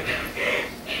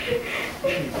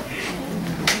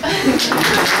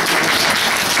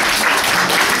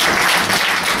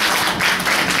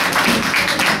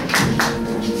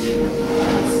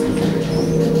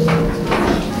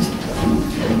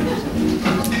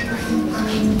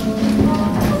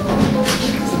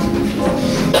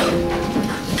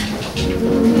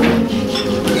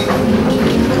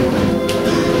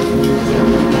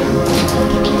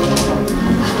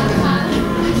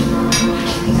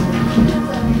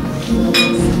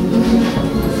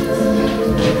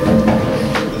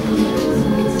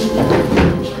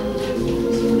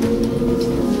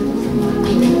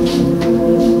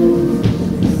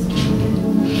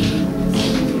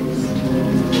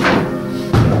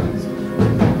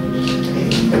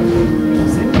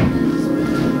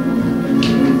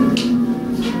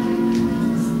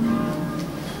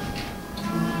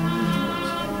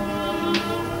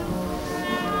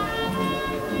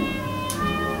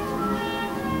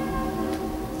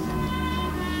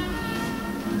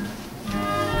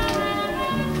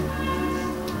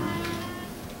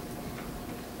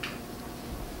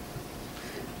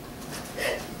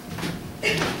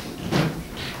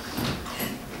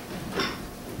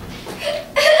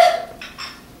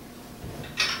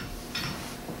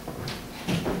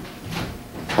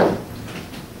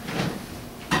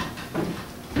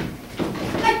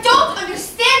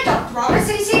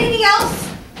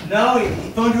 No,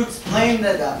 he phoned to explain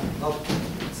that, well,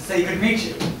 to say he could reach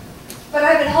you. But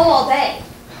I've been home all day.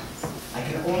 I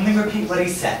can only repeat what he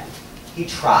said. He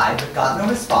tried, but got no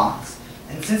response.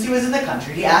 And since he was in the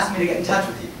country, he asked me to get in touch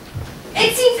with you.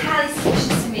 It seems highly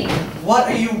suspicious to me.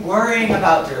 What are you worrying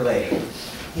about, dear lady?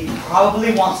 He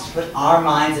probably wants to put our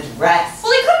minds at rest.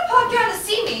 Well, he could have popped down to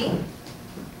see me.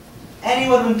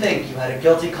 Anyone would think you had a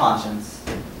guilty conscience.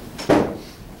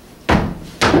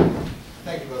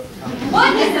 Thank you both for coming.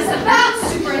 What is this about,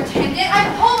 Superintendent?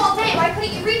 I'm home all day. Why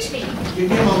couldn't you reach me? Give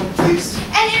me a moment, please.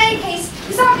 And in any case,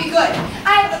 this ought to be good.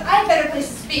 I have better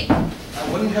places to be.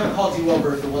 I wouldn't have called you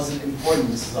over if it wasn't important,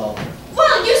 Mrs. Oliver.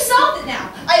 Well, you solved it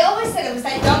now. I always said it was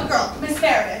that young girl, Miss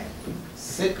Meredith.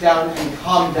 Sit down and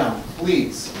calm down,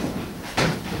 please.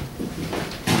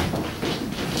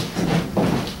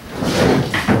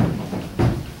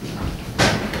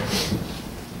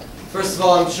 First of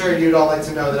all, I'm sure you'd all like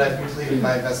to know that I've completed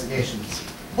my investigations.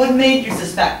 What made you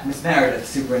suspect Miss Meredith,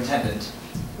 Superintendent?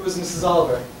 It was Mrs.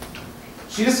 Oliver.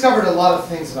 She discovered a lot of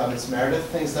things about Miss Meredith,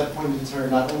 things that pointed to her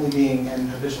not only being an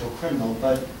habitual criminal,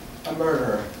 but a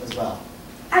murderer as well.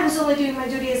 I was only doing my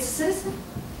duty as a citizen.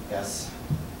 Yes.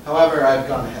 However, I've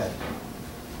gone ahead.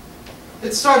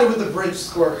 It started with the bridge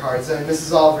scorecards and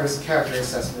Mrs. Oliver's character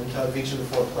assessment of each of the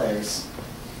 4 players.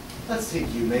 Let's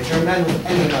take you, Major, a man with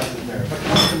any amount of nerve,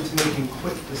 accustomed to making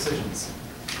quick decisions.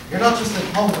 You're not just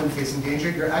at home when facing danger,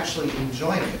 you're actually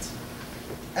enjoying it.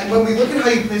 And when we look at how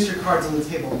you place your cards on the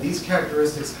table, these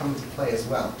characteristics come into play as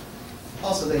well.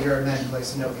 Also that you're a man who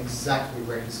likes to know exactly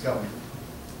where he's going.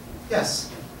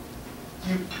 Yes,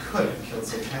 you could have killed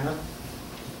Satana,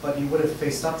 but you would have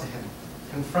faced up to him,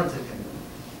 confronted him.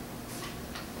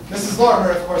 Mrs.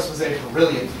 Lorimer, of course, was a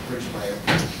brilliant bridge player.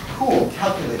 Cool,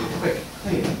 calculated, quick,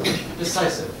 clean,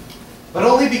 decisive. But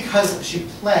only because she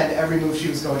planned every move she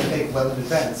was going to make well in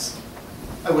advance.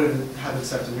 I would have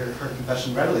accepted her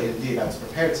confession readily, indeed I was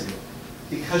prepared to,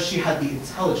 because she had the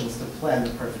intelligence to plan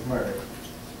the perfect murder.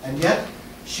 And yet,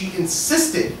 she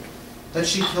insisted that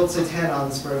she killed Satana on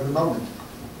the spur of the moment.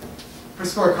 Her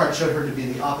scorecard showed her to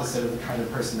be the opposite of the kind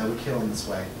of person that would kill in this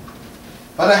way.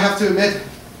 But I have to admit,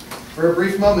 for a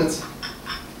brief moment,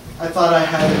 I thought I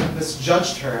had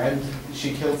misjudged her and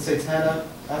she killed Satana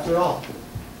after all.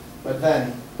 But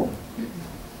then,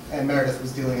 Aunt Meredith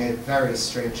was dealing a very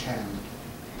strange hand.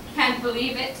 Can't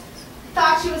believe it.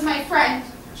 Thought she was my friend.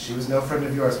 She was no friend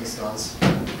of yours, Miss Dawes.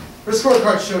 Her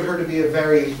scorecard showed her to be a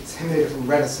very timid,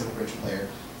 reticent bridge player,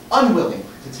 unwilling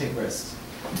to take risks.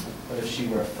 But if she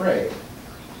were afraid,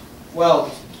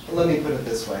 well, let me put it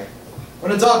this way.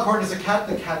 When a dog corners a cat,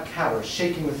 the cat cowers,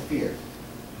 shaking with fear.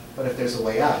 But if there's a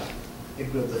way out,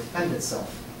 it will defend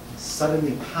itself,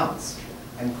 suddenly pounce,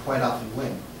 and quite often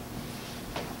win.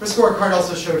 Her scorecard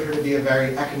also showed her to be a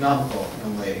very economical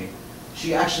young lady.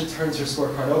 She actually turns her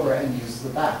scorecard over and uses the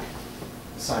back.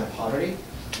 A sign of poverty,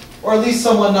 or at least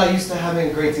someone not used to having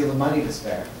a great deal of money to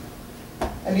spare.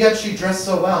 And yet she dressed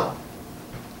so well.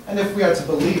 And if we are to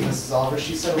believe Mrs. Oliver,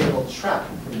 she set a little trap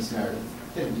for Miss Meredith,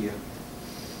 didn't you?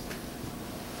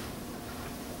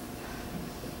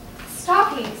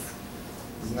 Stockings.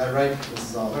 Isn't that right,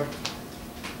 Mrs. Oliver?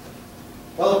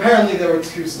 Well, apparently there were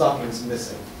 2 stockings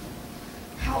missing.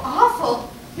 How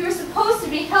awful. You were supposed to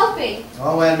be helping.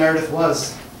 Oh, Aunt Meredith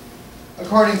was.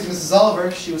 According to Mrs.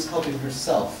 Oliver, she was helping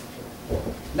herself.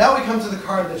 Now we come to the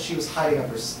card that she was hiding up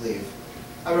her sleeve.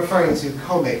 I'm referring to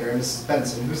co-maker Mrs.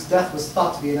 Benson, whose death was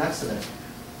thought to be an accident.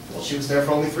 Well, she was there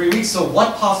for only 3 weeks, so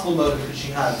what possible motive could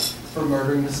she have for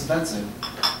murdering Mrs. Benson?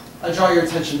 I draw your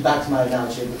attention back to my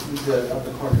analogy of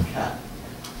the cornered cat.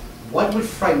 What would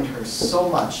frighten her so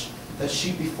much that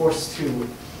she'd be forced to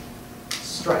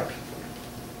strike?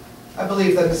 I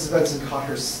believe that Mrs. Benson caught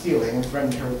her stealing and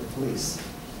threatened her with the police.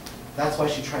 That's why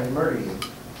she tried to murder you,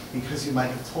 because you might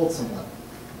have told someone.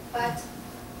 But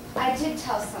I did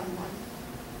tell someone.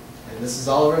 And Mrs.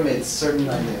 Oliver made certain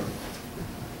I knew.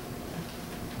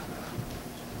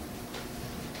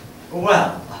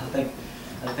 Well,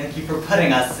 thank you for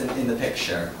putting us in the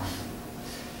picture.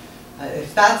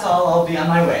 If that's all, I'll be on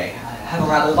my way. I have a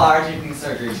rather large evening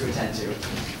surgery to attend to.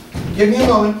 Give me a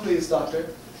moment, please,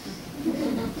 Doctor.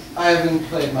 I haven't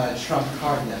played my trump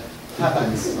card yet. Have I,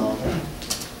 Mrs. Oliver?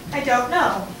 I don't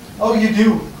know. Oh, you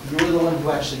do. You were the one who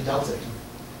actually dealt it.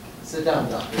 Sit down,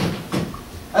 Doctor.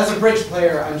 As a bridge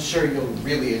player, I'm sure you'll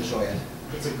really enjoy it.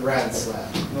 It's a grand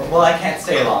slam. Well, I can't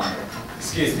stay longer.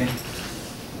 Excuse me.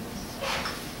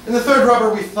 In the 3rd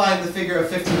rubber, we find the figure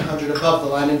of 1,500 above the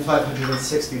line and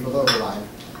 560 below the line.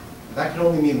 That can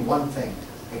only mean one thing: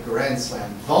 a grand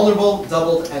slam. Vulnerable,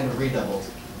 doubled, and redoubled.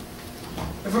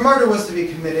 If a murder was to be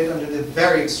committed under the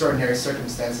very extraordinary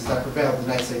circumstances that prevailed the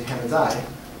night Satana died,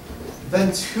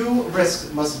 then two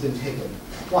risks must have been taken.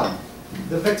 One,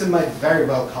 the victim might very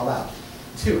well call out.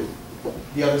 Two,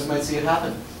 the others might see it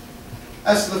happen.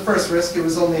 As to the first risk, it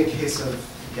was only a case of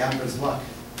gambler's luck.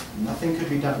 Nothing could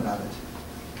be done about it.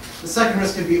 The second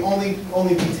risk could be only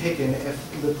be taken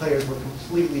if the players were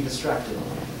completely distracted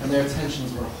and their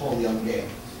attentions were wholly on the game.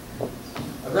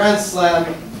 A grand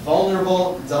slam,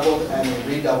 vulnerable, doubled, and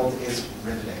redoubled is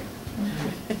riveting.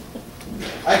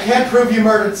 I can't prove you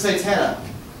murdered Satana,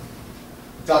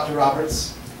 Dr.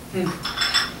 Roberts.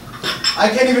 I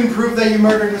can't even prove that you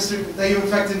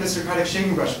infected Mr. Craddock's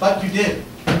shaving brush, but you did.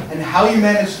 And how you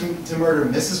managed to murder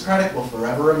Mrs. Craddock will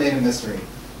forever remain a mystery.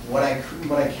 What I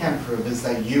can prove is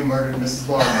that you murdered Mrs.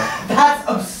 Lorimer. That's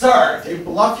absurd! You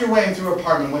bluff your way into her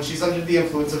apartment when she's under the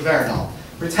influence of Veronal.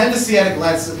 Pretend to see at a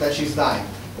glance that she's dying.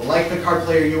 Like the card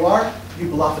player you are, you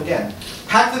bluff again.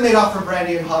 Pack the maid off for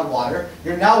brandy and hot water.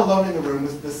 You're now alone in the room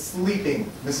with the sleeping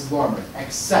Mrs. Lorimer.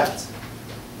 Except,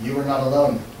 you are not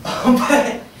alone.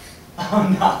 Oh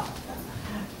no.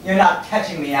 You're not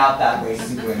catching me out that way,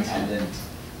 Superintendent.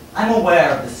 I'm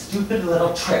aware of the stupid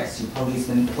little tricks you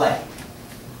policemen play.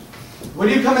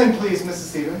 Would you come in, please, Mrs.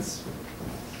 Stevens?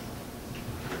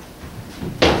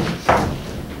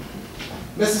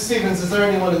 Mrs. Stevens, is there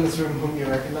anyone in this room whom you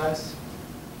recognize?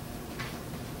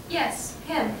 Yes,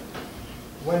 him.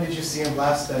 When did you see him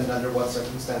last and under what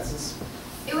circumstances?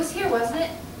 It was here, wasn't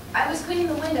it? I was cleaning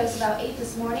the windows about 8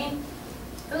 this morning.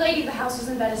 The lady of the house was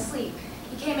in bed asleep.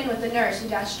 He came in with the nurse, who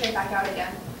dashed straight back out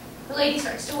again. The lady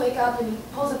starts to wake up, and he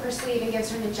pulls up her sleeve and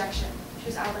gives her an injection. She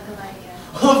was out like a light again.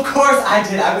 Well, of course I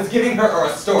did. I was giving her a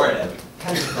restorative.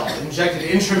 Pentothal, injected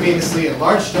intravenously in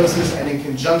large doses and in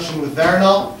conjunction with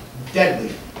Veronal,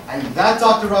 deadly. And that,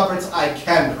 Dr. Roberts, I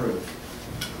can prove.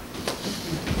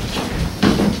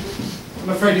 I'm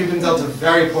afraid you've been dealt a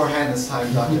very poor hand this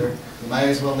time, Doctor. You might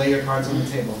as well lay your cards on the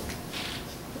table.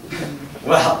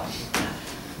 Well,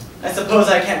 I suppose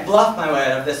I can't bluff my way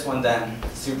out of this one then,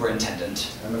 Superintendent.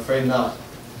 I'm afraid not.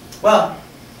 Well,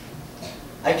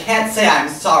 I can't say I'm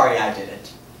sorry I did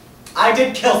it. I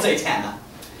did kill Satana.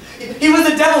 He was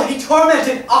a devil. He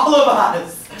tormented all of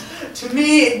us. To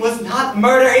me, it was not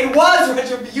murder. It was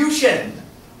retribution.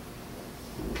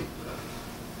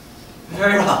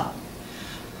 Very well.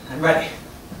 I'm ready.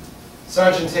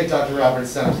 Sergeant, take Dr.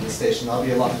 Roberts down to the station. I'll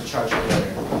be along to charge you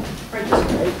later. Right this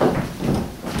way.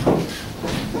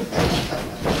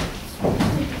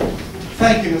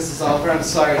 Thank you, Mrs. Oliver. I'm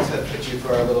sorry to put you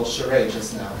for a little charade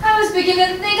just now. I was beginning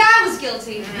to think I was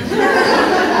guilty.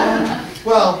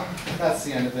 Well, that's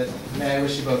the end of it. May I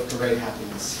wish you both great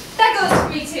happiness. That goes for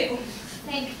me, too.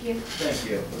 Thank you. Thank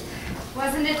you.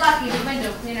 Wasn't it lucky the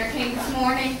window cleaner came this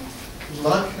morning?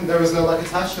 Luck? There was no luck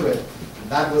attached to it.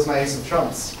 That was my ace of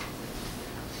trumps.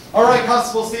 All right,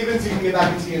 Constable Stevens, you can get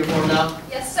back into uniform now.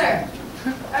 Yes, sir.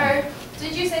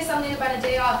 Did you say something about a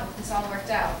day off if this all worked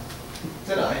out?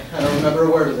 Did I? I don't remember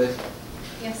a word of it.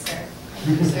 Yes, sir.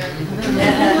 Thank you, sir.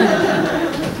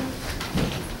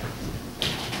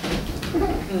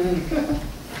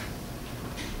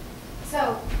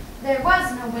 So, there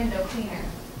was no window cleaner.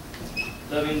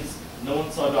 That means no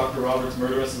one saw Dr. Roberts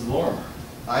murder Mrs. Lorimer.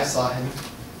 I saw him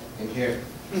in here.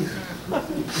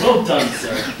 Well done,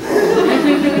 sir.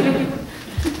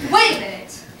 Wait a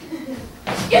minute.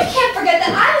 You can't forget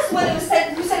that I was the one who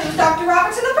said it was Dr.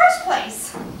 Roberts in the first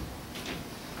place.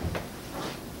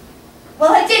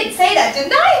 Well, I did say that,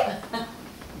 didn't I?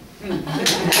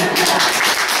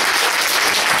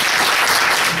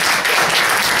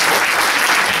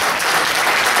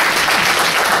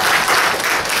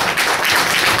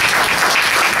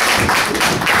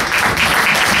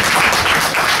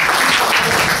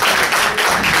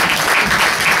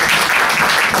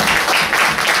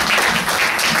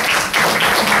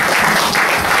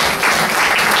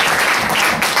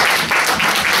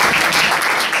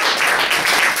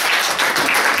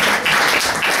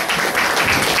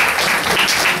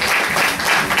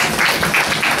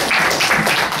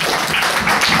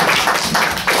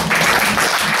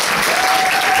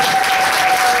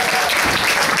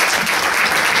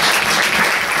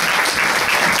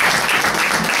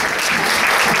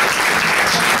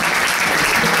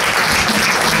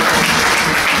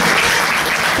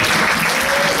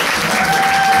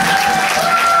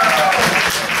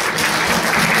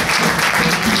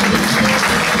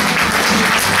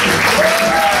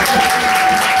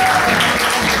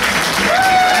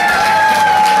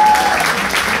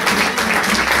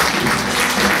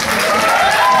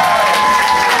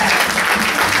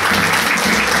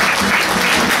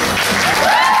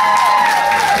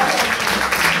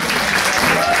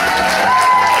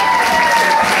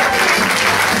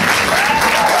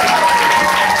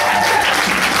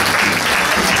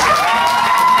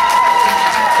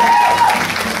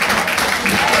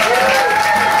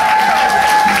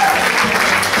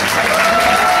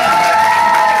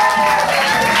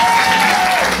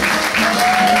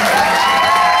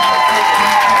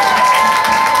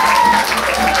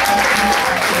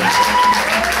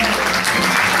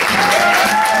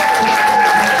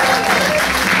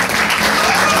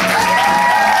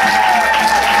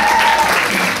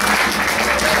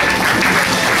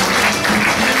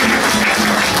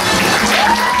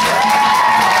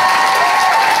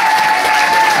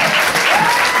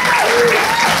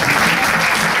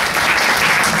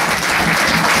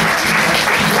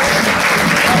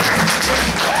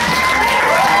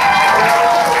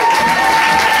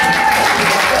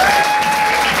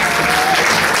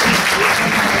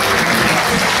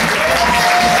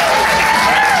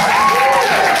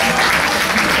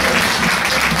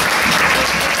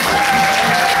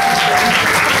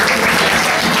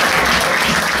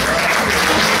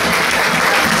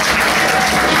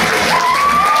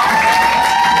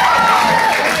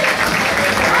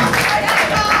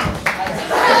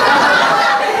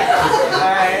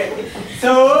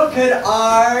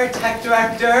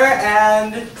 director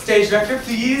and stage director,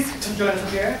 please come join us up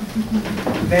here.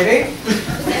 Maybe?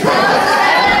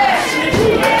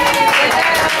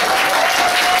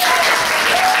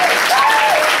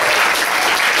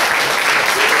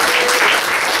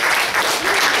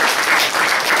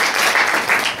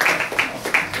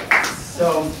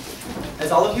 So,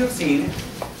 as all of you have seen,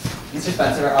 Mr.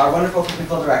 Spencer, our wonderful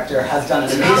technical director, has done an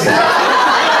amazing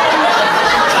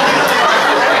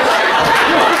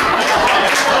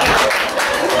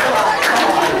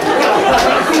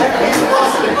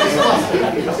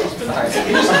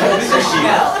Mr.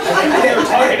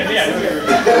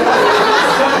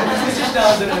 Schnell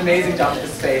has done an amazing job with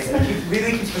this space, and he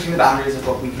really keeps pushing the boundaries of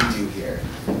what we can do here.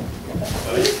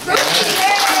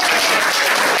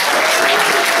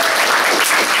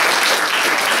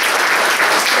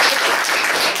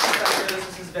 This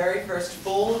is his very first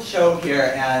full show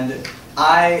here, and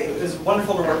it was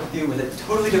wonderful to work with you with a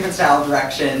totally different style of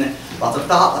direction, lots of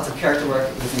thought, lots of character work.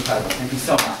 It was incredible. Thank you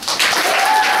so much.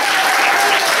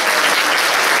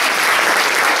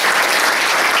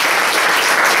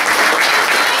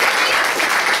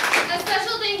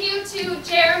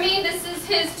 Jeremy, this is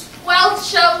his 12th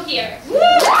show here. Woo! He'll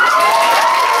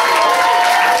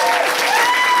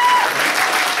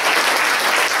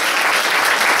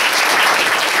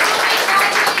be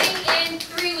graduating in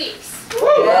 3 weeks.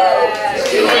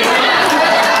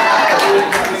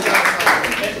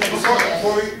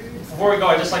 Before we go,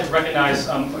 I'd just like to recognize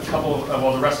a couple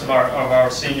of the rest of our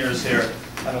seniors here.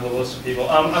 I know the list of people.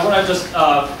 I want to just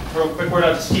throw a quick word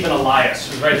out to Stephen Elias,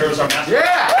 who's right here as our master.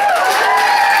 Yeah!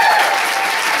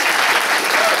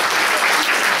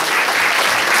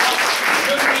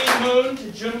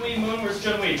 Junwee Moon, where's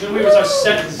Junwee? Junwee was our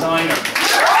set designer.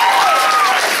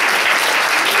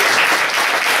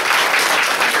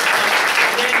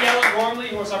 Danielle Wormley,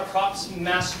 who was our props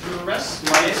masteress.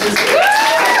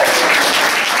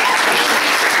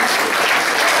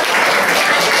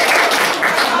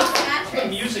 A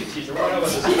music teacher, what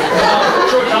was this?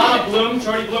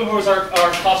 Jordy Bloom, who was our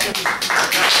costume.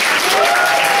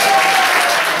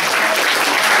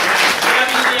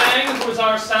 Who was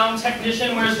our sound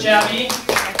technician. Where's Jabby?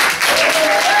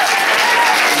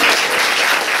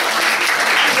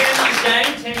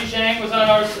 Tammy Zhang was on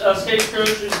our stage crew.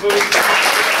 She's booth.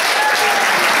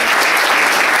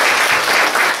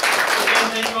 Again,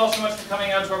 thank you all so much for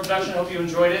coming out to our production. Hope you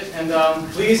enjoyed it. And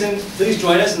please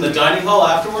join us in the dining hall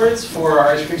afterwards for our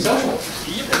ice cream social.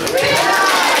 Yep.